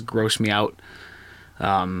things grossed me out.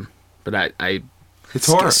 But I It's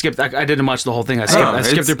horrible. Skipped. I didn't watch the whole thing. I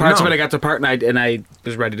skipped through parts of it. I got to part and I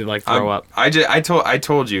was ready to like throw up. I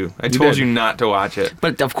told you not to watch it.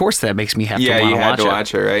 But of course that makes me have to want to watch it. Yeah, you had to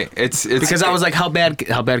watch it, right? It's because I was like, how bad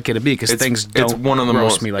can it be? Because things don't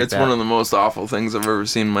roast me like that. It's one of the most awful things I've ever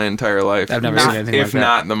seen in my entire life. I've never seen anything like that. If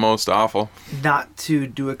not the most awful. Not to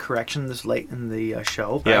do a correction this late in the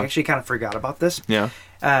show, but Yeah. I actually kind of forgot about this. Yeah.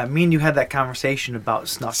 Me and you had that conversation about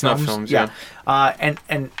snuff films. Yeah.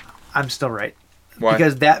 And I'm still right. Why?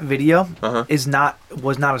 Because that video was not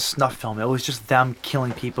a snuff film. It was just them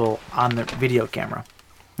killing people on the video camera.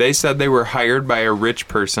 They said they were hired by a rich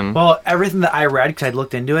person. Well, everything that I read, because I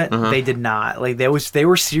looked into it, they did not. Like they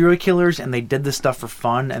were serial killers, and they did this stuff for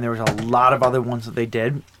fun. And there was a lot of other ones that they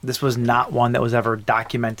did. This was not one that was ever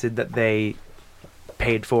documented that they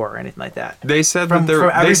paid for or anything like that. They said that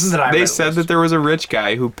there was a rich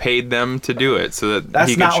guy who paid them to do it so that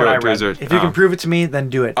he could show it to his rich. If you can prove it to me, then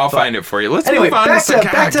do it. I'll find it for you. Let's anyway, move on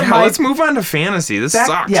let's move on to fantasy. This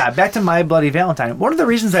sucks. Yeah, back to My Bloody Valentine. One of the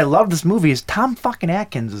reasons I love this movie is Tom fucking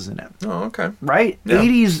Atkins is in it. Oh, okay. Right? Yeah.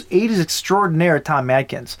 80s extraordinaire Tom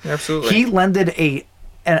Atkins. Absolutely. He lended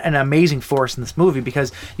an amazing force in this movie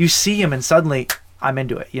because you see him and suddenly I'm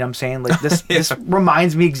into it. You know what I'm saying? Like this this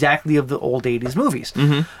reminds me exactly of the old 80s movies.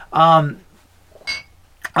 Mm-hmm.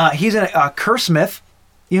 He's in Kerr Smith.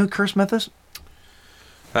 You know who Kerr Smith is?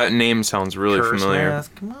 That name sounds really familiar.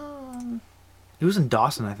 Smith. Come on. He was in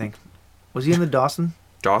Dawson, I think. Was he in the Dawson?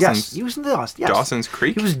 Yes, he was in the Dawson. Yes. Dawson's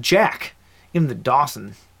Creek? He was Jack in the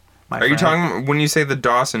Dawson. Are you talking, when you say the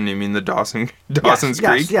Dawson, you mean the Dawson's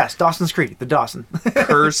Creek? Yes, Dawson's Creek, the Dawson.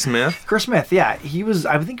 Kerr Smith? Kerr Smith, yeah. He was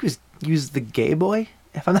the gay boy,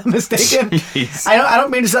 if I'm not mistaken. Jeez. I don't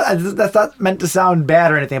mean to sound, that's not meant to sound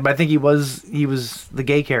bad or anything, but I think he was the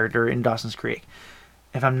gay character in Dawson's Creek,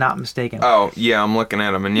 if I'm not mistaken. Oh, yeah, I'm looking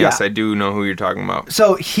at him, and yes, I do know who you're talking about.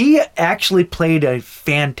 So he actually played a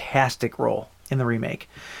fantastic role in the remake.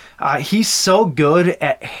 He's so good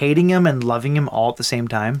at hating him and loving him all at the same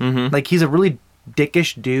time. Mm-hmm. Like, he's a really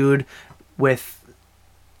dickish dude with...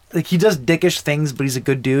 Like, he does dickish things, but he's a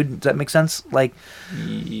good dude. Does that make sense? Like,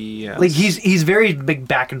 Yes. like he's very big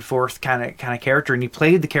back and forth kind of character, and he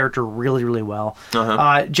played the character really, really well.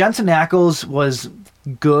 Jensen Ackles was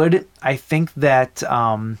good. I think that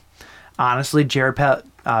honestly, Jared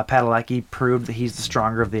Padalecki proved that he's the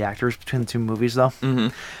stronger of the actors between the two movies, though.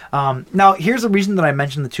 Now, here's the reason that I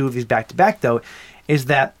mentioned the two of these back to back, though, is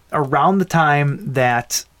that around the time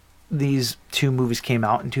that these two movies came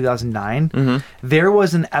out in 2009, there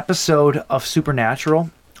was an episode of Supernatural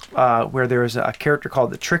where there was a character called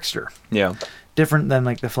the Trickster. Yeah. Different than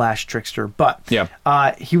like the Flash Trickster, but Yeah.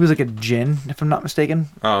 He was like a djinn, if I'm not mistaken.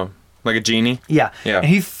 Oh, like a genie? Yeah. Yeah. And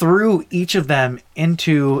he threw each of them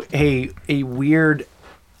into a weird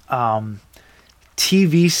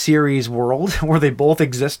TV series world where they both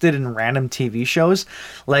existed in random TV shows.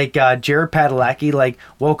 Like Jared Padalecki like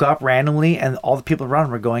woke up randomly and all the people around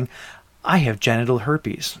him were going, I have genital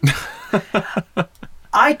herpes.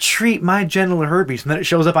 I treat my genital herpes. And then it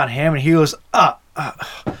shows up on him and he goes, are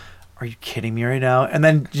you kidding me right now? And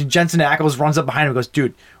then Jensen Ackles runs up behind him and goes,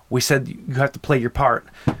 dude, we said you have to play your part.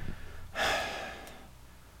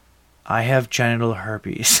 I have genital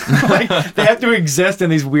herpes. Like, they have to exist in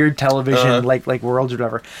these weird television like worlds or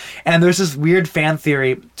whatever. And there's this weird fan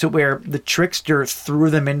theory to where the Trickster threw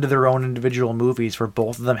them into their own individual movies where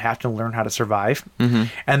both of them have to learn how to survive.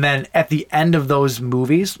 And then at the end of those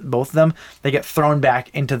movies, both of them, they get thrown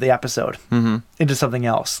back into the episode, into something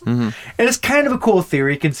else. And it's kind of a cool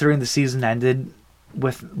theory considering the season ended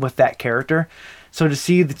with that character. So to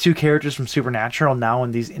see the two characters from Supernatural now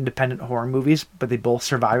in these independent horror movies, but they both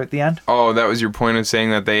survive at the end. Oh, that was your point of saying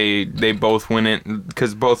that they both went in,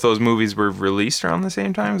 because both those movies were released around the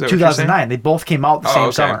same time? Is that 2009. They both came out the same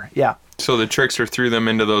okay. summer. Yeah. So the Trickster threw them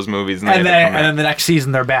into those movies, And then the next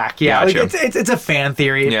season they're back. Yeah, Gotcha. like it's a fan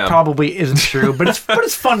theory. It Yeah. probably isn't true, but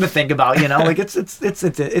it's fun to think about. You know, like it's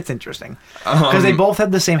interesting because they both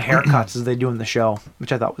had the same haircuts as they do in the show,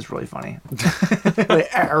 which I thought was really funny.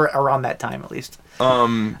 Around that time, at least.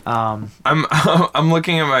 I'm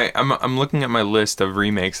looking at my list of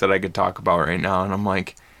remakes that I could talk about right now, and I'm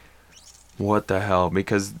like, what the hell?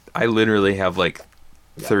 Because I literally have like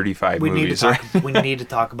 35 movies. We need to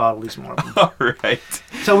talk about at least more of them. All right.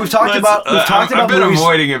 So we've talked about I've been movies.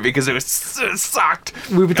 avoiding it because it sucked.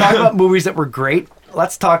 We've been talking about movies that were great.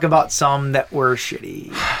 Let's talk about some that were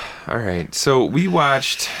shitty. All right. So we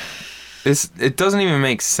watched this. It doesn't even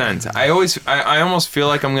make sense. I almost feel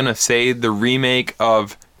like I'm gonna say the remake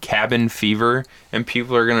of Cabin Fever, and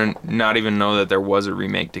people are gonna not even know that there was a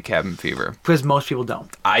remake to Cabin Fever. Because most people don't.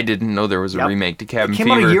 I didn't know there was a remake to Cabin Fever.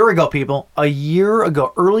 It came out a year ago, people. A year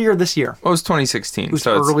ago. Earlier this year. Oh, it was 2016. It was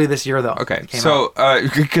early this year, though. Okay. So,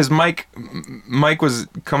 because Mike was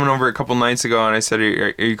coming over a couple nights ago, and I said,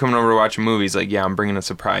 are you coming over to watch a movie? He's like, yeah, I'm bringing a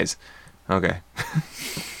surprise. Okay.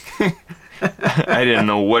 I didn't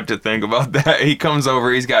know what to think about that. He comes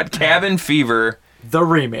over, he's got Cabin Fever, the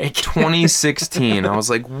remake, 2016. I was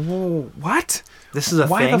like, whoa, what? This is a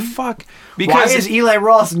Why thing? the fuck? Why is Eli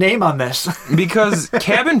Roth's name on this? Because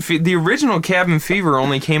the original Cabin Fever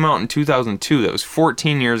only came out in 2002. That was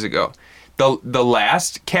 14 years ago. The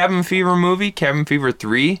last Cabin Fever movie, Cabin Fever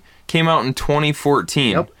 3, came out in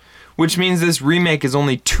 2014. Yep. Which means this remake is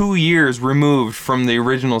only 2 years removed from the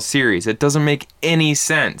original series. It doesn't make any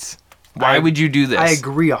sense. Why would you do this? I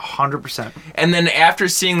agree 100%. And then after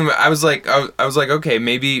seeing them, I was like, okay,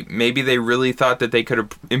 maybe they really thought that they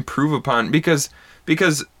could improve upon because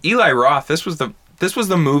Eli Roth, this was the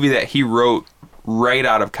movie that he wrote right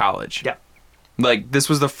out of college. Yeah. Like, this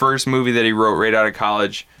was the first movie that he wrote right out of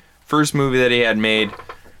college, first movie that he had made.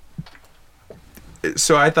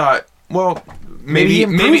 So I thought, well, maybe he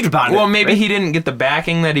didn't get the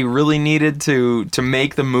backing that he really needed to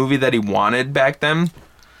make the movie that he wanted back then.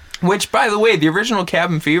 Which, by the way, the original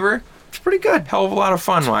Cabin Fever, it's pretty good. Hell of a lot of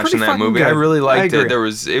fun watching that movie. Good. I really liked it.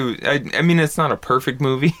 I mean, it's not a perfect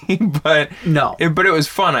movie, but it was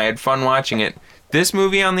fun. I had fun watching it. This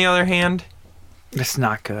movie, on the other hand, it's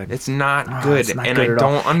not good. It's not good, it's not and good I at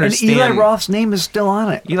all. don't understand. And Eli Roth's name is still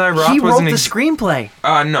on it. Eli Roth he wrote the screenplay.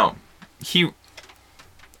 No, he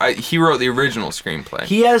wrote the original screenplay.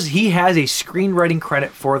 He has a screenwriting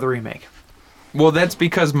credit for the remake. Well, that's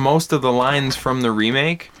because most of the lines from the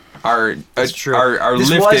remake are lifted right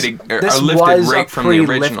from the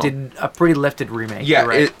original. A pretty lifted remake. Yeah,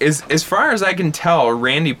 right. as far as I can tell,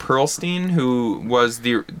 Randy Perlstein, who was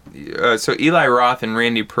so Eli Roth and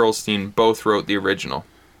Randy Perlstein both wrote the original.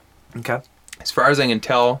 Okay. As far as I can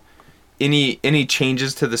tell, any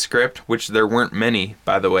changes to the script, which there weren't many,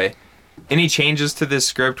 by the way, any changes to this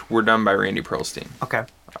script were done by Randy Perlstein. Okay.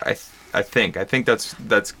 I think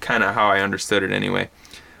that's kind of how I understood it anyway.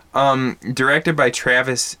 Directed by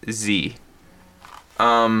Travis Z.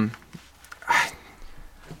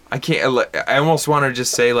 I can't. I almost want to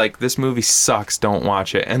just say like this movie sucks. Don't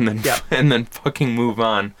watch it, and then fucking move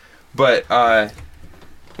on. But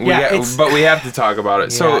we have to talk about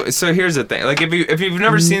it. Yeah. So here's the thing. Like if you've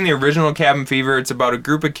never seen the original Cabin Fever, it's about a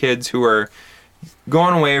group of kids who are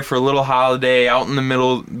going away for a little holiday out in the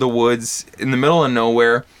middle of the woods, in the middle of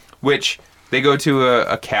nowhere, which they go to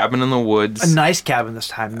a cabin in the woods. A nice cabin this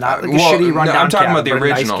time, not like a shitty rundown cabin. I'm talking about the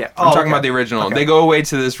original. I'm talking about the original. Okay. They go away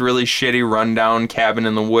to this really shitty rundown cabin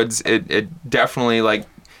in the woods. It definitely like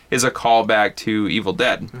is a callback to Evil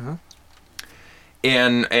Dead. Mm-hmm.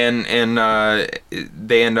 And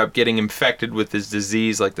they end up getting infected with this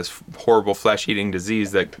disease, like this horrible flesh-eating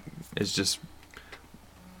disease that is just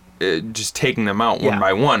taking them out one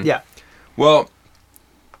by one. Yeah. Well,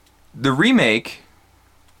 the remake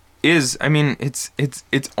is, I mean, it's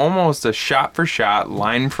almost a shot for shot,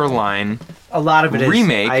 line for line. A lot of it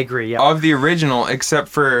remake is. I agree. Yeah. Of the original, except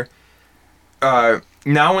for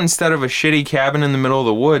now instead of a shitty cabin in the middle of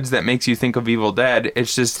the woods that makes you think of Evil Dead,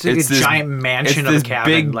 it's just it's this giant mansion of a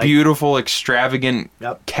cabin, big, like, beautiful, extravagant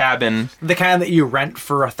cabin. The kind that you rent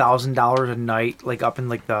for $1,000 a night, like up in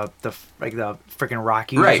like the freaking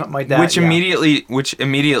Rockies or something like that. Which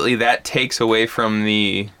immediately that takes away from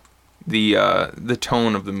the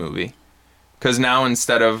tone of the movie, because now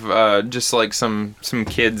instead of just like some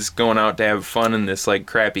kids going out to have fun in this like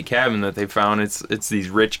crappy cabin that they found, it's these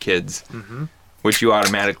rich kids, which you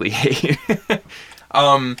automatically hate.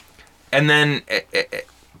 And then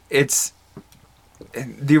it's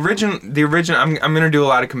the original. I'm gonna do a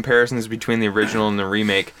lot of comparisons between the original and the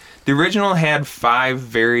remake. The original had 5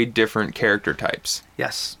 very different character types.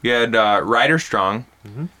 Yes. You had Ryder Strong.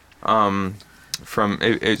 From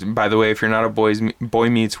by the way, if you're not a Boy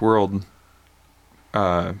Meets World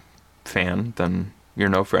fan, then you're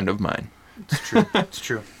no friend of mine. It's true. It's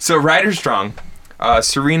true. So Ryder Strong,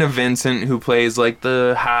 Serena Vincent, who plays like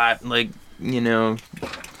the hot, like, you know,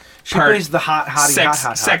 she plays the hot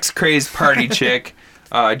sex crazed party chick.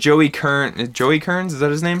 Joey Kearns, is that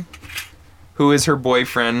his name? Who is her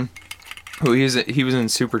boyfriend? Who he was in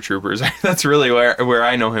Super Troopers. That's really where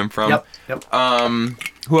I know him from. Yep.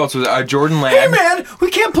 Who else was it? Jordan Ladd. Hey man,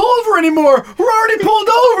 we can't pull over anymore. We're already pulled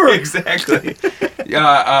over. Exactly.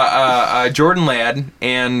 Jordan Ladd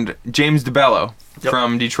and James DeBello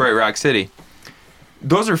from Detroit Rock City.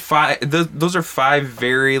 Those are 5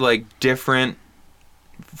 very like different,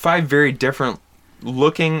 5 very different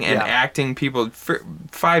looking and acting people.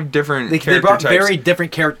 5 different character they brought types. Very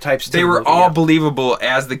different character types. They were all believable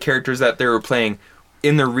as the characters that they were playing.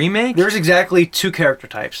 In the remake, there's exactly 2 character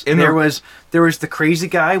types. There was the crazy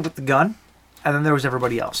guy with the gun, and then there was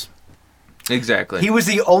everybody else. Exactly. He was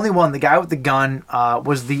the only one. The guy with the gun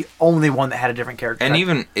was the only one that had a different character. And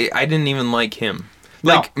type. I didn't even like him.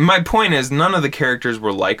 Like, my point is, none of the characters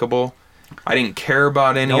were likable. I didn't care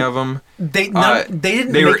about any of them. They didn't.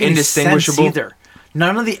 They were make any indistinguishable sense either.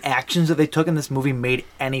 None of the actions that they took in this movie made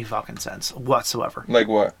any fucking sense whatsoever. Like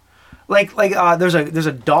what? Like there's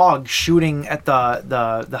a dog shooting at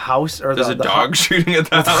the house, or there's a dog shooting at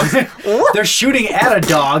the house. They're shooting at a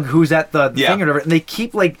dog who's at the thing or whatever, and they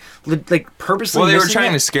keep like purposely. Well, they were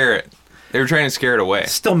trying to scare it. They were trying to scare it away.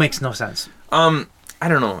 Still makes no sense. I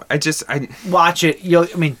don't know. I watch it.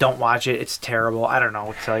 Don't watch it. It's terrible. I don't know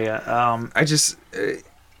what to tell you.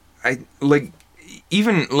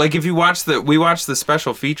 Even like if you watch we watched the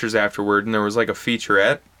special features afterward, and there was like a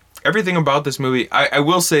featurette. Everything about this movie, I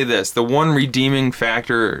will say this: the one redeeming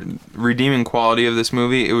quality of this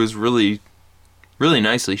movie, it was really, really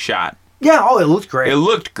nicely shot. Yeah. Oh, it looked great. It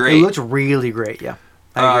looked great. It looked really great. Yeah.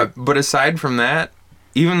 I agree. But aside from that,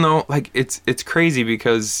 even though like it's crazy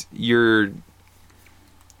because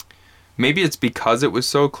maybe it's because it was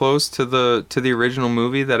so close to the original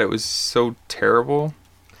movie that it was so terrible.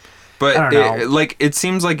 But it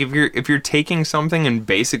seems like if you're taking something and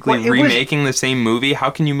basically remaking the same movie, how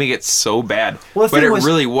can you make it so bad? But it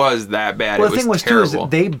really was that bad. Well, it was the thing was terrible. too is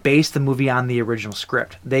they based the movie on the original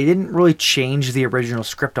script. They didn't really change the original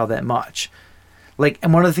script all that much. Like,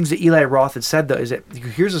 and one of the things that Eli Roth had said though is that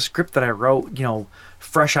here's a script that I wrote,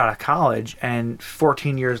 fresh out of college, and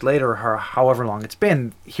 14 years later, or however long it's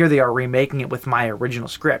been, here they are remaking it with my original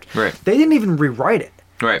script. Right. They didn't even rewrite it.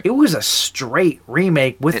 Right. It was a straight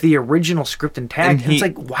remake with the original script intact. And it's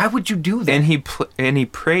like, why would you do that? And he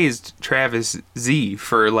praised Travis Z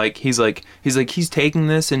for he's taking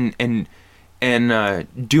this and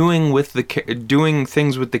doing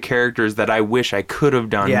things with the characters that I wish I could have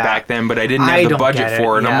done back then, but I didn't have the budget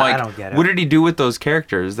for it. And I'm I don't get like, it. what did he do with those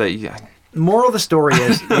characters? Moral of the story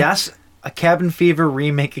is, yes, a Cabin Fever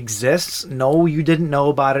remake exists. No, you didn't know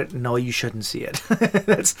about it. No, you shouldn't see it.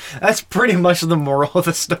 that's pretty much the moral of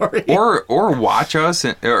the story. Or watch us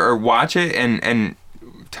or watch it and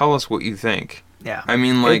tell us what you think. Yeah. I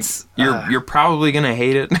mean, like, you're probably gonna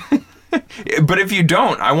hate it. But if you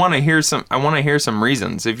don't, I want to hear some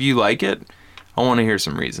reasons. If you like it, I want to hear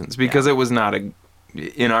some reasons, because it was not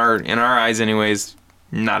in our eyes anyways,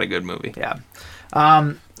 not a good movie. Yeah.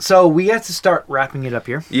 So we have to start wrapping it up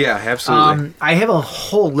here. Yeah, absolutely. I have a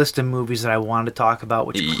whole list of movies that I wanted to talk about,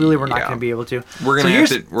 which clearly we're not going to be able to. We're gonna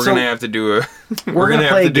have to do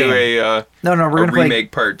a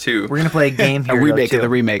remake part 2. We're gonna play a game here. A remake of the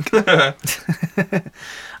remake.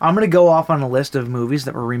 I'm gonna go off on a list of movies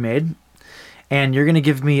that were remade, and you're gonna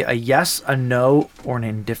give me a yes, a no, or an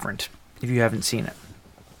indifferent if you haven't seen it.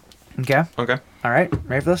 Okay. Okay. All right.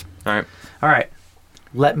 Ready for this? All right.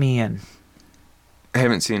 Let Me In. I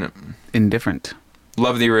haven't seen it. Indifferent.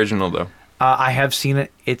 Love the original though. I have seen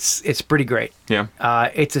it. It's pretty great. Yeah.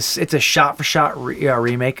 It's a shot for shot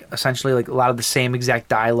remake. Essentially, like a lot of the same exact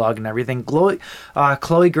dialogue and everything. Chloe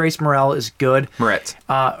Grace Moretz is good.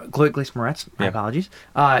 Chloe Grace Moretz. My apologies.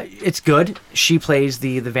 It's good. She plays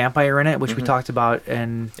the vampire in it, which we talked about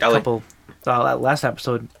in a couple last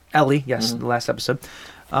episode. Ellie, yes, the last episode.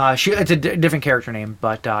 It's a different character name,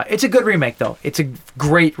 but it's a good remake though. It's a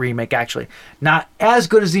great remake actually. Not as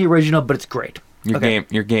good as the original, but it's great.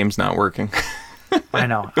 Your game's not working. I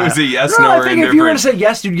know. It was a yes, no, no, I or think indifferent. if you were to say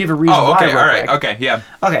yes, you'd give a reason why. Okay, real all right, quick. okay, yeah.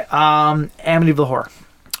 Okay, Amityville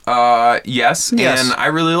Horror. Yes, and I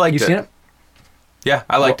really liked it. You seen it? Yeah,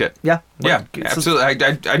 I liked it. Yeah, Yeah, absolutely.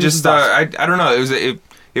 I just I don't know.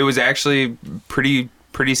 It was actually pretty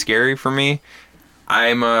scary for me.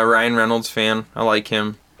 I'm a Ryan Reynolds fan. I like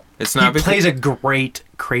him. It's not. He plays a great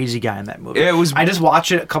crazy guy in that movie. Yeah, it was. I just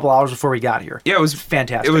watched it a couple hours before we got here. Yeah, it was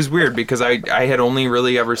fantastic. It was weird because I had only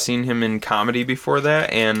really ever seen him in comedy before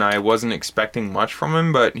that, and I wasn't expecting much from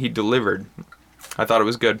him, but he delivered. I thought it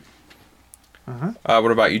was good.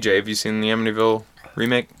 What about you, Jay? Have you seen the Amityville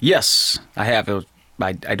remake? Yes, I have.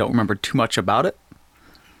 I don't remember too much about it.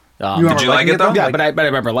 Did you like it though? Yeah, but I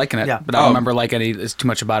remember liking it. Yeah. But I don't remember like too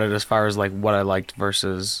much about it as far as like what I liked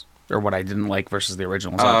versus or what I didn't like versus the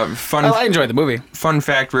original. So I enjoyed the movie. Fun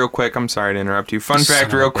fact, real quick. I'm sorry to interrupt you. Fun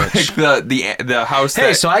fact, real quick. The house.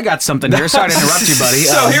 Hey, so I got something here. Sorry to interrupt you, buddy.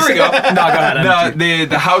 So here we go. No, go ahead.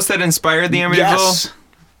 The house that inspired the Amityville. Yes.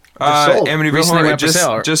 Amityville Recently Horror went for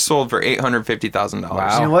sale. just sold for $850,000.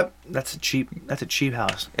 Wow. You know what? That's a cheap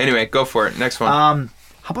house. Anyway, go for it. Next one. How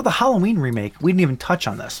about the Halloween remake? We didn't even touch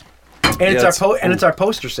on this. And it's our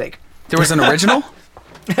poster's sake. There was an original?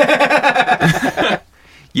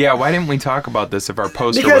 Yeah, why didn't we talk about this if our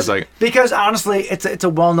poster was like... Because honestly, it's a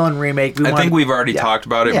well-known remake. I think we've already talked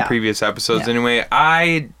about it in previous episodes anyway.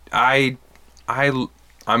 I'm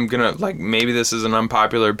gonna, like, maybe this is an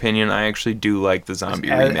unpopular opinion. I actually do like the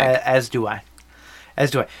zombie remake. As do I.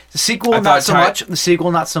 The sequel, not so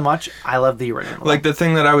much. I love the original. Like the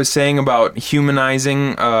thing that I was saying about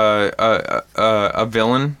humanizing a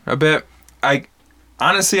villain a bit. I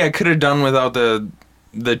could have done without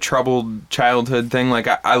the troubled childhood thing. Like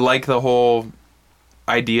I like the whole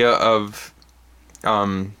idea of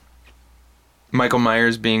Michael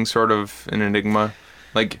Myers being sort of an enigma.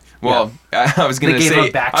 Like, well, yeah. I was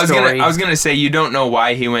gonna say you don't know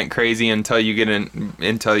why he went crazy until you get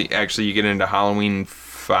into Halloween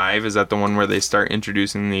 5. Is that the one where they start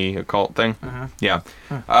introducing the occult thing? Yeah.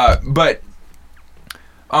 But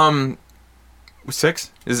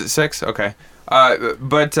 6? Is it 6? Okay.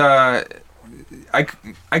 But I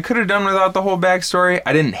could have done without the whole backstory.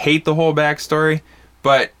 I didn't hate the whole backstory,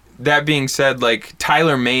 but that being said, like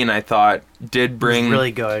Tyler Mane, I thought did bring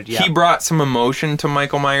really good. Yeah. He brought some emotion to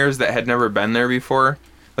Michael Myers that had never been there before.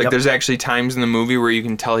 Like there's actually times in the movie where you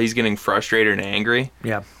can tell he's getting frustrated and angry.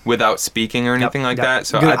 Yeah. Without speaking or anything like that.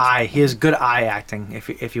 So good eye. He has good eye acting,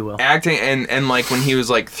 if you will. Acting and like when he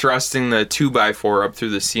was like thrusting the 2x4 up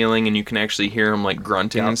through the ceiling and you can actually hear him like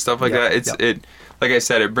grunting and stuff like that. It like I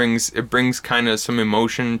said, it brings kind of some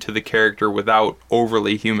emotion to the character without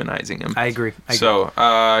overly humanizing him. I agree. So,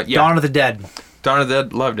 Dawn of the Dead. Dawn of the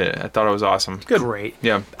Dead, loved it. I thought it was awesome. Good. Great.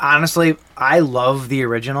 Yeah. Honestly, I love the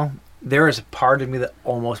original. There is a part of me that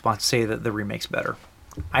almost wants to say that the remake's better.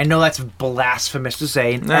 I know that's blasphemous to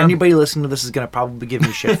say. Anybody listening to this is going to probably give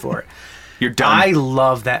me shit for it. You're dumb. I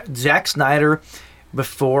love that. Zack Snyder,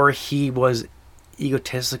 before he was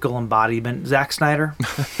egotistical embodiment Zack Snyder.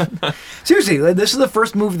 Seriously, this is the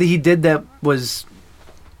first movie that he did that was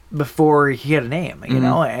before he had a name, you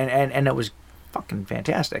know, and it was fucking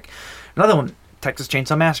fantastic. Another one, Texas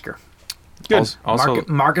Chainsaw Massacre. Good. Also,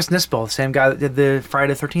 Marcus Nispel, the same guy that did the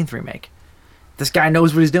Friday the 13th remake. This guy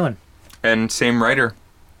knows what he's doing. and same writer.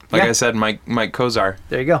 Like Yeah. I said, Mike Kozar.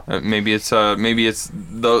 There you go. Maybe it's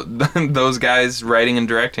those guys writing and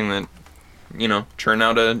directing that, you know, churn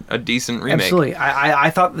out a decent remake. Absolutely. I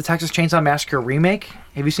thought the Texas Chainsaw Massacre remake.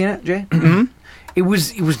 Have you seen it, Jay? Mm-hmm. It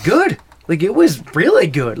was good. Like, it was really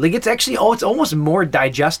good. Like, it's actually it's almost more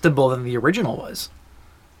digestible than the original was.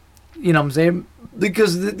 You know what I'm saying?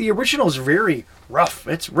 Because the original is very rough.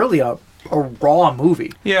 It's really a raw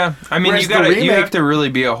movie. Yeah, I mean, Whereas you have to really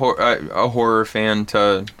be a horror fan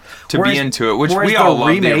to be into it, which we the all love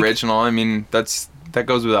remake- the original. I mean, that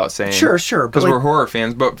goes without saying. Sure. Because But we're horror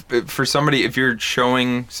fans. But for somebody, if you're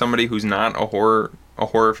showing somebody who's not a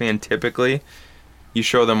horror fan, typically, you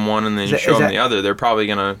show them one and then you show them the other. They're probably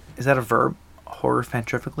gonna. Is that a verb? Horror fan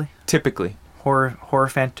typically? Typically. Horror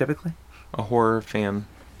fan typically? A horror fan.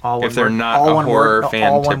 All one If they're word. not all a one horror word.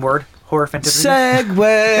 fan, All one word. Horror fan typically?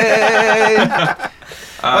 Segue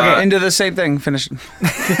Okay. into the same thing. Finish.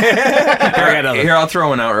 Here, I'll throw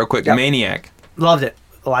one out real quick. Yep. Maniac. Loved it.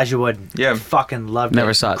 Elijah Wood. Yeah. Fucking loved it.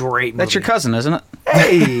 Never saw it. Great movie. That's your cousin, isn't it?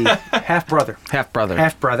 Hey! Half brother. Half brother.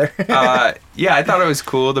 Half brother. Yeah, I thought it was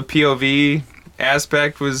coul. The POV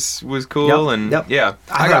aspect was cool, Yep, and yep. yeah.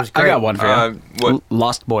 I thought it was great. I got one for you. What?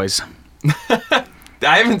 Lost Boys.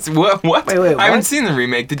 I haven't. What? Wait, I haven't what? seen the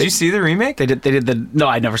remake. Did you see the remake? They did the. No,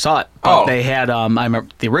 I never saw it. But Oh. they had. I remember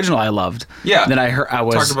the original. I loved. Yeah. Then I heard. I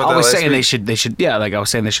was Talked about that always last saying week. they should. Yeah, like I was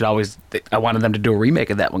saying they should always. I wanted them to do a remake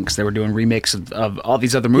of that one because they were doing remakes of all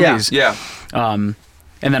these other movies. Yeah.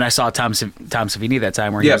 And then I saw Tom Savini that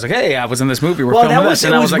time where he Yeah. was like, "Hey, I was in this movie. We're Well, filming that this," was,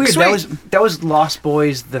 and it I was was like, weird. "Sweet." That was Lost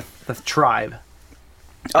Boys, the tribe.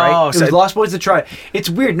 Right? Oh, it so was Lost Boys, the tribe. It's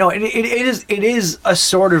weird. No, it is a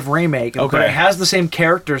sort of remake. But Okay. it has the same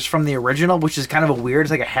characters from the original, which is kind of a weird.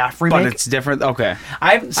 It's like a half remake. but it's different. Okay.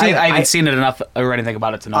 I haven't seen. I haven't seen it enough or anything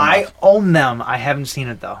about it to know. I enough. own them. I haven't seen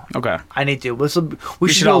it though. Okay. I need to. We should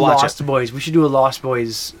should do a all watch Lost Boys. We should do a Lost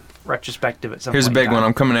Boys retrospective at some Here's a point. big in one. time.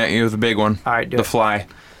 I'm coming at you with a big one. All right, do The it. Fly.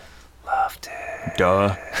 Loved it.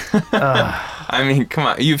 Duh. I mean, come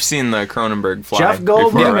on. You've seen the Cronenberg Fly. Jeff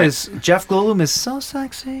before, Goldblum right? is so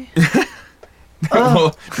sexy.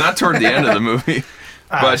 Well, not toward the end of the movie.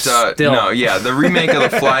 But still. no, yeah, the remake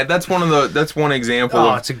of The Fly. That's one example. Oh,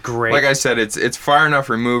 of, it's a great. Like I said, it's far enough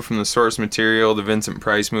removed from the source material. The Vincent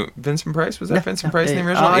Price movie. Vincent Price, was that Vincent Price in the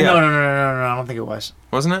original? No, I don't think it was.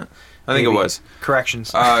 Wasn't it? I think it Maybe. was.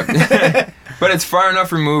 Corrections. But it's far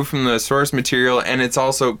enough removed from the source material, and it's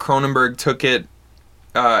also Cronenberg took it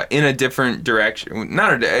in a different direction.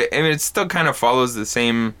 I mean, it still kind of follows the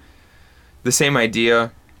same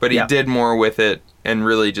idea, but he Yeah. did more with it and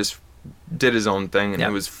really just did his own thing, and Yeah.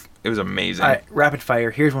 it was amazing. All right, rapid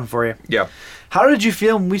fire. Here's one for you. Yeah, How did you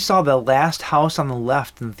feel when we saw The Last House on the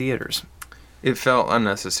Left in the theaters? it felt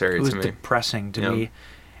unnecessary It was to me. depressing to Yeah. me.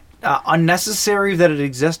 Unnecessary that it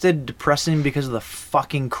existed. Depressing because of the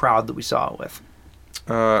fucking crowd that we saw it with.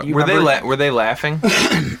 You Were remember- they laughing?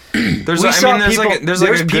 There's We saw there's people, like there's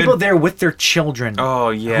a people good, there with their children. Oh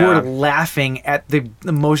Who yeah. are laughing at the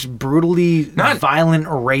most brutally Not- violent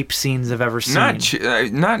rape scenes I've ever seen.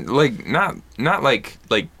 not like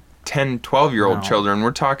 10, 12-year-old No. children.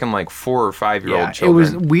 We're talking like 4 or 5-year-old yeah, children.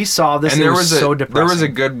 it was. We saw this. and it there was was so a depressing. there was a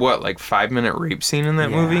good 5-minute rape scene in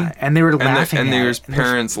that Yeah, movie, and they were laughing. and at there's it. And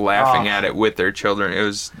parents laughing oh. at it with their children.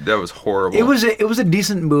 That was horrible. It was a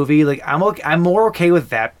decent movie. Like I'm more okay with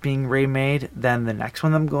that being remade than the next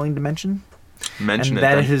one I'm going to mention. Mention And it.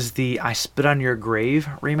 that Then. is the I Spit on Your Grave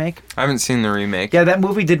remake. I haven't seen the remake. Yeah, that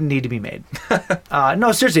movie didn't need to be made.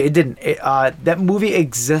 No, seriously, it didn't. That movie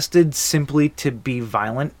existed simply to be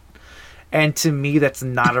violent. And to me, that's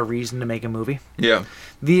not a reason to make a movie. Yeah.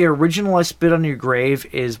 The original I Spit on Your Grave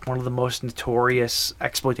is one of the most notorious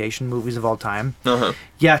exploitation movies of all time. Uh-huh.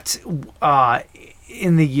 Yet,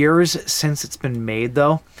 in the years since it's been made,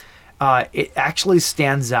 though, it actually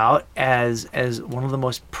stands out as one of the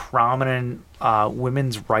most prominent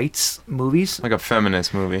women's rights movies. Like a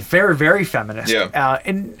feminist movie. Very, very feminist. Yeah.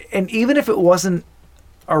 And even if it wasn't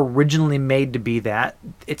originally made to be that,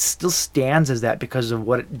 it still stands as that because of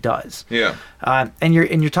what it does. Yeah. And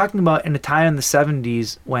you're talking about in a time in the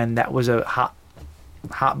 70s when that was a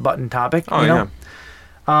hot button topic. Oh, you know?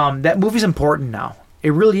 That movie's important now.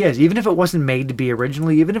 It really is. Even if it wasn't made to be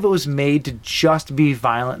originally, even if it was made to just be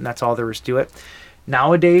violent and that's all there is to it,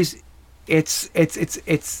 nowadays it's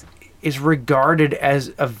regarded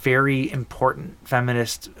as a very important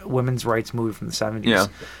feminist women's rights movie from the 70s. Yeah.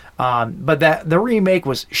 But that the remake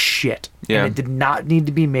was shit. Yeah. And it did not need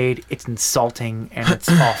to be made. It's insulting and it's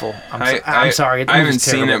awful. I'm sorry. I haven't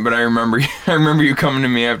seen it, but I remember you coming to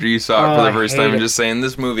me after you saw it for the first time and just saying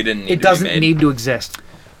this movie didn't need to be made. It doesn't need to exist.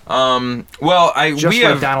 We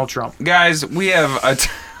have Donald Trump. Guys, we have a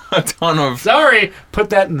ton of... Sorry,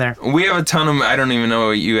 put that in there. We have a ton of... I don't even know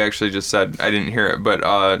what you actually just said. I didn't hear it, but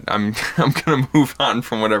I'm going to move on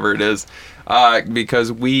from whatever it is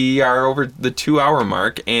because we are over the 2-hour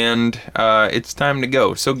mark, and it's time to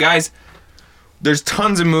go. So, guys, there's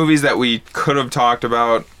tons of movies that we could have talked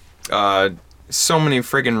about. So many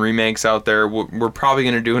friggin' remakes out there. We're probably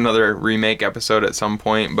going to do another remake episode at some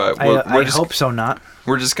point, but I hope so not.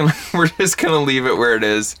 We're just gonna leave it where it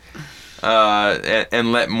is.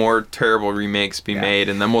 And let more terrible remakes be made,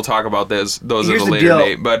 and then we'll talk about those at a later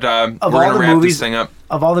date. But we're going to wrap this thing up.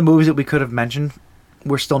 Of all the movies that we could have mentioned,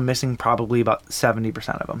 we're still missing probably about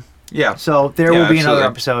 70% of them. Yeah. So there will be another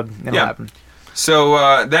episode. It'll happen.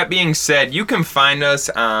 So that being said, you can find us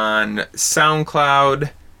on SoundCloud,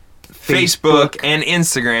 Facebook, and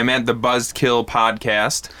Instagram at The Buzzkill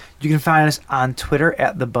Podcast. You can find us on Twitter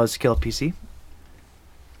at The Buzzkill PC.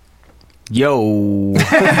 Yo.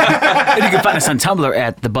 And you can find us on Tumblr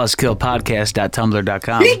at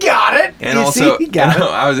thebuzzkillpodcast.tumblr.com. He got it. And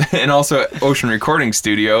also Ocean Recording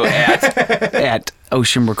Studio at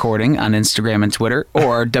Ocean Recording on Instagram and Twitter,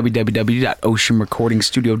 or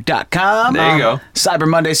www.oceanrecordingstudio.com. There you go. Cyber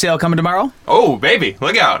Monday sale coming tomorrow. Oh, baby,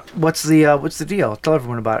 look out. What's the deal? Tell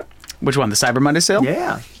everyone about it. Which one? The Cyber Monday sale?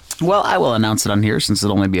 Yeah. Well, I will announce it on here since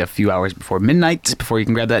it'll only be a few hours before midnight before you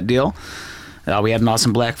can grab that deal. We had an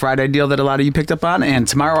awesome Black Friday deal that a lot of you picked up on, and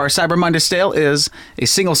tomorrow our Cyber Monday sale is a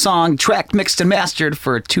single song tracked, mixed, and mastered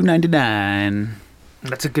for $2.99.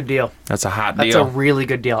 That's a good deal. That's a hot deal. That's a really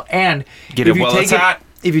good deal. And get it while it's hot.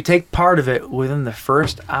 If you take part of it within the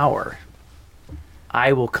first hour,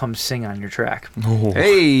 I will come sing on your track. Oh.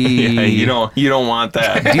 Hey, yeah, you don't want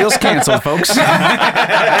that. Deal's canceled, folks. Well,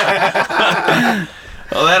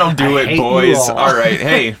 that'll do it, boys. All right,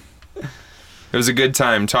 hey. It was a good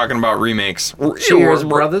time talking about remakes. Cheers,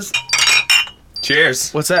 brothers.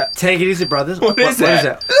 Cheers. What's that? Take it easy, brothers. What is that? What is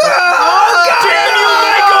that?